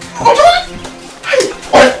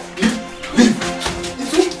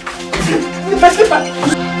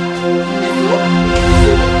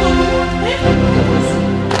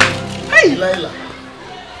 Hey, Laila.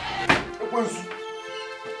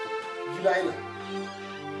 Laila.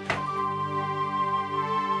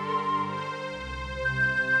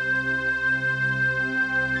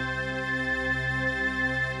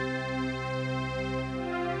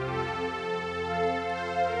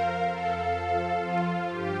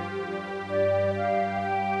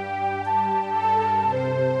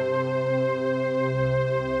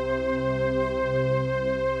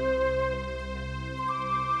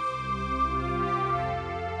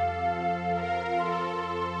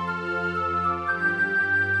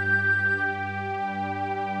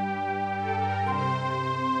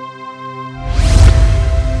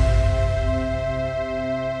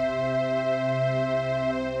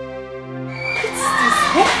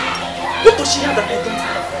 What does she have that I don't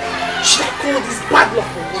have? Should I call this bad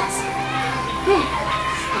luck or what?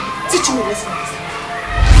 Teach me a lesson this time.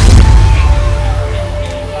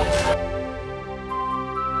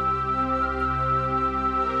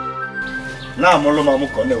 Now I'm all my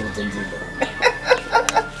corner with them.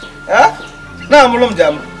 Huh? Now I'm all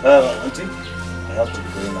jam. Auntie, I have to go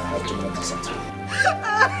in. I have to go to something.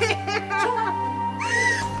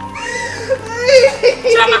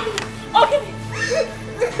 Chama! Okay.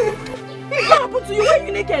 What happened to you when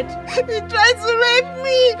you naked? He tried to rape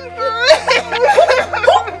me.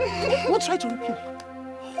 Who tried to rape you?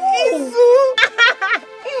 Izu.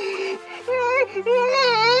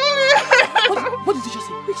 What did you just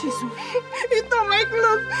say? Which Izu? He tore my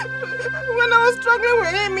clothes when I was struggling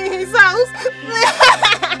with him in his house.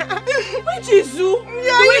 Which Izu?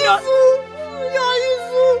 Yeah, Izu. Yeah,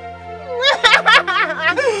 Izu.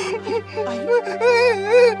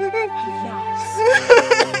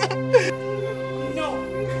 No,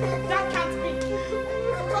 that can't be.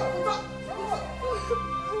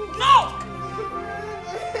 No!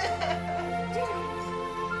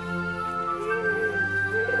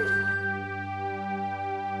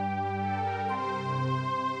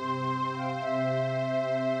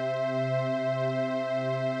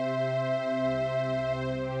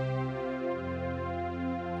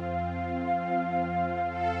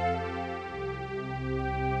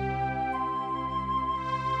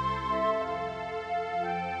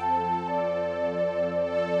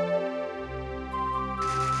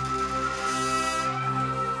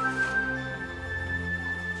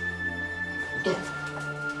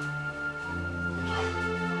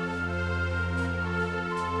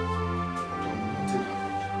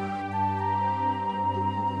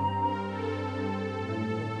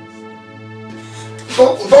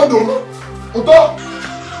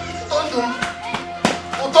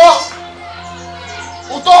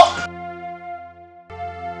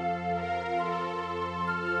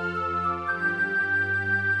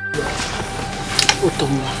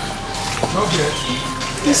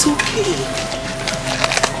 It's okay.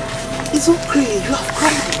 It's okay. You have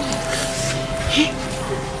cried enough. Hey,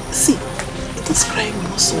 see, this crying will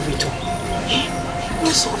not solve it all. Hey, will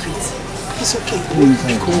not solve it. It's okay.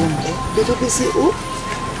 Come, baby, say, oh.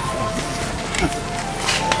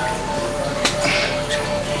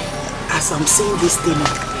 As I'm saying this thing,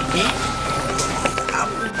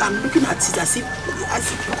 I'm looking at it as if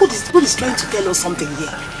God is trying to tell us something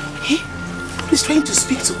here. Hey, God is trying to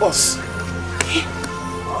speak to us. Hey,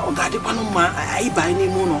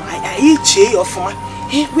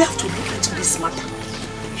 we have to look into this matter.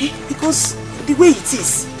 Hey, because the way it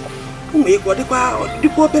is, who would have even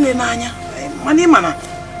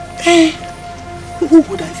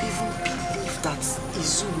believed that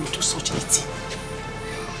Izu will do such a thing?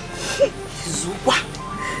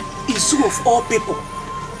 Izu of all people.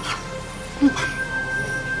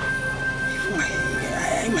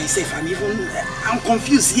 I myself, I'm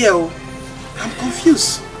confused here. I'm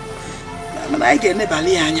confused.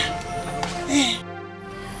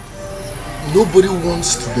 Nobody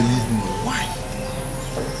wants to believe me. Why?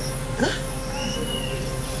 Huh?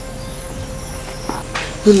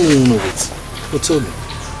 No, wait. No, tell me.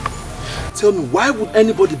 Tell me, why would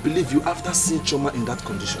anybody believe you after seeing Choma in that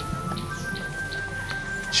condition?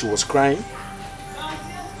 She was crying,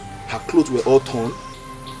 her clothes were all torn,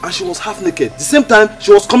 and she was half naked. The same time,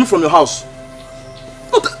 she was coming from your house.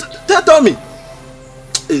 No, tell me.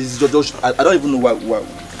 I don't even know why. Leave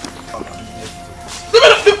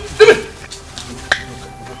it!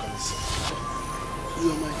 You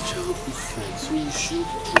are my childhood friend, so you should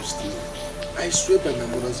trust me. I swear by my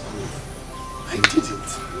mother's grave, I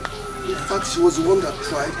didn't. In fact, she was the one that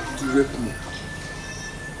tried to rape me.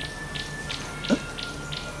 Huh?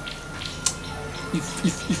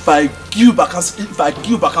 If I give you back and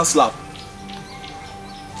slap,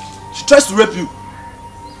 she tries to rape you.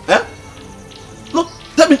 Eh? No,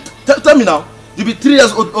 tell me now. You be 3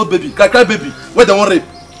 years old baby, cry baby. Where they want rape?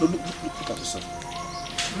 No, look at yourself.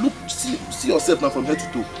 Look, see yourself now from head to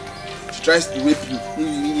toe. She tries to rape you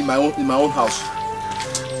in my own house.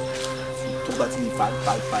 Talk that thing in 5.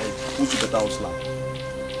 Who's you better hot slap?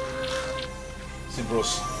 See,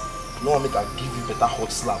 bros, no one make I give you better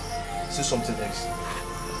hot slap. Say something else.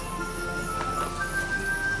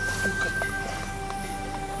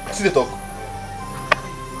 See the talk.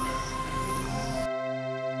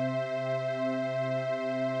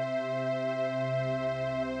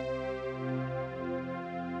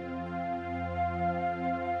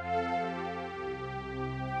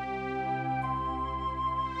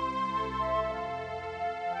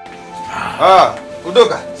 Ah,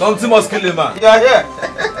 Udoka. Something must kill him, man. Yeah, yeah.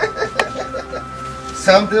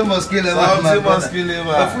 Something must kill him, man. Something must kill him,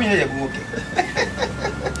 man.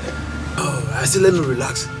 Oh, I said let me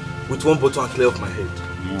relax with one bottle and clear off my head.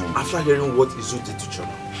 After hearing what Izu did to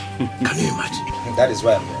Choma. Can you imagine? That is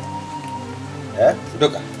why I'm here.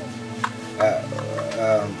 Udoka.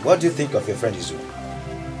 What do you think of your friend Izu?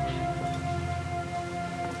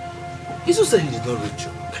 Izu said he did not rape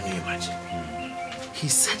Choma. Can you imagine? He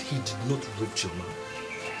said he did not rape Choma.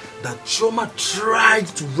 That Choma tried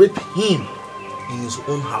to rape him in his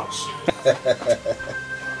own house.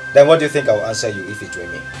 Then what do you think I will answer you if it were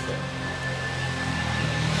me?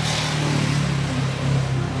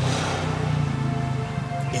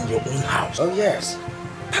 In your own house? Oh yes.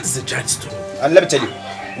 That is a giant stone. And let me tell you,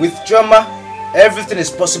 with Choma, everything is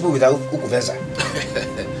possible without Ukuvenza.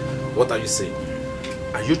 What are you saying?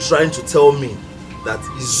 Are you trying to tell me that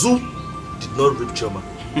Izu did not rape Choma?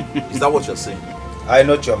 Is that what you're saying? I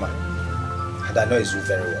know Choma, and I know Izu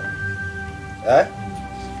very well.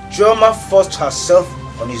 Choma forced herself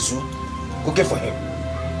on Izu, cooking for him,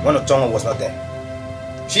 when Otongo was not there.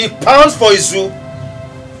 She pounds for Izu.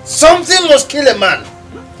 Something must kill a man.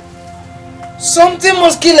 Something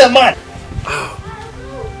must kill a man.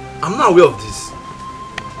 I'm not aware of this.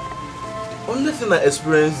 The only thing I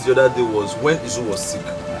experienced the other day was when Izu was sick.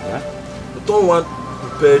 Otongo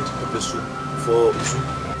prepared pepper soup for Izu.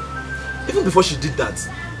 Even before she did that,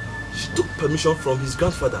 she took permission from his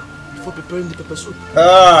grandfather for preparing the pepper soup.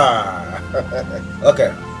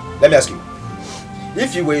 Okay, let me ask you.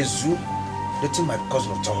 If you were Izu dating my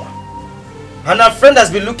cousin Otongo, and her friend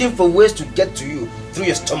has been looking for ways to get to you through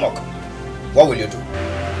your stomach, what will you do?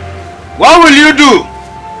 What will you do?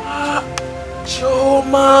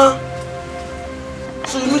 Choma!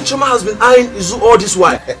 So you mean Choma has been eyeing Izu all this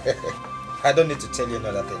while? I don't need to tell you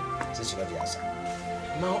another thing, since you know the answer.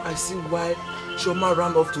 Now I see why Chioma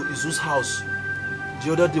ran off to Izu's house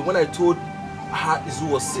the other day when I told her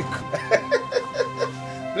Izu was sick.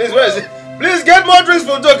 Please, where is it? Please get more drinks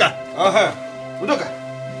for Udoka. Udoka,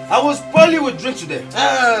 I will spoil you with drinks today.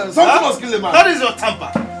 Something must kill a man. That is your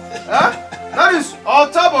temper. That is our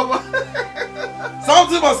temper.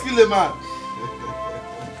 Something must kill a man.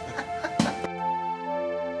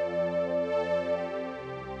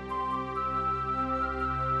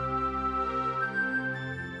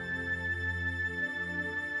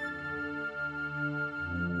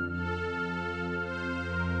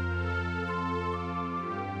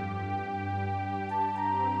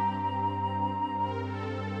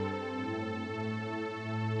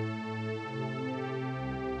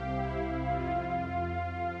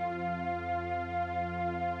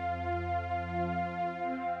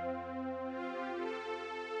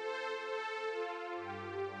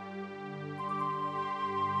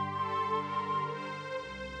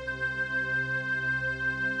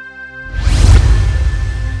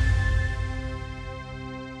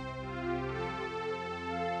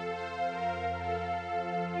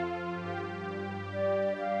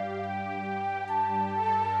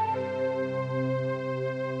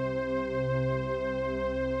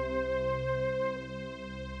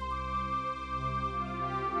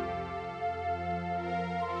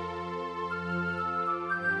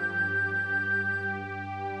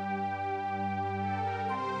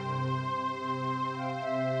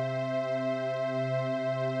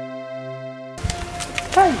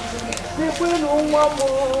 Hey,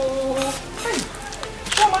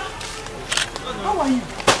 Chioma, how are you?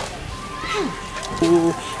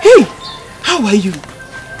 Hey, how are you?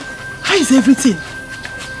 How is everything?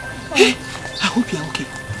 Hey, I hope you're okay.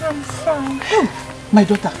 I'm fine. Oh, my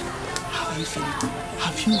daughter, how are you feeling?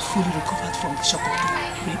 Have you fully recovered from the shock of the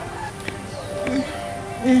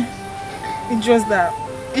rape? It's just that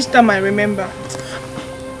each time I remember,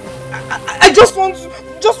 I just want to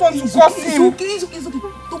curse him. It's okay.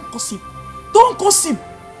 Don't curse him. Don't curse him.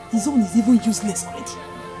 His own is even useless already.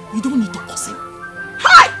 You don't need to curse him.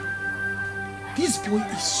 Hi! This boy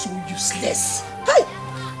is so useless. Hi!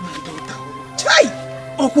 My daughter. Chai!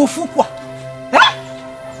 Okofukwa. Eh?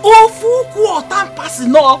 Ofukwa tampasi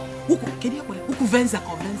no. Uku venza.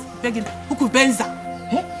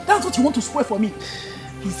 Eh? That's what you want to spoil for me.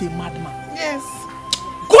 He's a madman. Yes.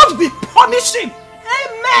 God will punish him.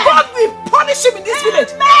 Amen. God will punish him in this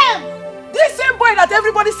village. Amen. This same boy that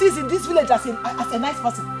everybody sees in this village as a nice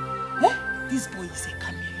person. Eh? This boy is a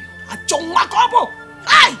chameleon. A chongakobo.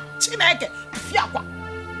 Hi! Chineke. Fiakwa.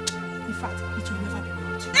 In fact, it will never be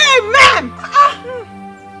good. Amen.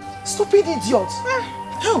 Stupid idiot.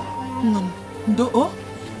 Oh.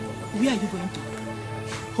 Where are you going to?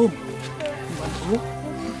 Home. You want to go?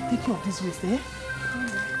 Take care of this waste, eh?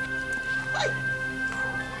 Hi!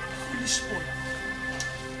 Foolish boy.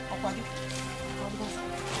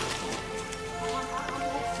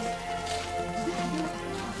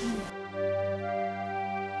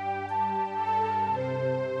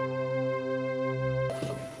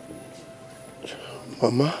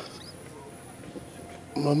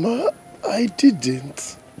 Mama, I didn't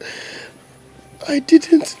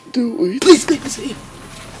do it. Please.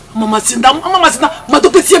 Mama Sinda.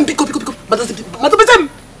 Madopesiem, Pico. Madopesiem.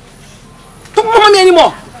 Don't mama me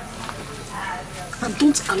anymore. And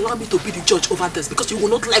don't allow me to be the judge over this because you will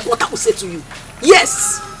not like what I will say to you.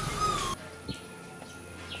 Yes.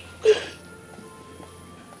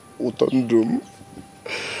 Utandum.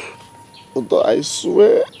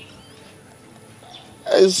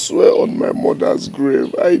 I swear on my mother's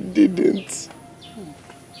grave, I didn't.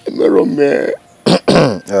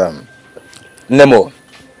 Nemo,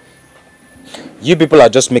 you people are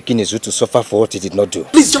just making Izu to suffer for what he did not do.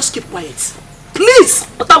 Please just keep quiet. Please,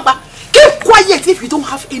 Otamba, keep quiet if you don't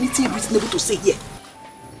have anything reasonable to say here.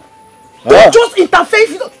 Don't just interfere if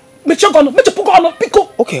you don't. Pico.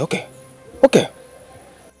 Okay.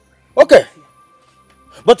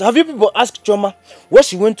 But have you people asked Chioma what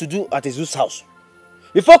she went to do at Izu's house?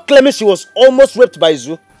 Before claiming she was almost raped by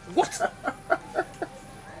Izu. What?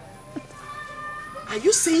 Are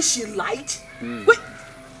you saying she lied? Wait.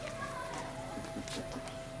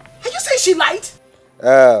 Are you saying she lied?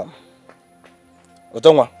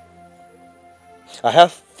 Otongwa, I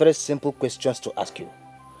have 3 simple questions to ask you.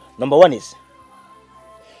 Number 1 is,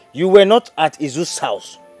 you were not at Izu's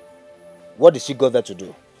house. What did she go there to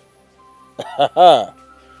do?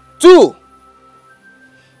 2,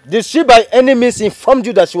 did she by any means inform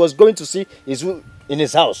you that she was going to see Izu in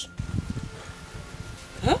his house?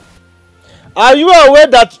 Huh? Are you aware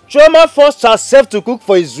that Chioma forced herself to cook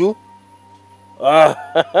for Izu?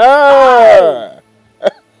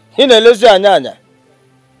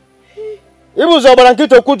 Let me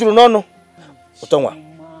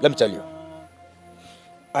tell you.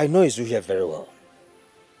 I know Izu here very well.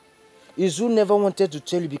 Izu never wanted to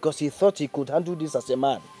tell you because he thought he could handle this as a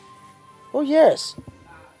man. Oh yes.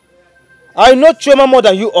 I know Chioma more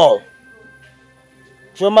than you all.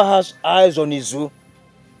 Chioma has eyes on Izu.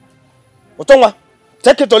 Otongwa,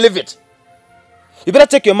 take it or leave it. You better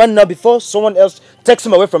take your man now before someone else takes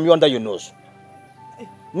him away from you under your nose.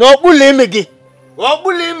 No bully megi. No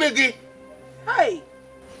bully megi. Hey.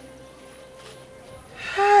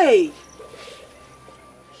 Hey.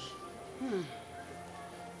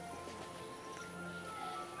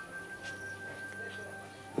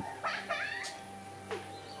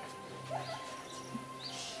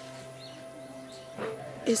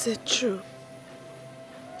 Is it true?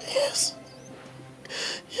 Yes.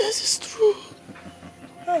 Yes, it's true.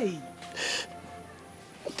 Hey.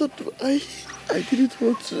 I didn't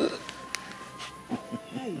want to.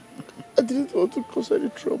 Hey. I didn't want to cause any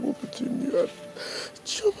trouble between you and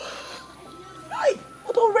Chioma. Hey.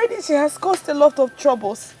 But already she has caused a lot of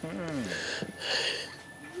troubles.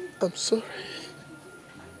 I'm sorry.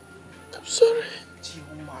 I'm sorry.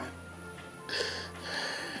 Chioma.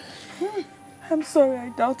 I'm sorry I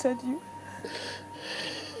doubted you.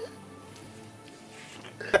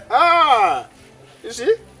 Ah! You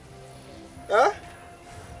see? Huh?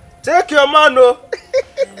 Take your man, no.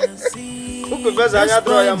 Who prefers I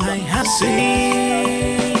draw your man?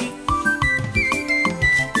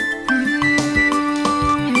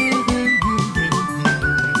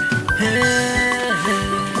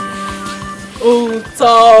 Oh,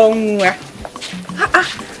 Tongue.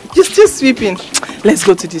 You're still sweeping. Let's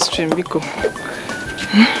go to the stream, Biko.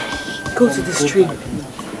 Go to the stream?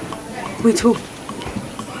 With who?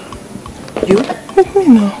 You? With me,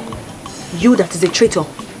 no. You that is a traitor.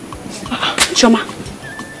 Chioma,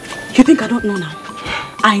 you think I don't know now?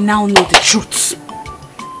 I now know the truth.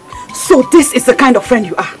 So this is the kind of friend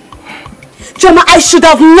you are. Chioma, I should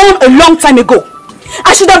have known a long time ago.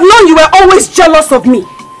 I should have known you were always jealous of me.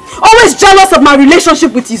 Always jealous of my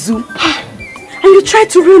relationship with Izu. And you tried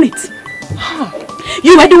to ruin it.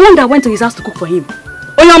 You were the one that went to his house to cook for him.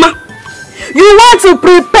 Oyama, you want to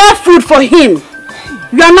prepare food for him.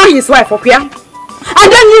 You are not his wife, okay? And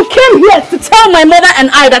then you came here to tell my mother and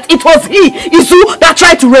I that it was he, Izu, that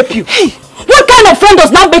tried to rape you. Hey, what kind of friend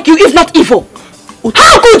does not make you if not evil?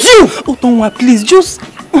 How could you? Otonwa, please, just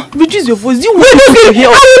reduce your voice. You will not hear.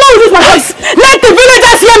 I will not reduce my voice. Let the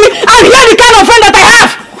villagers hear me and hear the kind of friend that I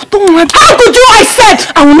have. Otonwa, how could you? I said.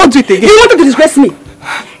 I will not do it again. You wanted to disgrace me.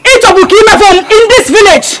 In this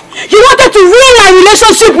village, you wanted to ruin my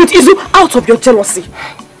relationship with Izu out of your jealousy.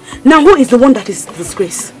 Now who is the one that is the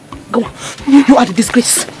disgrace? Go on. You are the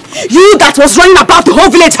disgrace. You that was running about the whole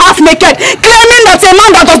village half naked, claiming that a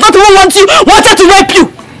man that does not even want you wanted to rape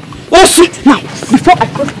you. Oh, sweet. Now, before I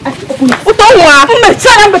close, I have to open it.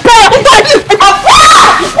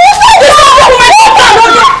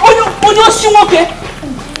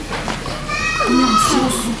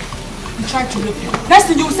 Trying to rape you. Next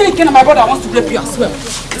thing you will say again, my brother wants to rape you as well.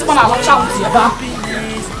 This one I'll shout you about.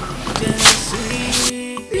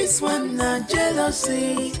 This one not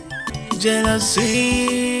jealousy.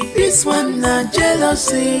 Jealousy. This one not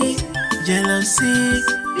jealousy. Jealousy.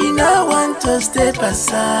 You know want to step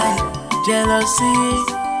aside. Jealousy.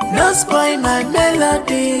 No spoil my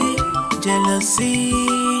melody. Jealousy.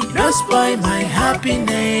 No spoil my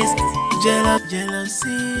happiness.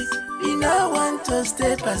 Jealousy. You know want to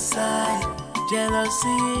step aside.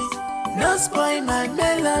 Jealousy. No spoil my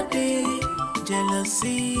melody.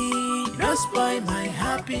 Jealousy. No spoil my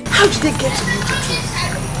happiness. How did they get to know the truth?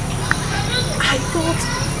 I thought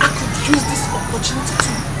I could use this opportunity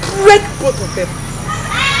to break both of them.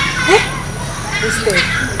 Eh? Instead,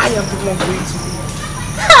 I am the one going to win.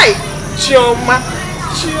 Hi! Chioma!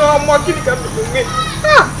 Chioma, give me that.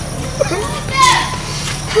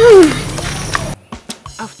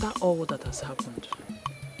 After all that has happened,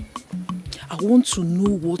 I want to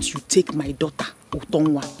know what you take my daughter,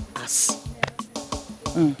 Otonwa, as.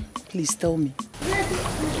 Please tell me.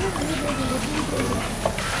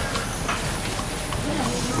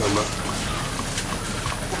 Mama,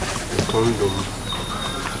 the condom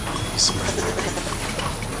is my wife.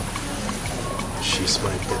 She's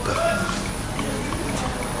my daughter.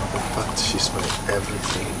 In fact, she's my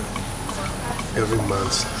everything. Every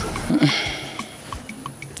man's dream.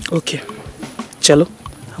 Okay. Cello,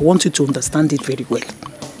 I want you to understand it very well.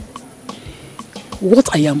 What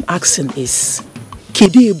I am asking is,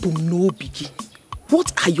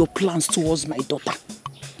 what are your plans towards my daughter?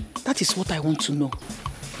 That is what I want to know.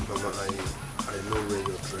 Mama, I know where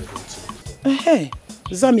you're driving to. Hey,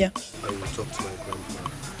 Zamia. I will talk to my grandma.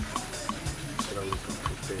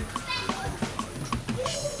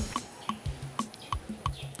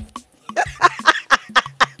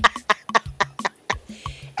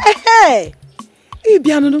 Hey! It's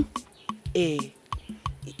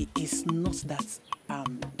not that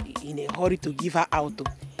I'm in a hurry to give her out.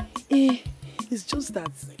 It's just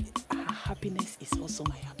that her happiness is also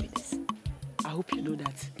my happiness. I hope you know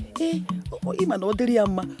that.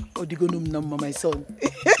 My son.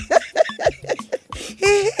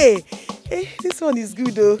 Hey, this one is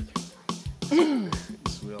good though.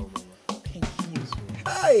 It's well, Mama. Thank you.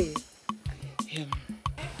 Hi.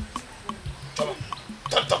 Choma,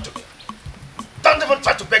 don't talk to me. Don't even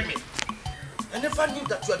try to beg me. I never knew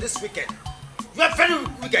that you are this wicked. You are very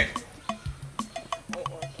wicked.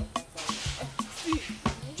 See,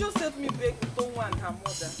 just help me beg Tonwa and her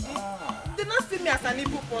mother. They don't see me as an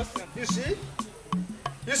evil person. You see?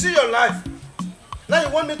 You see your life? Now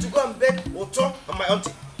you want me to go and beg Oto and my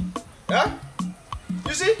auntie? Yeah?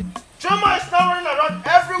 You see? Choma is now running around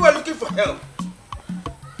everywhere looking for help.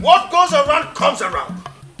 What goes around comes around.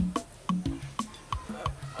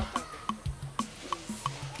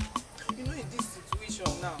 You know, in this situation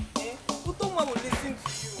now, Tonwa will listen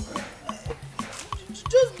to you.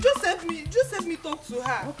 Just help me talk to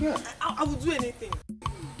her. Okay. I will do anything.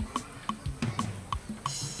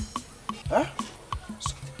 Huh?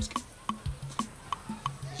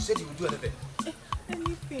 You said you would do anything?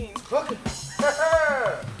 Anything. Okay.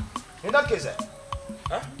 In that case,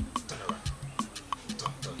 huh? Turn around.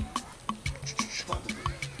 Turn.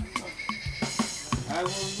 I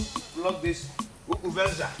will block this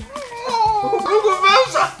Ukuvenza.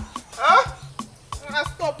 Ukuvenza! Huh?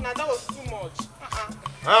 Stop now, that was too much.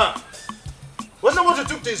 Wasn't that what you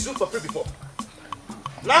took to the zoo for free before?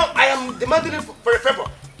 Now I am demanding it for a favor.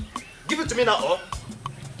 Give it to me now, or?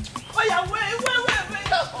 Oh yeah, wait.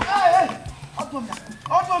 Hey!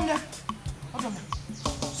 Hold on me.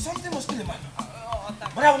 Something must kill a man.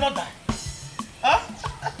 But I will not die. Huh?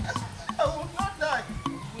 I will not die.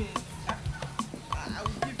 Wait. I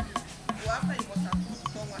will give you. Well, after you must have put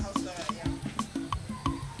Tonwa house door here.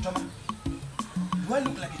 Choma, do I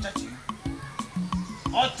look like a Chacha?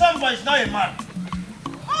 Or Tamba is not a man?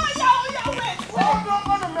 Oh yeah, wait. Hold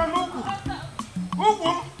on, man.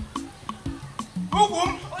 Wugum.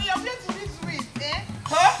 Oh yeah, where to this with,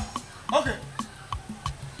 Huh? Okay.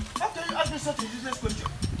 How can you ask me such a useless question?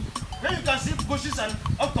 Then you can see bushes and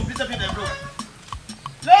uncompleted in the road.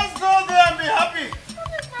 Let's go there and be happy.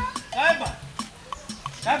 Kaiba,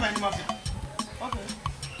 anyone? Okay.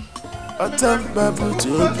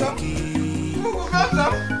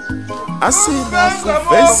 Asina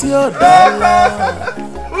confessio dala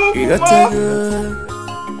Igatego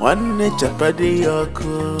One chapadi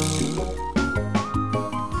yoko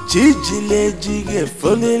Jijile jige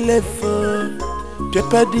fully lefo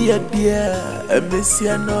Chapadi adia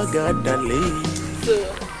Emesia no gadale. So,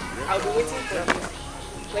 I'll be waiting for you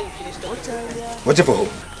when you finish talking. Waiting for who?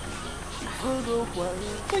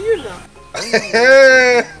 For you now.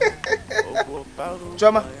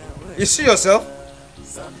 Choma, you see yourself?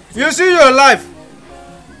 You see your life?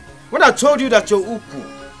 When I told you that your uku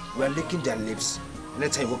were licking their lips, and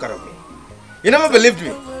that's how you woke out of me. You never believed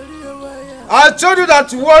me. I told you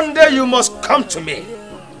that one day you must come to me.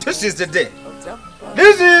 This is the day.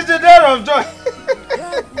 This is the day of joy.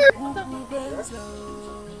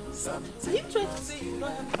 Are you trying to say you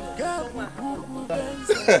don't have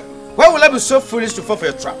Why will I be so foolish to fall for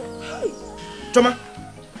your trap? Choma,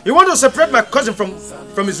 you want to separate my cousin from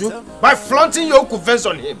his room by flaunting your uku fence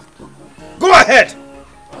on him? Go ahead!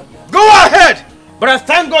 Go ahead! But I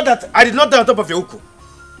thank God that I did not die on top of your uku.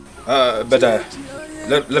 Let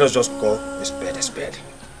us just call a spade a spade.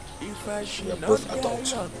 We are both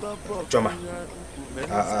adults. Choma,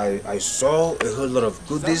 I saw a whole lot of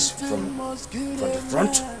goodies from the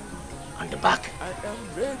front and the back.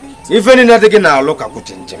 If anything again, I'll look at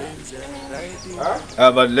it.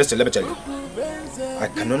 But listen, let me tell you. I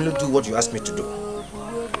can only do what you ask me to do.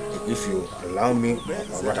 If you allow me,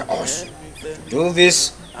 or rather us, do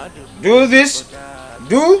this,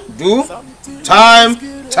 do, time,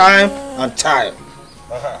 and time.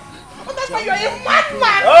 But that's why you're a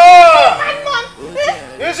madman! Madman!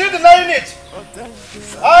 You see denying it?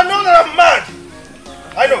 I know that I'm mad.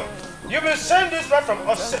 I know. You've been saying this right from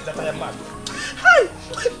offset that I am mad. Hi!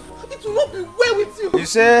 It will not be well with you. You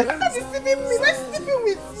say? That's deceiving me. That's sleeping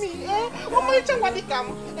with me.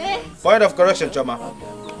 Point of correction, Choma.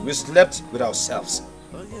 We slept with ourselves.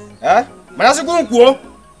 Eh?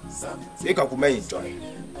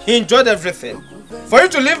 He enjoyed everything. For you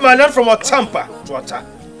to leave my land from Otampa to Ota.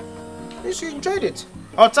 Yes, you enjoyed it.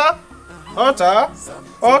 Ota?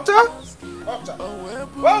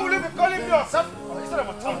 Why will you be calling me yourself instead of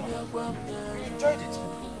Otampa? You enjoyed it.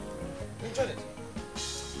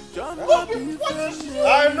 What is you?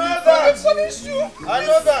 I know that. What is you? I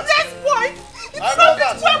know that. Yes, boy. I know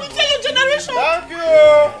that. It's why we tell your generation. Thank you.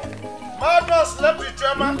 Madness left with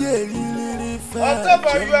Chema.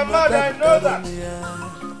 Whatever you are mad, I know that.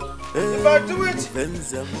 If I do it,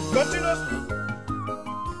 continuously.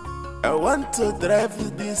 I want to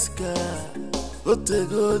drive this car.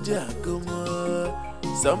 Otego Giacomo.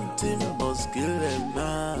 Something must kill a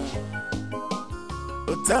man.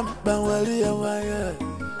 Otampa wali ya waya.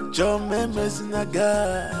 Chome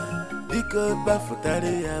mesinaga. Diko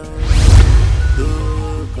bafutari ya. Do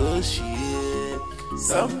go shie.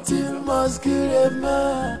 Something must kill a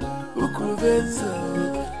man. Ukuvenza.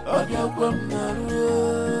 Onya kwa mnaru.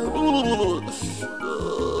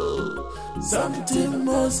 Something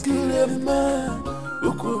must kill a man.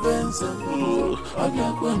 Ukuvenza.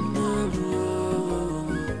 Onya kwa mnaru.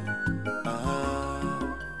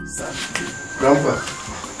 Grandpa.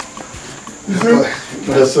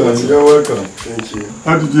 Yes, sir. You're welcome. Thank you.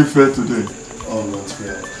 How did you fare today? Oh, not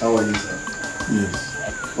well. How are you, sir? Yes.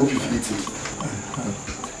 Hope you've eaten.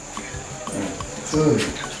 So,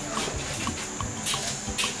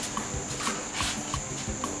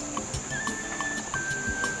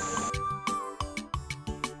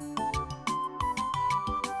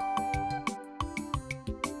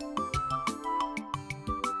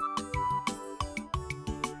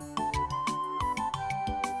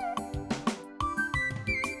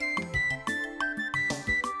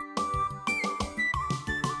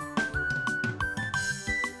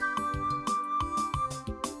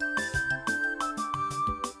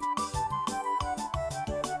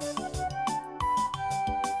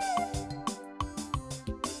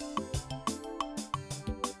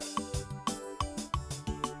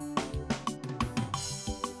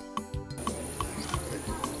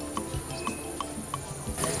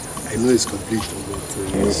 I know it's complete,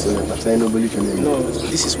 but I don't believe in it. No,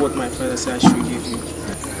 this is what my father said I should give you.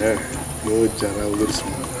 No, Jara, very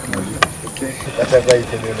small. Okay.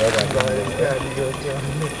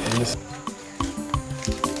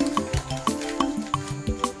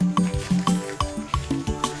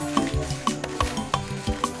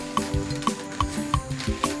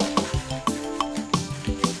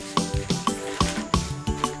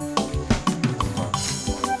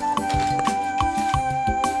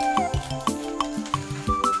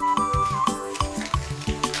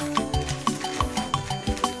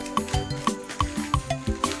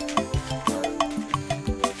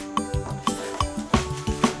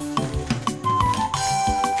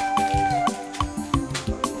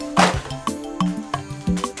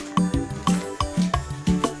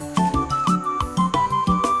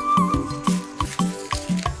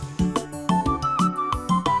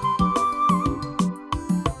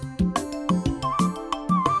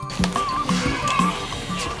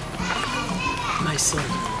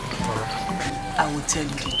 Tell you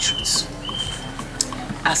the truth.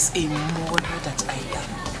 As a mother that I am,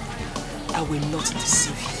 I will not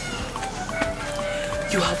deceive you.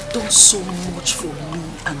 You have done so much for me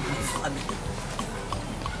and my family.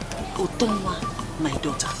 Otonwa, my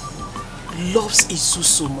daughter, loves Izu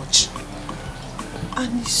so much.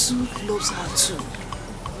 And Izu loves her too.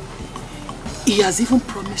 He has even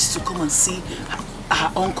promised to come and see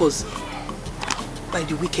her uncles by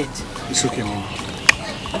the weekend. It's okay, Mama.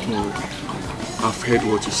 No. I've heard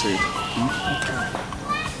what you said.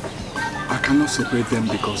 I cannot separate them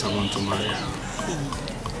because I want to marry her.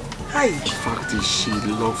 Hi. The fact is, she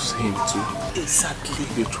loves him too. Exactly.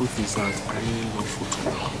 The truth is that I really love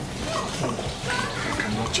Otonwa. I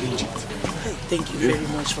cannot change it. Hey, thank you very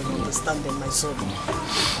much for your understanding, my son. I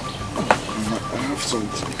have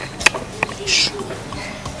something. Sure.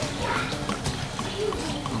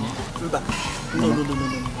 No.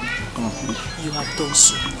 You have done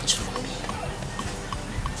so much for me.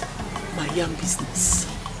 My young business,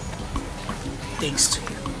 thanks to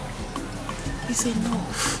you, is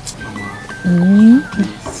enough.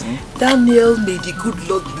 Daniel, may the good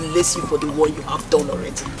Lord bless you for the one you have done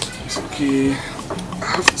already. It's okay. I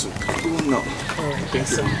have to go now. Alright, yes,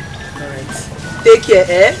 sir. Alright. Take care,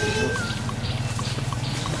 eh?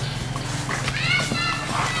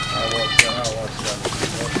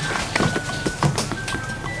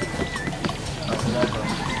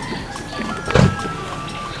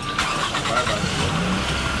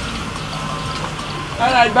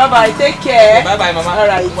 Alright, bye-bye. Take care. Bye-bye, Mama.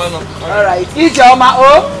 Alright. Alright. Eat your Mama.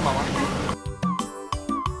 Oh.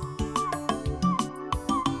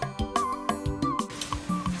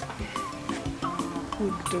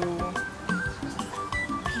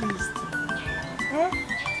 Please. Huh?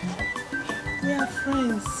 We are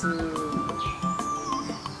friends.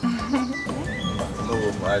 No,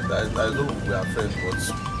 I know we are friends, but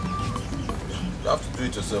You have to do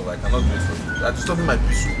it yourself. I cannot do it for you. You are disturbing my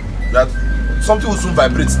peace. Something will soon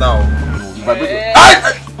vibrate now. Vibrate.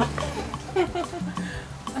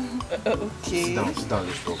 Okay. Sit down,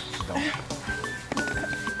 let's talk. Sit down.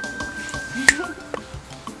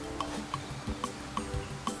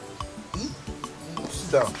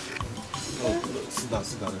 Sit down. No,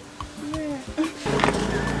 sit down.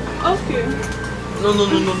 Okay. No,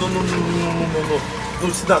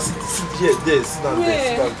 sit down, sit here, there, sit down, there,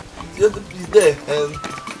 sit down. Please, there, and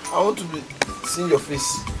I want to be seeing your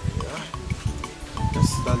face.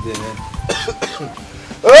 Just sit down there, man.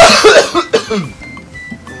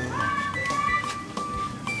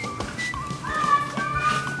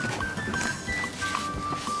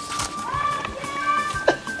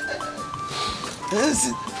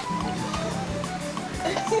 Sit.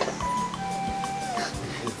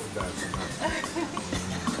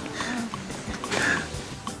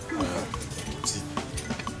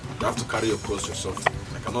 You have to carry your cross yourself.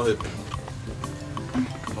 I cannot help you. I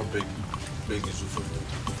cannot beg Izu for you.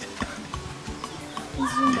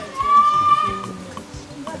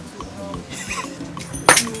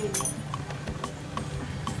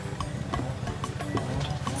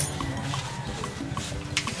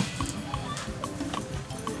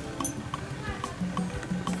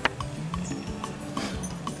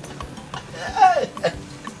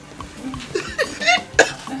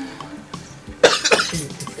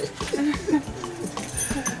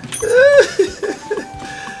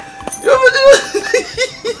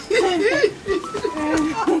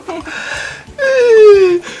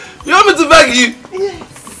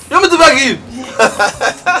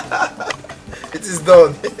 It is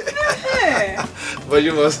done. But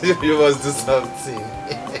you must do something.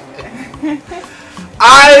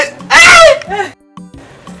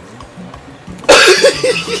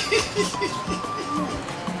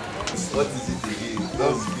 What is it again?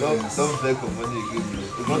 Don't beg for money again.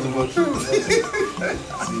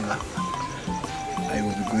 See, I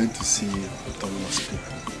will be going to see autonomous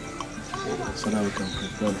people so that we can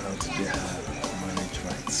prepare how to get her marriage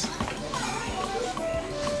rights.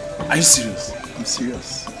 Are you serious? I'm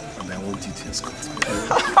serious. And I want you to escort me.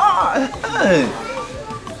 Hey,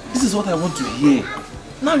 this is what I want to hear.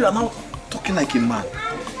 Now you are now talking like a man.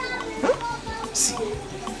 Huh? See,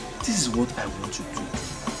 this is what I want you to do.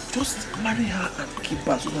 Just marry her and keep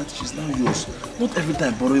her so that she's now yours. Not every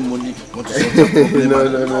time borrowing money. Want to solve your problem.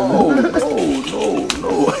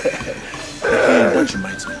 No. That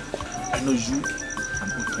reminds me. I know you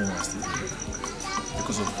and Otto are still together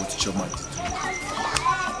because of what Choma did to you.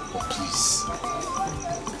 But please,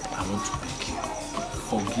 I want to beg you,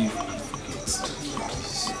 forgive and forget.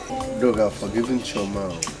 Please. Dog, I've forgiven Choma.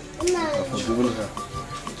 I've forgiven her.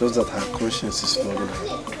 Just that her conscience is flogging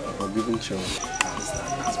her. I've forgiven Choma.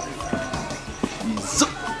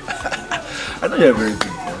 I know you're a very good boy.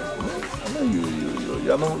 I know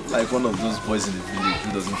you're not like one of those boys in the village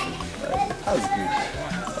who doesn't forgive. That's good.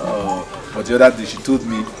 But the other day she told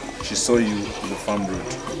me she saw you on the farm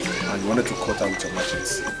road and you wanted to cut her with your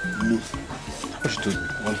machetes. Me? What she told me?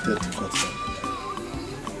 Wanted to cut her.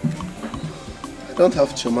 I don't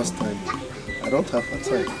have Choma's time. I don't have her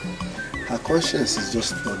time. Her conscience is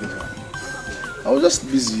just flogging her. I was just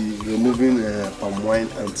busy removing palm wine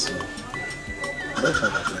and so. I don't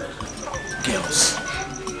have her time. Girls,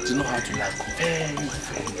 they know how to like very,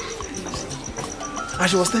 very easy. And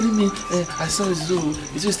she was telling me, I saw Izu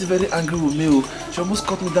still very angry with me. She almost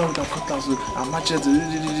cut me down with her cutlass and machete.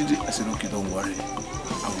 I said, okay, don't worry.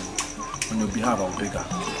 On your behalf, I'll beg her.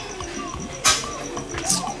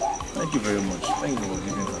 Thank you very much. Thank you for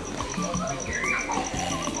giving her.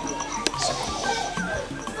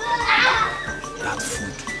 That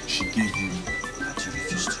food she gave you that you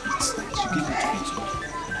refused to eat. She gave it to me too.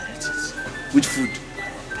 And I ate it. Which food?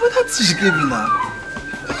 But that's she gave me now.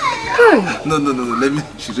 No.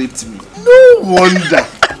 She raped me. No wonder.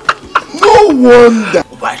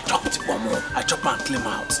 But I chopped it one more. I chop and clean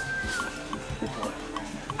out.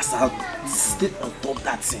 As I stayed on top of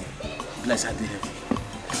that thing, bless I did heavy.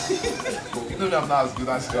 You know I'm not as good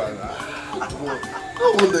as you are now. No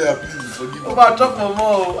wonder you're pleased. Forgive me. But I chop one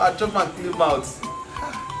more. I chop and clean out.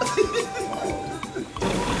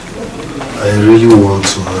 I really want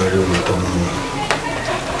to marry Otomo,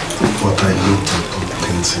 but I need to put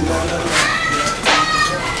things in order.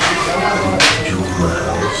 I need to build my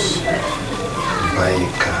house, buy a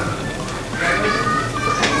car.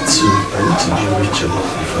 I need to be rich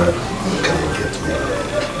enough before I can get married.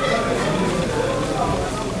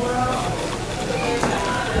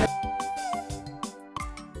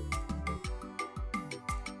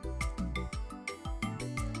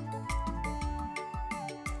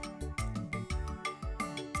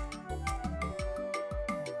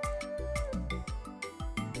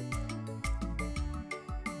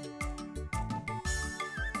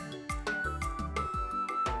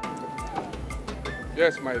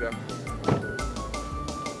 Yes, my dear.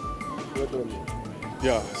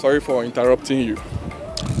 Yeah, sorry for interrupting you.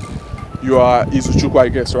 You are Izuchukwu, I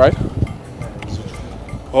guess, right?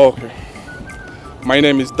 Okay. My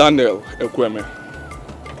name is Daniel Ekweme.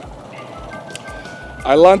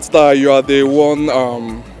 I learned that you are the one,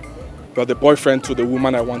 you are the boyfriend to the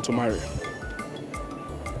woman I want to marry.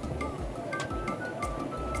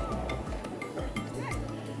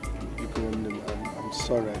 I'm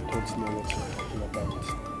sorry, I don't know what you're talking about.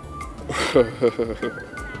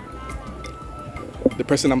 The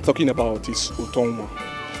person I'm talking about is Utonwa.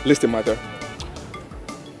 Listen, mother.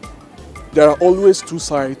 There are always two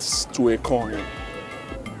sides to a coin.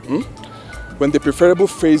 When the preferable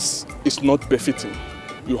face is not befitting,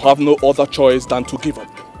 you have no other choice than to give up.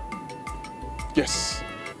 Yes,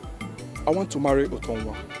 I want to marry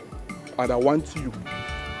Utonwa, and I want you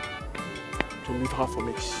to leave her for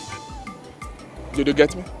me. Did you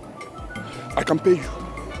get me? I can pay you.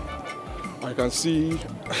 I can see.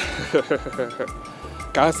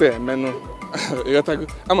 I'm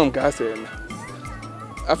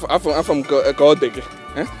from Godeg.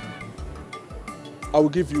 I will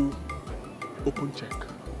give you open check.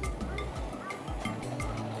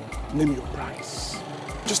 Name your price.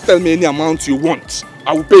 Just tell me any amount you want.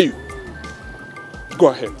 I will pay you. Go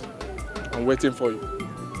ahead. I'm waiting for you.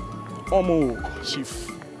 Omo Chief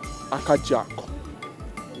Akajako.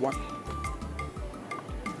 1.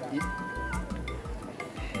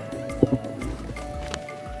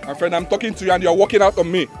 My friend, I'm talking to you and you're walking out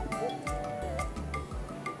on me.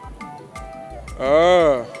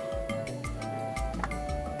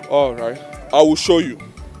 Alright. I will show you.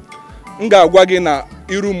 Nga agwagi na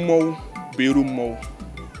iru mmọnwụ bụ iru mmọnwụ.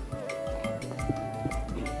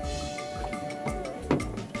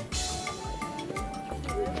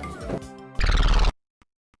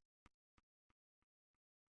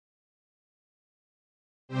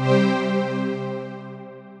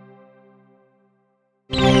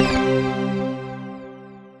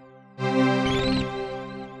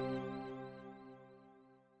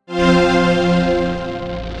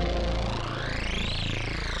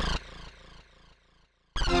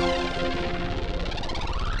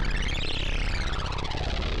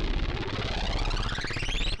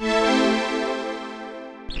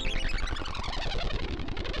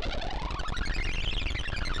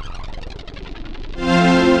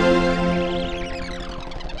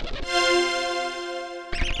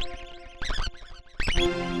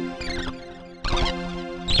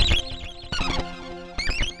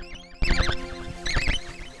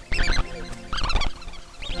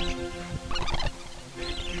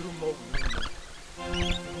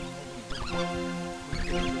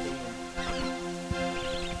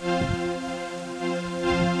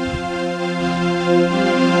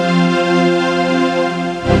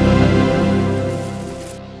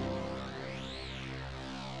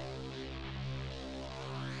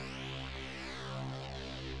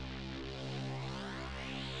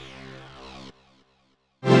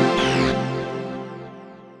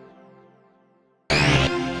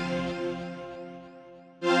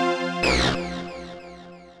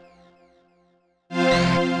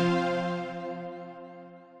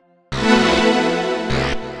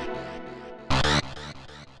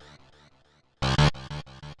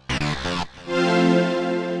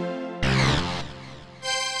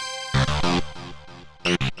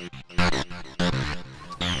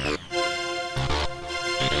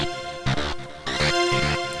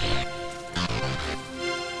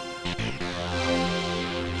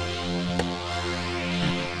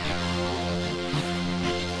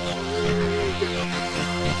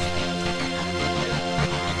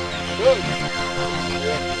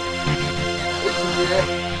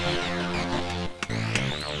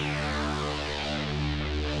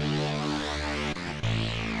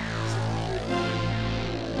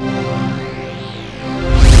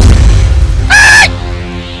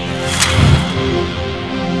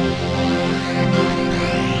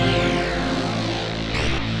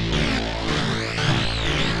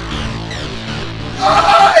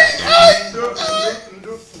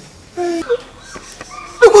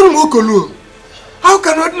 How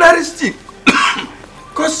can ordinary stick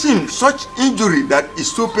cause him such injury that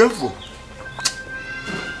is so painful?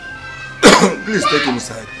 Please take him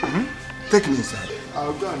inside. Take him inside.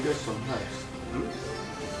 I'll go and get some knives.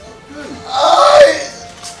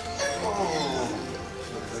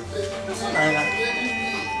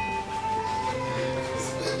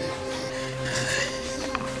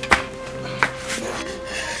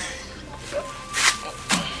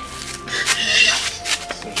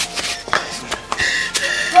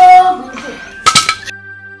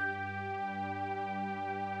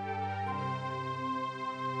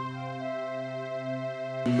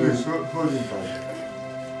 Please, hold him back.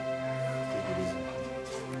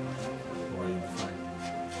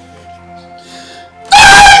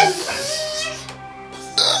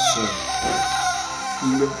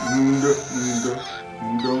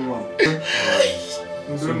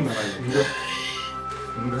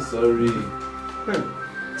 Sorry.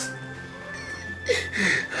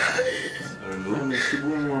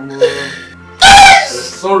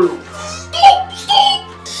 Sorry. Stop!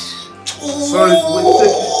 Sorry,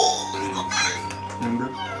 wait.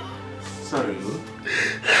 Sorry,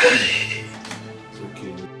 it's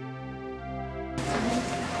okay.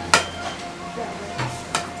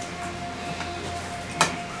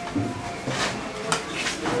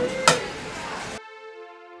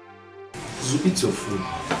 Zu, eat your food.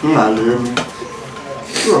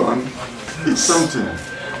 Go on, eat something.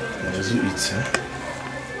 Zu, eat, eh?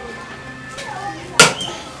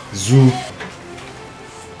 Zu.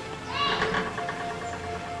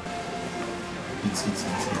 Eat.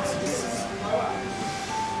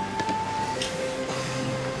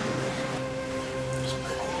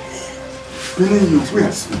 Pinning you,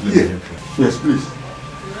 wait. Here. Yes, please.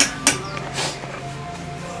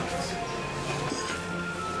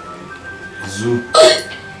 Zu.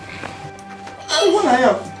 What I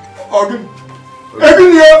am?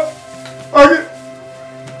 Again here. Again.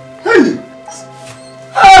 Hey.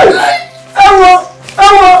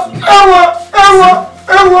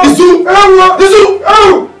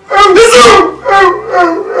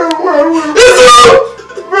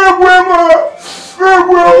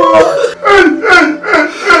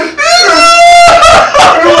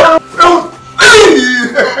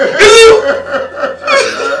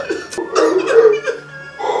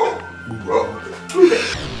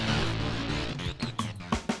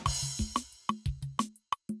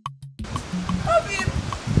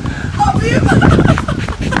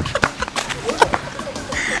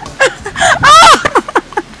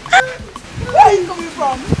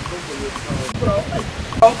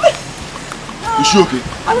 Is she okay?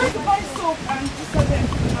 I went to buy soap and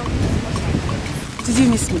Did you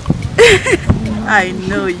miss me? I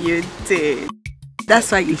know you did.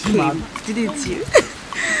 That's why you came, didn't you?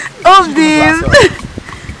 Oh, babe.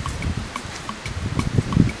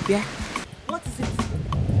 Yeah. What is it?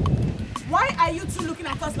 Why are you two looking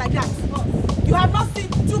at us like that? You have not seen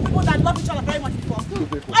two people that love each other very much before.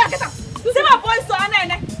 Oh, get up! See my voice, so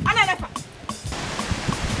Anna.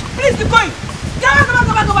 Please keep going. Go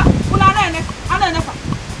back. Anna.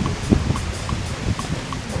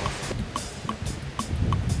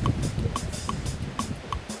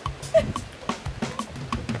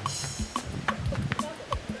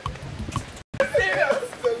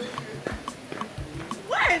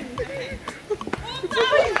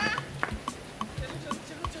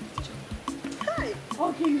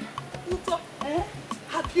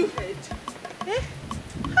 Have you heard?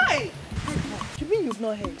 Hi! You mean you've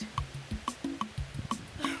not heard?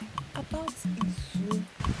 About Izu.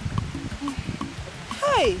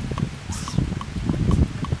 Hi!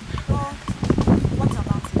 What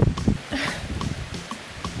about it?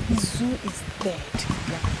 Izu is dead.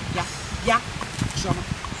 Yeah.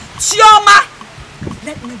 Chioma!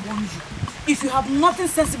 Let me warn you. If you have nothing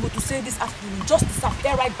sensible to say this afternoon, just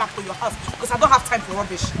disappear right back to your house because I don't have time for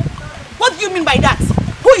rubbish. What do you mean by that?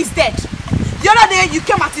 Who is dead? The other day you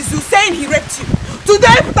came at Izu saying he raped you.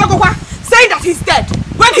 Today, Putagowa saying that he's dead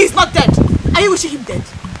when he's not dead. Are you wishing him dead?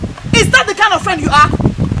 Is that the kind of friend you are?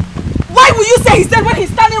 Why will you say he's dead when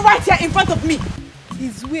he's standing right here in front of me?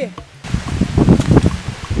 He's where?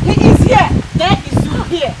 He is here. There is you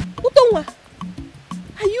here. Utonwa,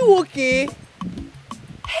 are you okay?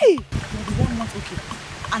 Hey! You're the one not okay.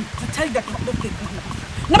 And to tell you that you're not okay.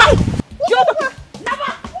 Never!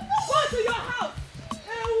 Never! Go to your house!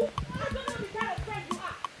 I don't know the kind of friend you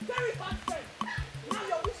are. Very bad friend. Now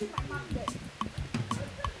you're wishing my mom dead.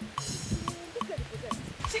 Look at the possessed.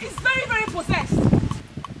 She is very, very possessed.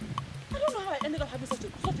 I don't know how I ended up having such a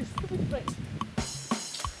stupid friend.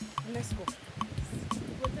 Let's go.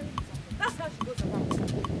 That's how she goes around.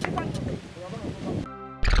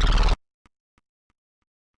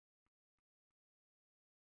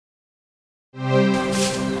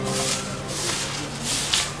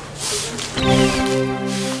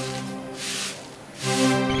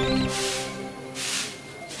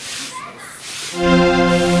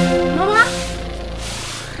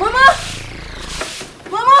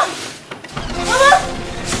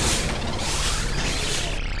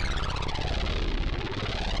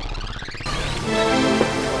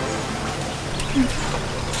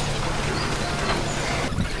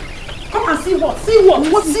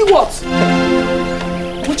 See what?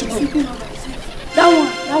 What you doing? That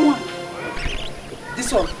one. This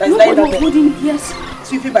This one that is lying down there. Holding, yes.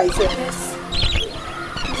 Sweeping by itself. Yes.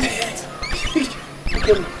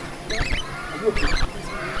 Okay. Are you okay?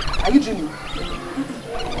 Are you dreaming?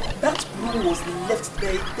 That broom was left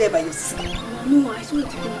there by your sister. No, I saw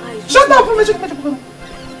it in my eyes. Shut up!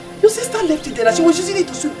 Your sister left it there and she was using it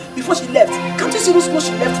to sweep before she left. Can't you see what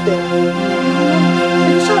she left there?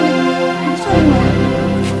 Show me.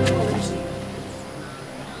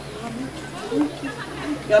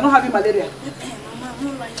 You are not having malaria.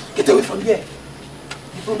 Get away from here.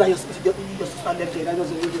 The broom that your sister left there.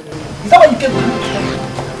 Is that what you came to do?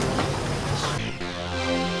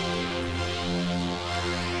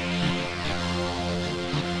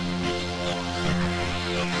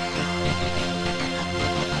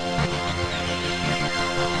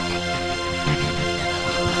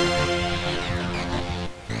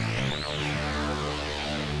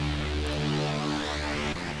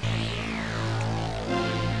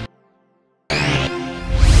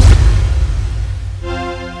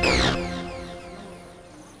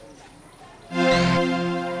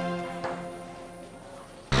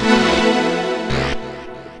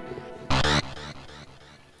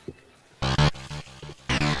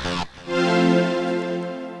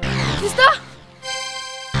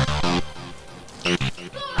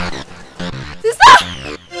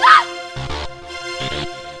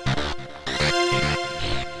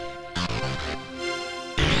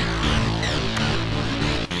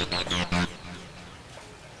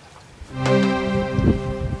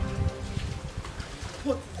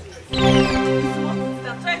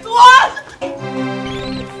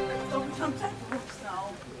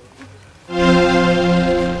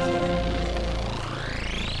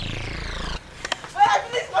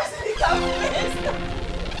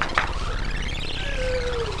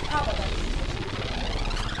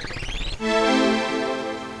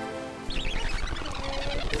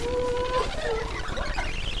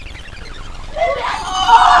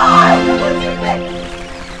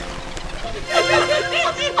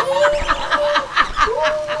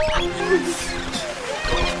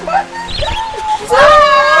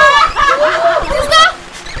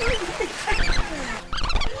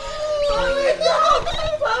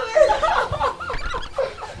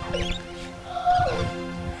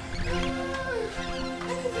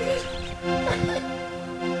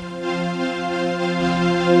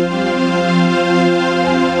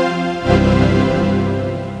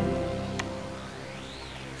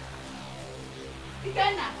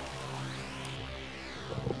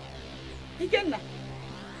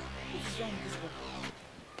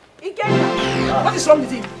 What is wrong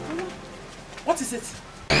with him? What is it?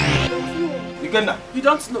 Ikenna. You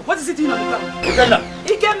don't know. What is it in on the ground? Ikenna.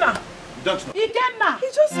 Ikenna. You don't know. Ikenna. He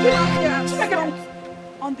just came out here and slept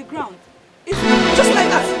on the ground. It's just like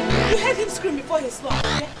that. You heard him scream before he slept.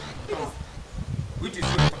 Okay? Which is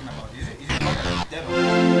what you're talking about? Is it not the devil?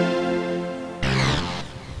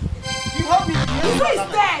 You heard me. Izu is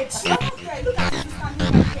dead. Look at him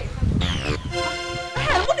standing right here.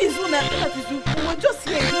 What is Izu now? Look at Izu. We were just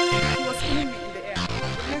here. He was killing me in the air.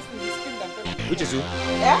 The next thing he screamed and fell. Which is who?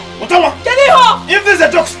 Yeah? Otawa! Get it off! If this is a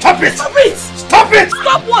joke, stop it! Stop it! Stop it!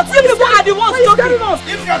 Stop what? You people are the ones talking.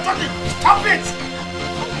 If you are talking, stop it!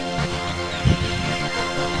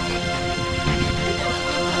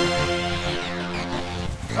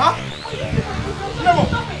 Huh? Never.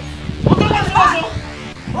 Otawa is also.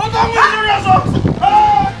 Otawa is also.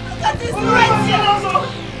 Look at this right here.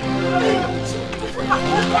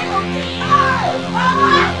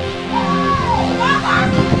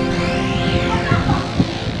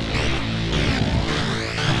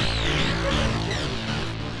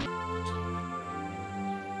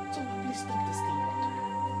 Please stop this thing.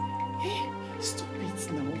 Hey, stop it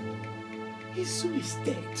now. Izu is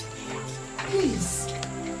dead. Please.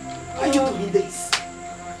 Why are you doing this?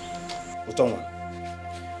 Otawa,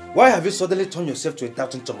 why have you suddenly turned yourself to a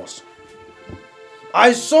doubting Thomas?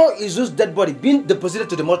 I saw Izu's dead body being deposited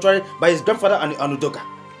to the mortuary by his grandfather and Anudoka.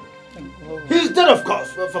 He's dead, of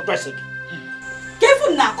course, for Christ's sake.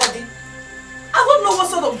 Careful now, Cody. I don't know what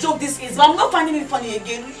sort of joke this is, but I'm not finding it funny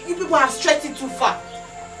again. You people have stretched it too far.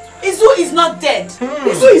 Izu is not dead.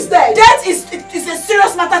 Izu is dead. Death is a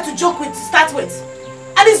serious matter to joke with, to start with.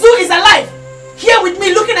 And Izu is alive. Here with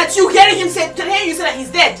me, looking at you, hearing you say that he's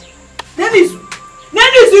dead. Then Izu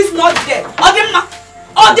is not dead.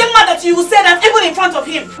 Or the man that you will say that even in front of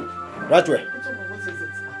him. Right way.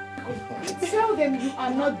 Tell them you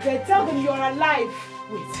are not dead. Tell them you are alive.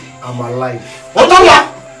 Wait. I'm alive. Otawa!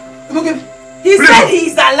 He said he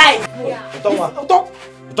is alive. Yeah. Otawa,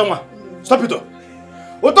 stop it.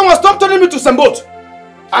 Otawa, stop telling me to send boat.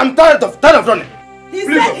 I'm tired of running. He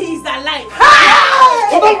said he is alive.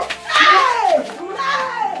 Otawa!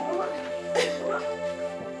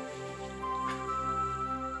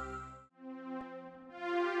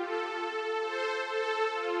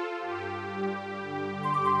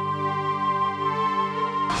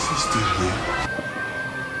 still here?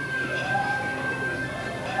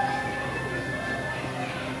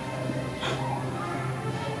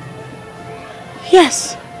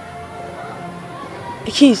 Yes.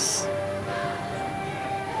 He's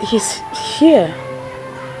here.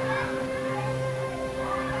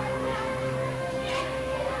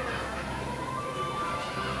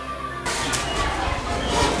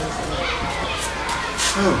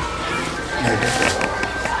 Oh, my daughter,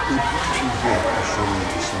 who brought you here to show me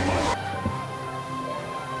this morning?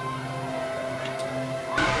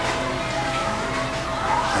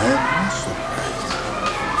 I am not surprised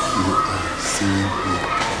you are seeing me.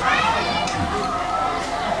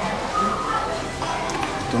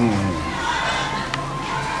 Don't worry.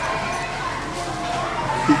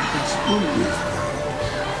 It has always vowed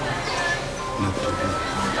not to be.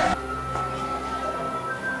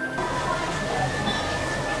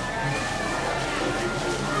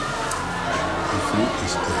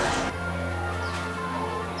 Is dead.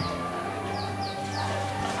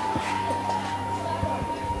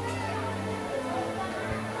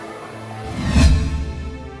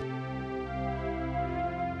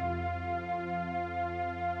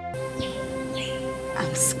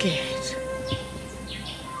 I'm scared.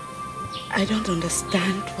 I don't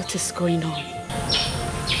understand what is going on.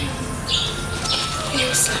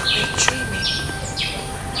 Feels like we're dreaming.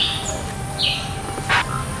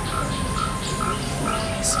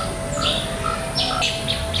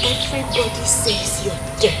 Everybody says you're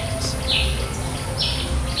dead.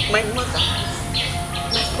 My mother,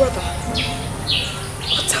 my brother,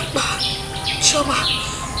 Otamba, Choma,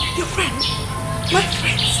 your friend, my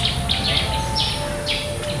friends.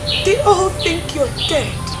 They all think you're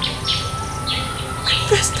dead. At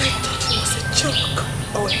first I thought it was a joke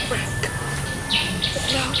or a prank. But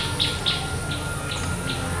now,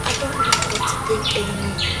 I don't know what to think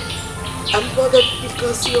anymore. I'm bothered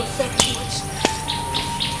because you're very much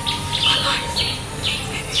alive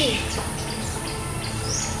and here.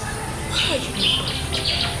 Why are you not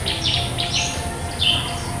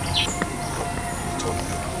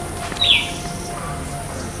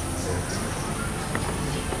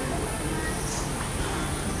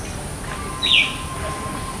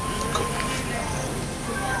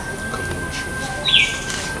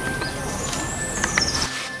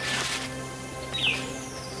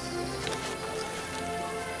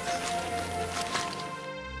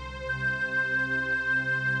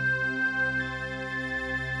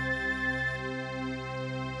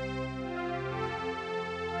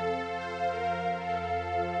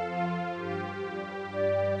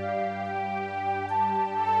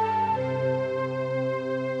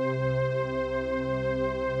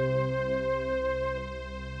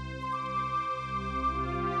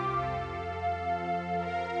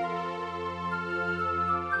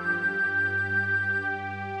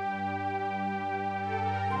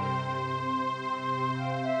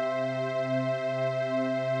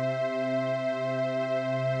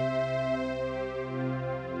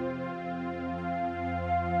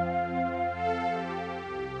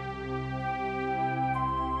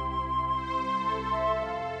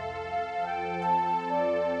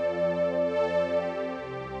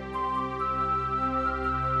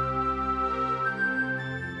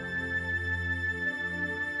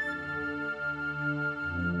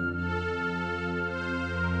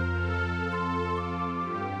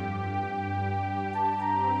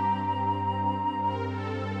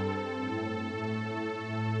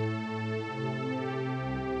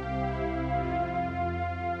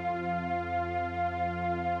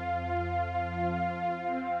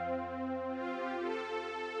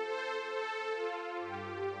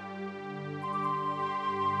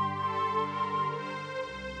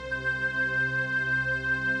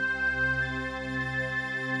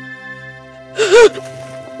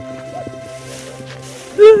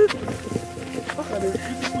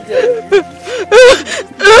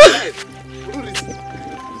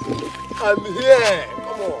I'm here.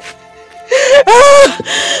 Come on.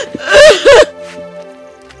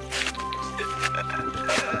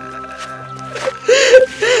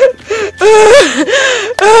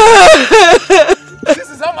 This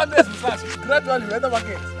is how madness will start. Gradually, we enter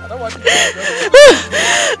market. I don't want you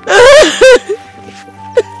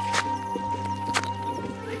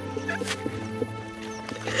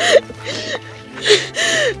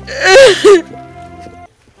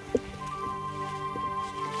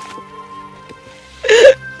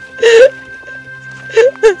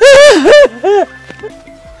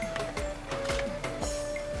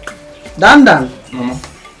Dan. Mama,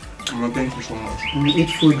 thank you so much. Eat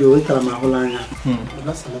food, you eat Ramaholanga.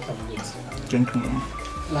 That's a lot of good. Thank you, Mama.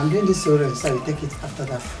 I'm doing this already, so I take it after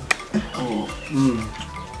that food. Oh.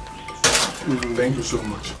 Thank you so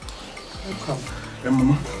much. Welcome. Hey,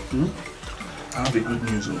 Mama. I have a good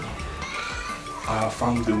news. I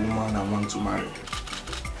found the woman I want to marry.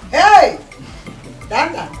 Hey!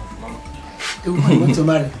 Dana! The woman you want to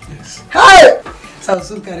marry? Yes. Hey! So I'll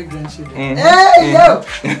soon carry grandchildren. Hey, yo!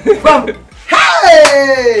 From,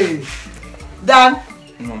 hey! Dan!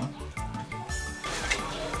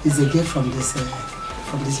 Is a girl from this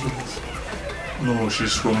village? No,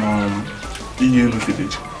 she's from Iyenu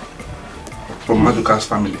village. From Maduka's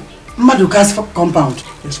family. Maduka's compound?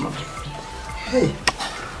 Yes, ma'am. Hey.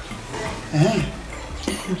 Hey.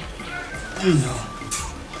 I know.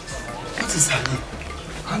 What is her name?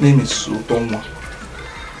 Her name is Otonwa.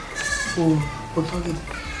 Oh, Otonwa.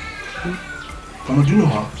 Mama, do you know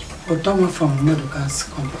her? Otonwa from Maduka's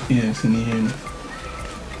compound? Yes, in Iyenu.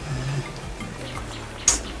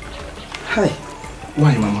 Hi.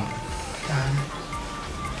 Why, Mama?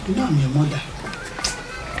 You know I'm your mother.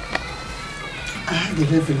 I had a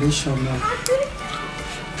revelation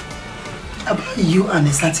about you and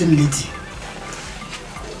a certain lady.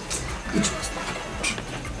 It was not good.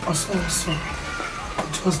 Also,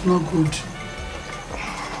 it was not good.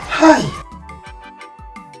 Hi.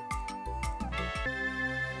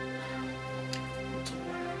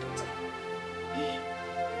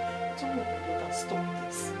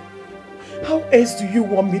 How else do you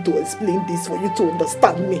want me to explain this for you to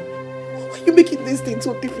understand me? Why are you making this thing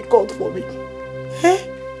so difficult for me? Eh?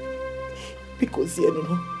 Because,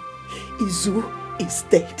 Izu is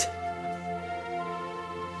dead.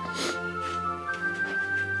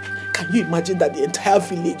 Can you imagine that the entire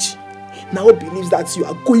village now believes that you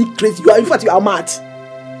are going crazy? In fact, you are mad.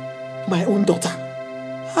 My own daughter.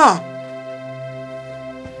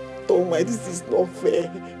 Oh my, this is not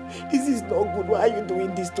fair. This is not good. Why are you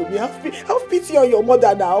doing this to me? Have pity on your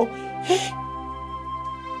mother now.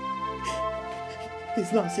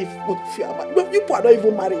 It's not as if both of you are married. But people are not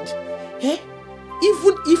even married.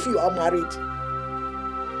 Even if you are married,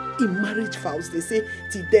 in marriage vows they say,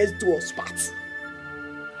 till death do us part.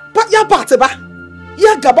 But ya part ba?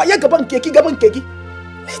 Ya gaba nkeki.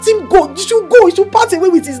 Let him go. You should go. He should part away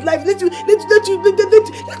with his life. Let you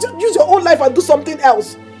use your own life and do something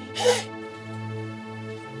else.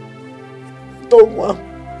 Don't want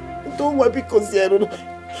because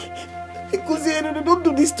don't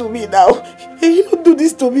do this to me now. You don't do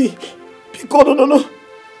this to me. Because no.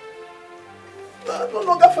 I'm no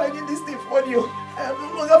longer finding this thing for you. I am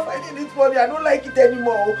no longer finding it for you. I don't like it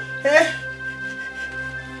anymore.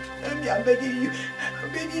 I'm begging you. I'm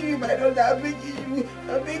begging you, my daughter. I'm begging you.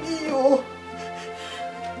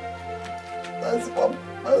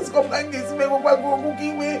 Let's go like this. Let's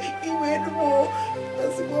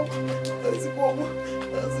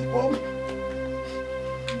go.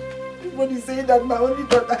 Everybody saying that my only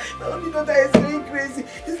daughter is going crazy.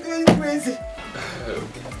 It's going crazy.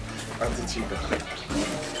 Auntie Chica,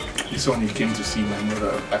 this one you came to see my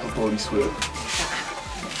mother. I hope all is well.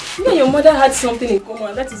 You and your mother had something in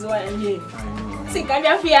common. That is why I'm here. I know. See,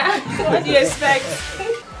 what do you expect?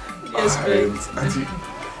 Auntie,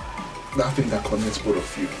 that thing that connects both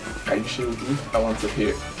of you, can you share with me? I want to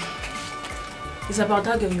hear. It's about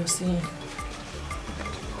that girl you're seeing.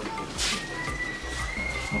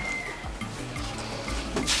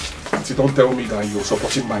 Auntie, don't tell me that you're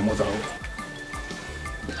supporting my mother.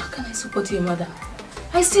 How can I support your mother?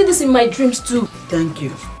 I see this in my dreams too. Thank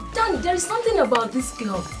you. Dan, there is something about this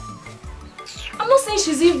girl. I'm not saying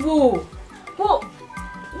she's evil. But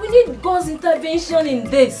we need God's intervention in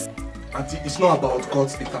this. Auntie, it's not about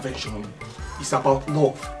God's intervention. It's about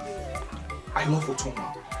love. I love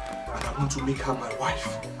Otoma. And I want to make her my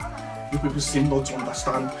wife. You people seem not to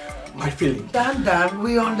understand my feeling. Dan,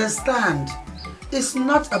 we understand. It's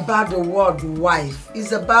not about the word wife.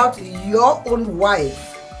 It's about your own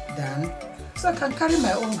wife, Dan. So I can carry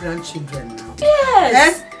my own grandchildren now.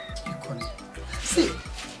 Yes! See,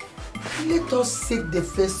 let us seek the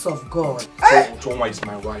face of God. Otoma is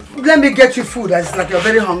my wife. Let me get you food. It's like you're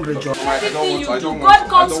very hungry, John. God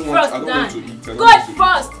comes first, Dan.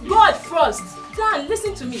 God first. Dan,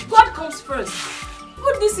 listen to me. God comes first.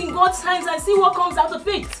 Put this in God's hands and see what comes out of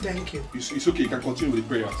it. Thank you. It's okay. You can continue with the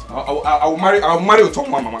prayers. I'll marry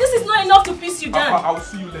Otoma, Mama. This is not enough to piece you down. I'll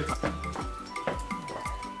see you later.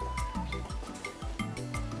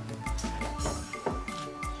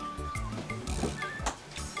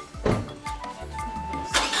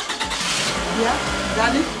 Yeah,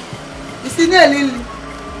 Daddy. You see Nelly?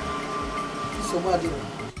 Somebody.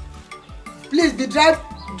 Please be drive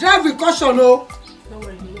with caution, oh. Don't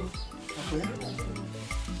worry, no. Okay.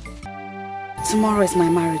 Tomorrow is my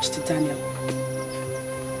marriage to Daniel.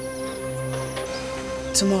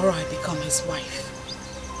 Tomorrow I become his wife.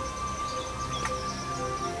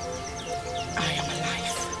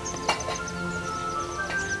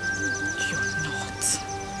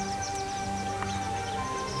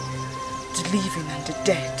 living and the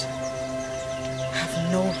dead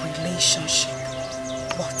have no relationship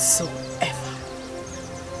whatsoever.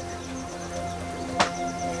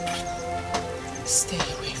 Stay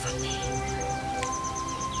away from me.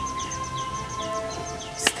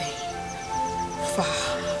 Stay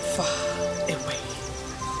far, far away.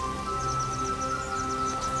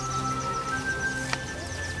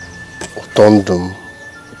 Otondum,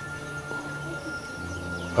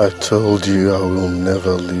 I told you I will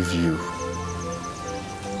never leave you.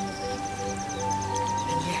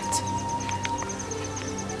 And yet,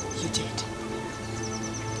 you did.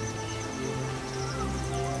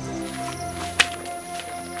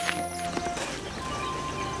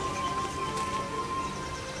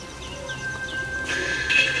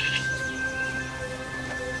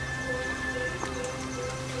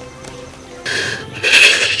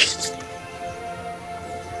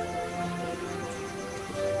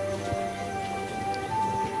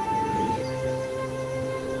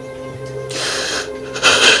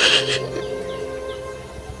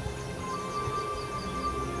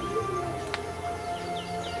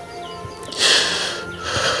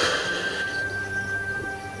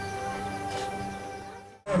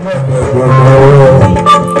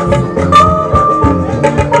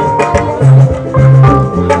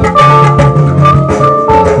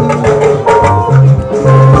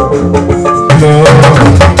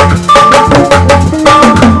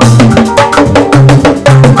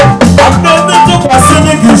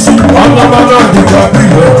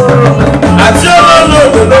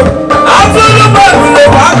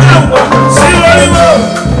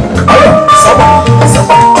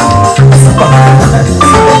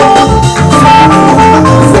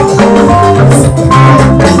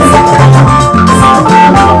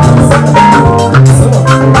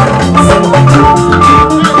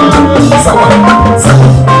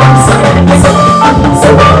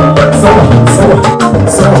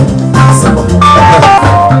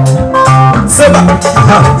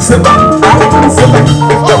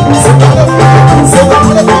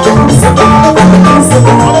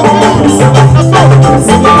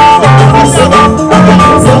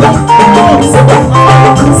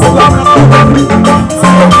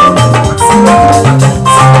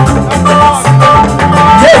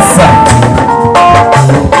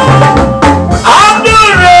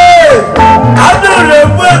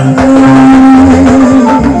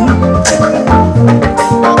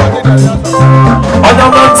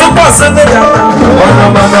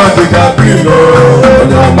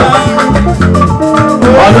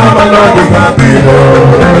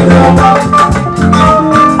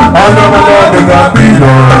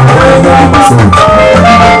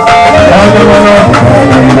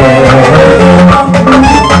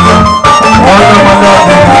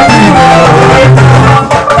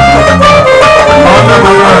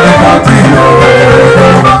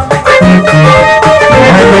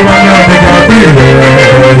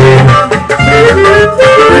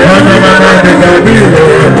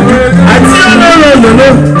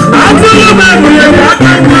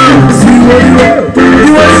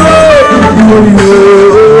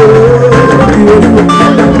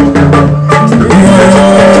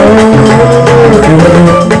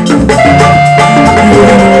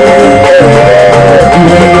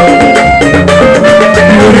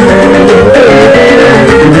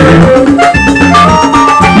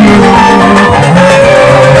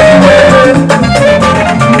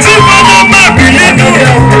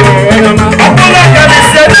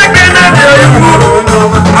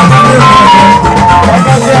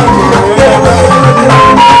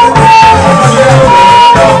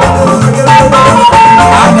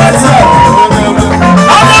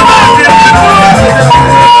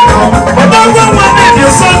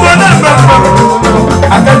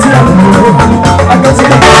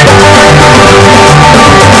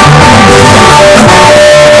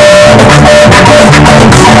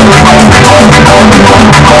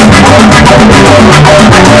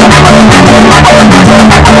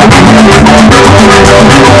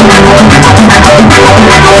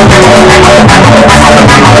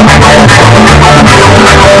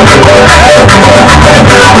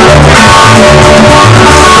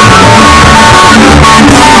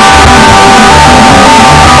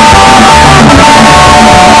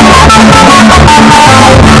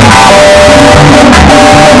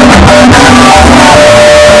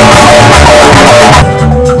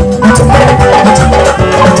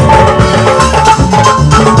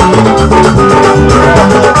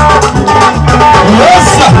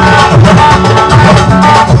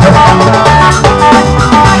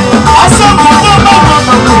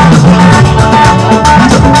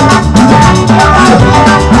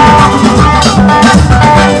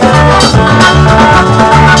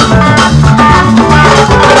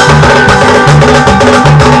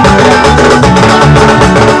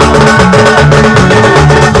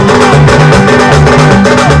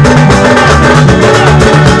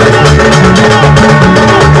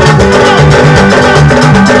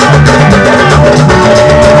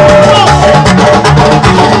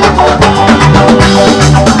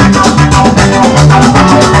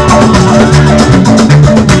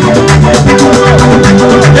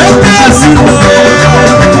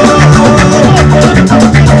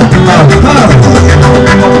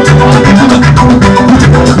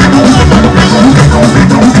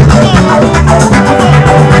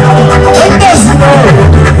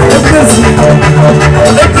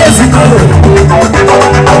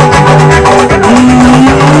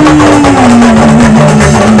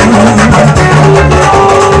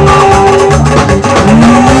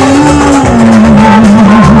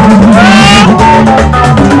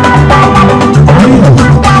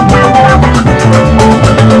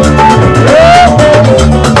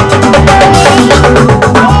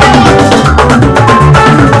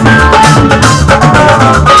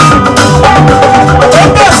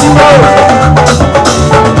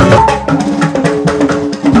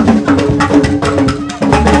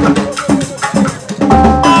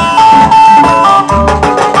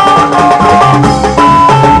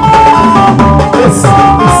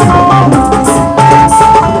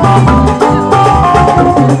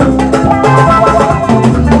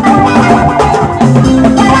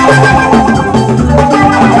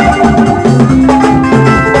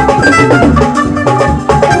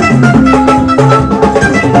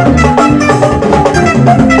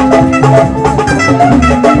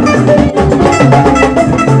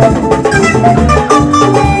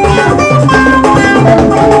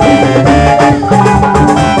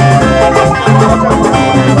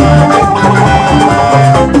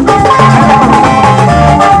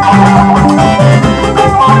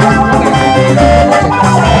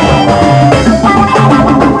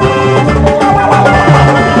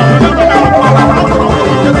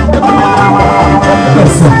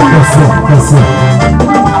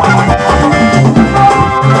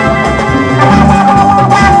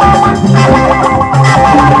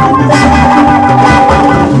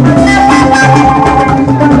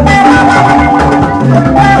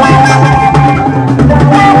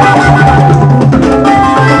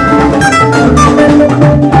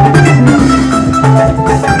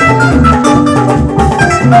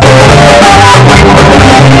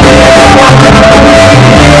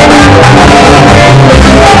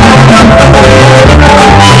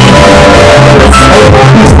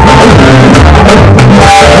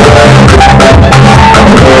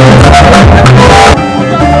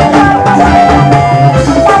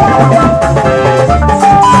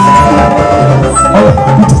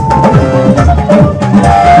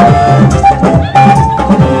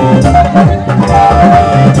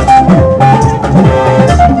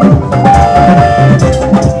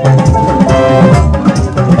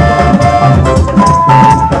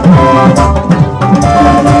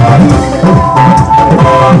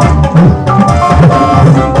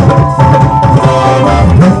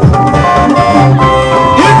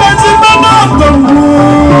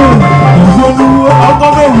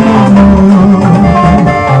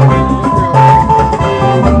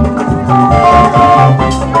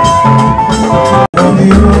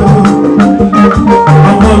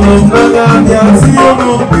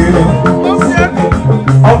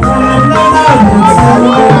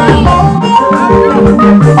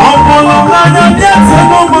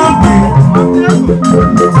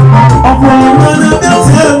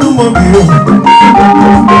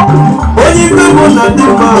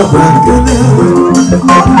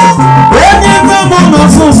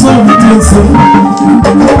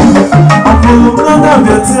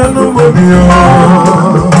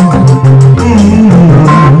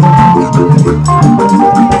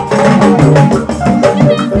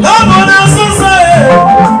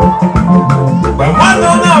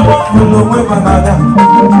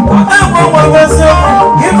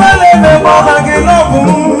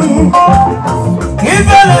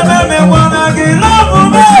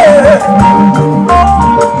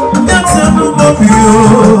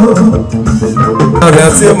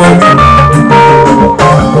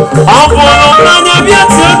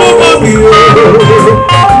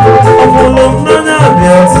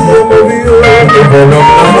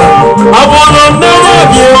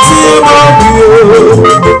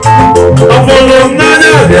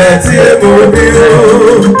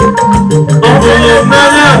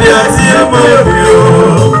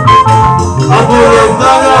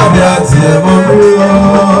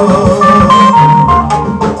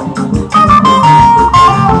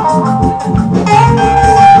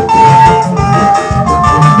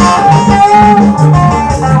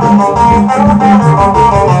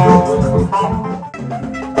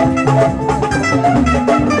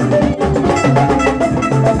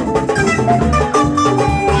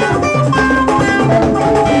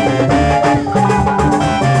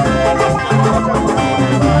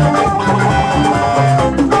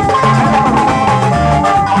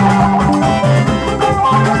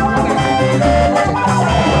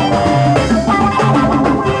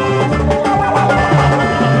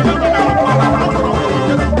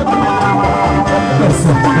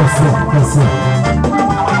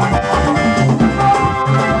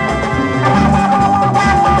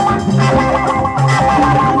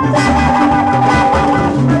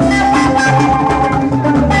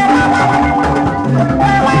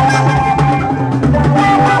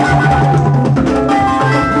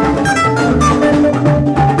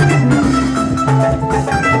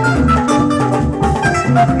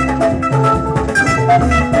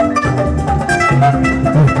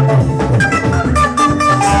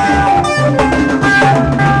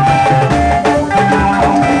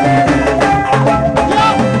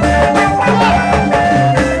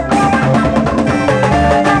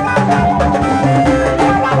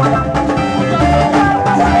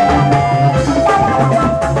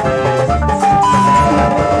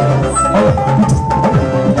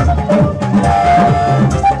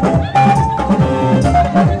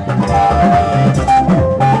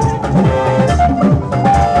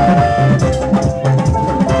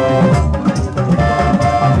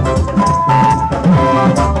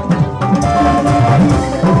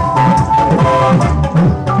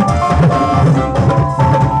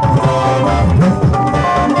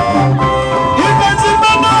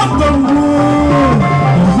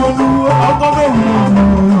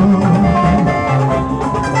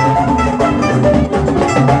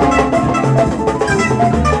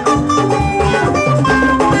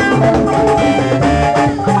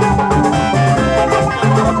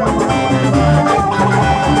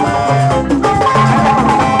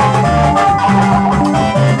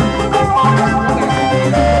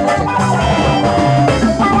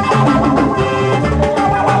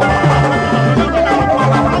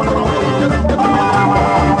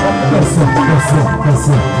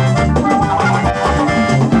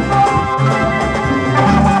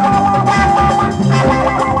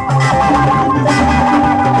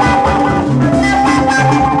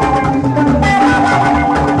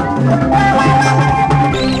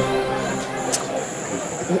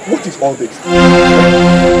 all this?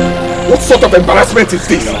 What sort of embarrassment is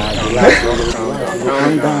this?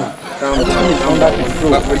 Calm down.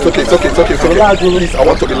 It's okay. Please, I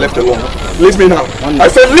want to be left alone. Leave me now. I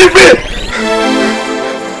said leave me!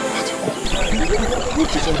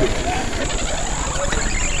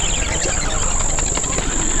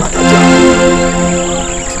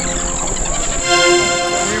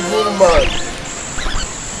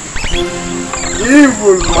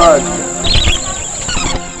 Evil man.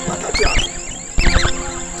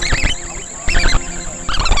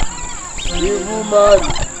 Evil man.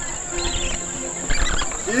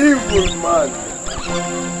 Evil man.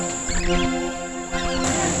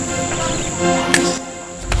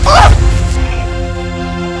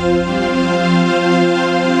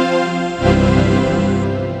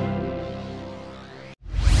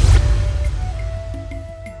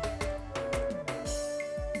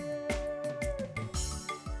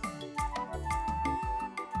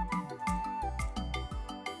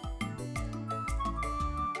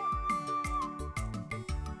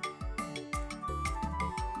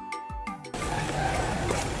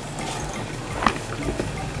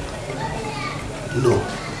 No.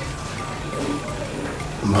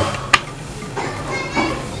 Ma,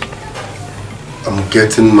 I'm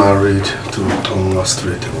getting married to Tonga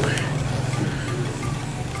straight away.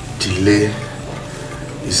 Delay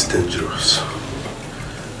is dangerous.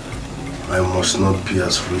 I must not be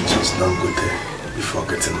as rich as Dangote before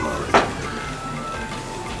getting married.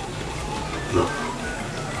 No.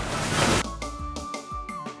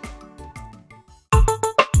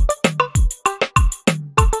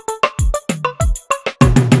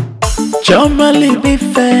 Chomali be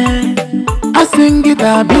fair, I sing it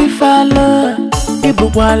a be follow. Ibu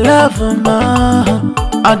wa love ma,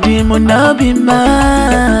 adimu na be ma.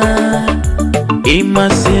 Ima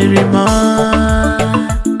siri ma,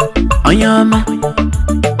 oyama,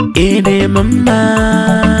 ide mama,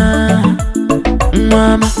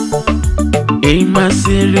 mama, ima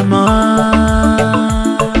siri ma.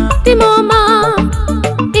 Di mama,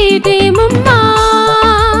 ide mama,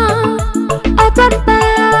 atapa.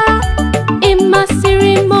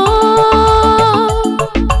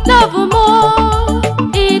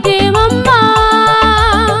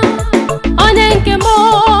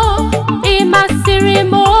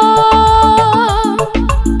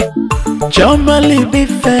 Chomali be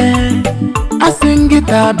fair, I sing it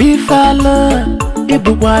a be follow.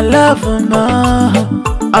 Ibu wa love ma,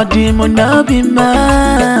 adimu na be ma.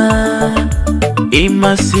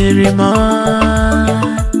 Ima siri ma,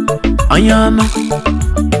 oyama,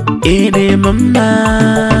 ide mama,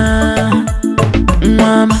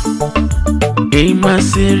 mama, ima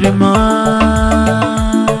siri ma,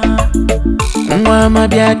 mama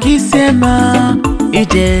bia kisema,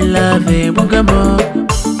 ije love bugamo.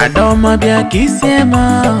 Adoma bia kisema,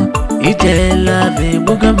 ije love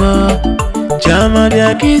bugamo. Chama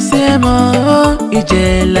bia kisema,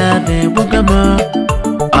 ije love bugamo.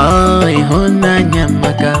 Oh, ihona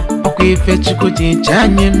nyamaka, okwife chukuji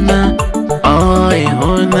chanyema. Oh,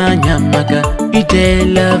 ihona nyamaka, ije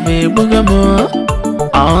love bugamo.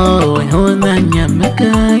 Oh, ihona nyamaka,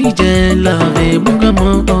 ije love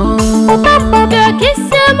bugamo. Papa bia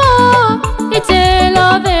kisema, ije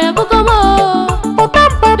love bugamo.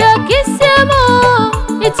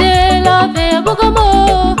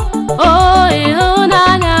 Oh,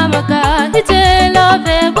 ihona nyamaka, ite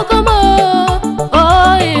love bukomo.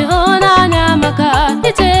 Oh, ihona nyamaka,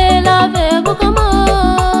 ite love bukomo.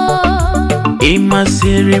 Ima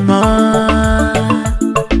siri ma,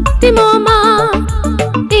 di mama,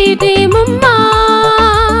 di mama.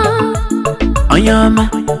 Oyama,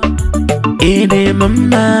 ide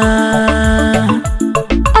mama.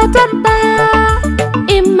 Atapa,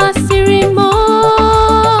 ima siri mo.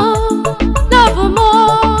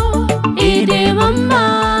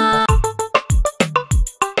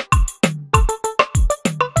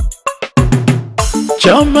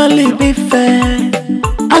 Chomali be fair,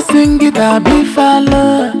 I sing it a be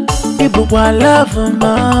follow. Ibu wa love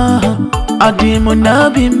ma, adimu na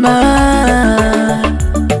be ma.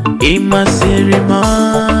 Ima siri ma,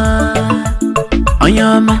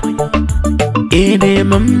 oyama, ide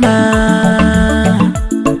mama,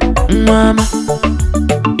 mama,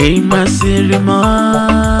 ima siri ma.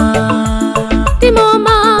 Di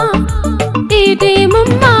mama, di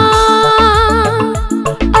mama.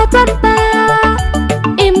 Atapa.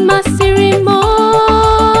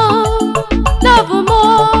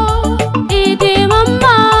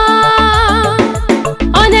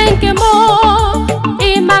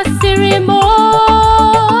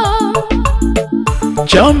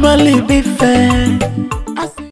 Chomali be fair,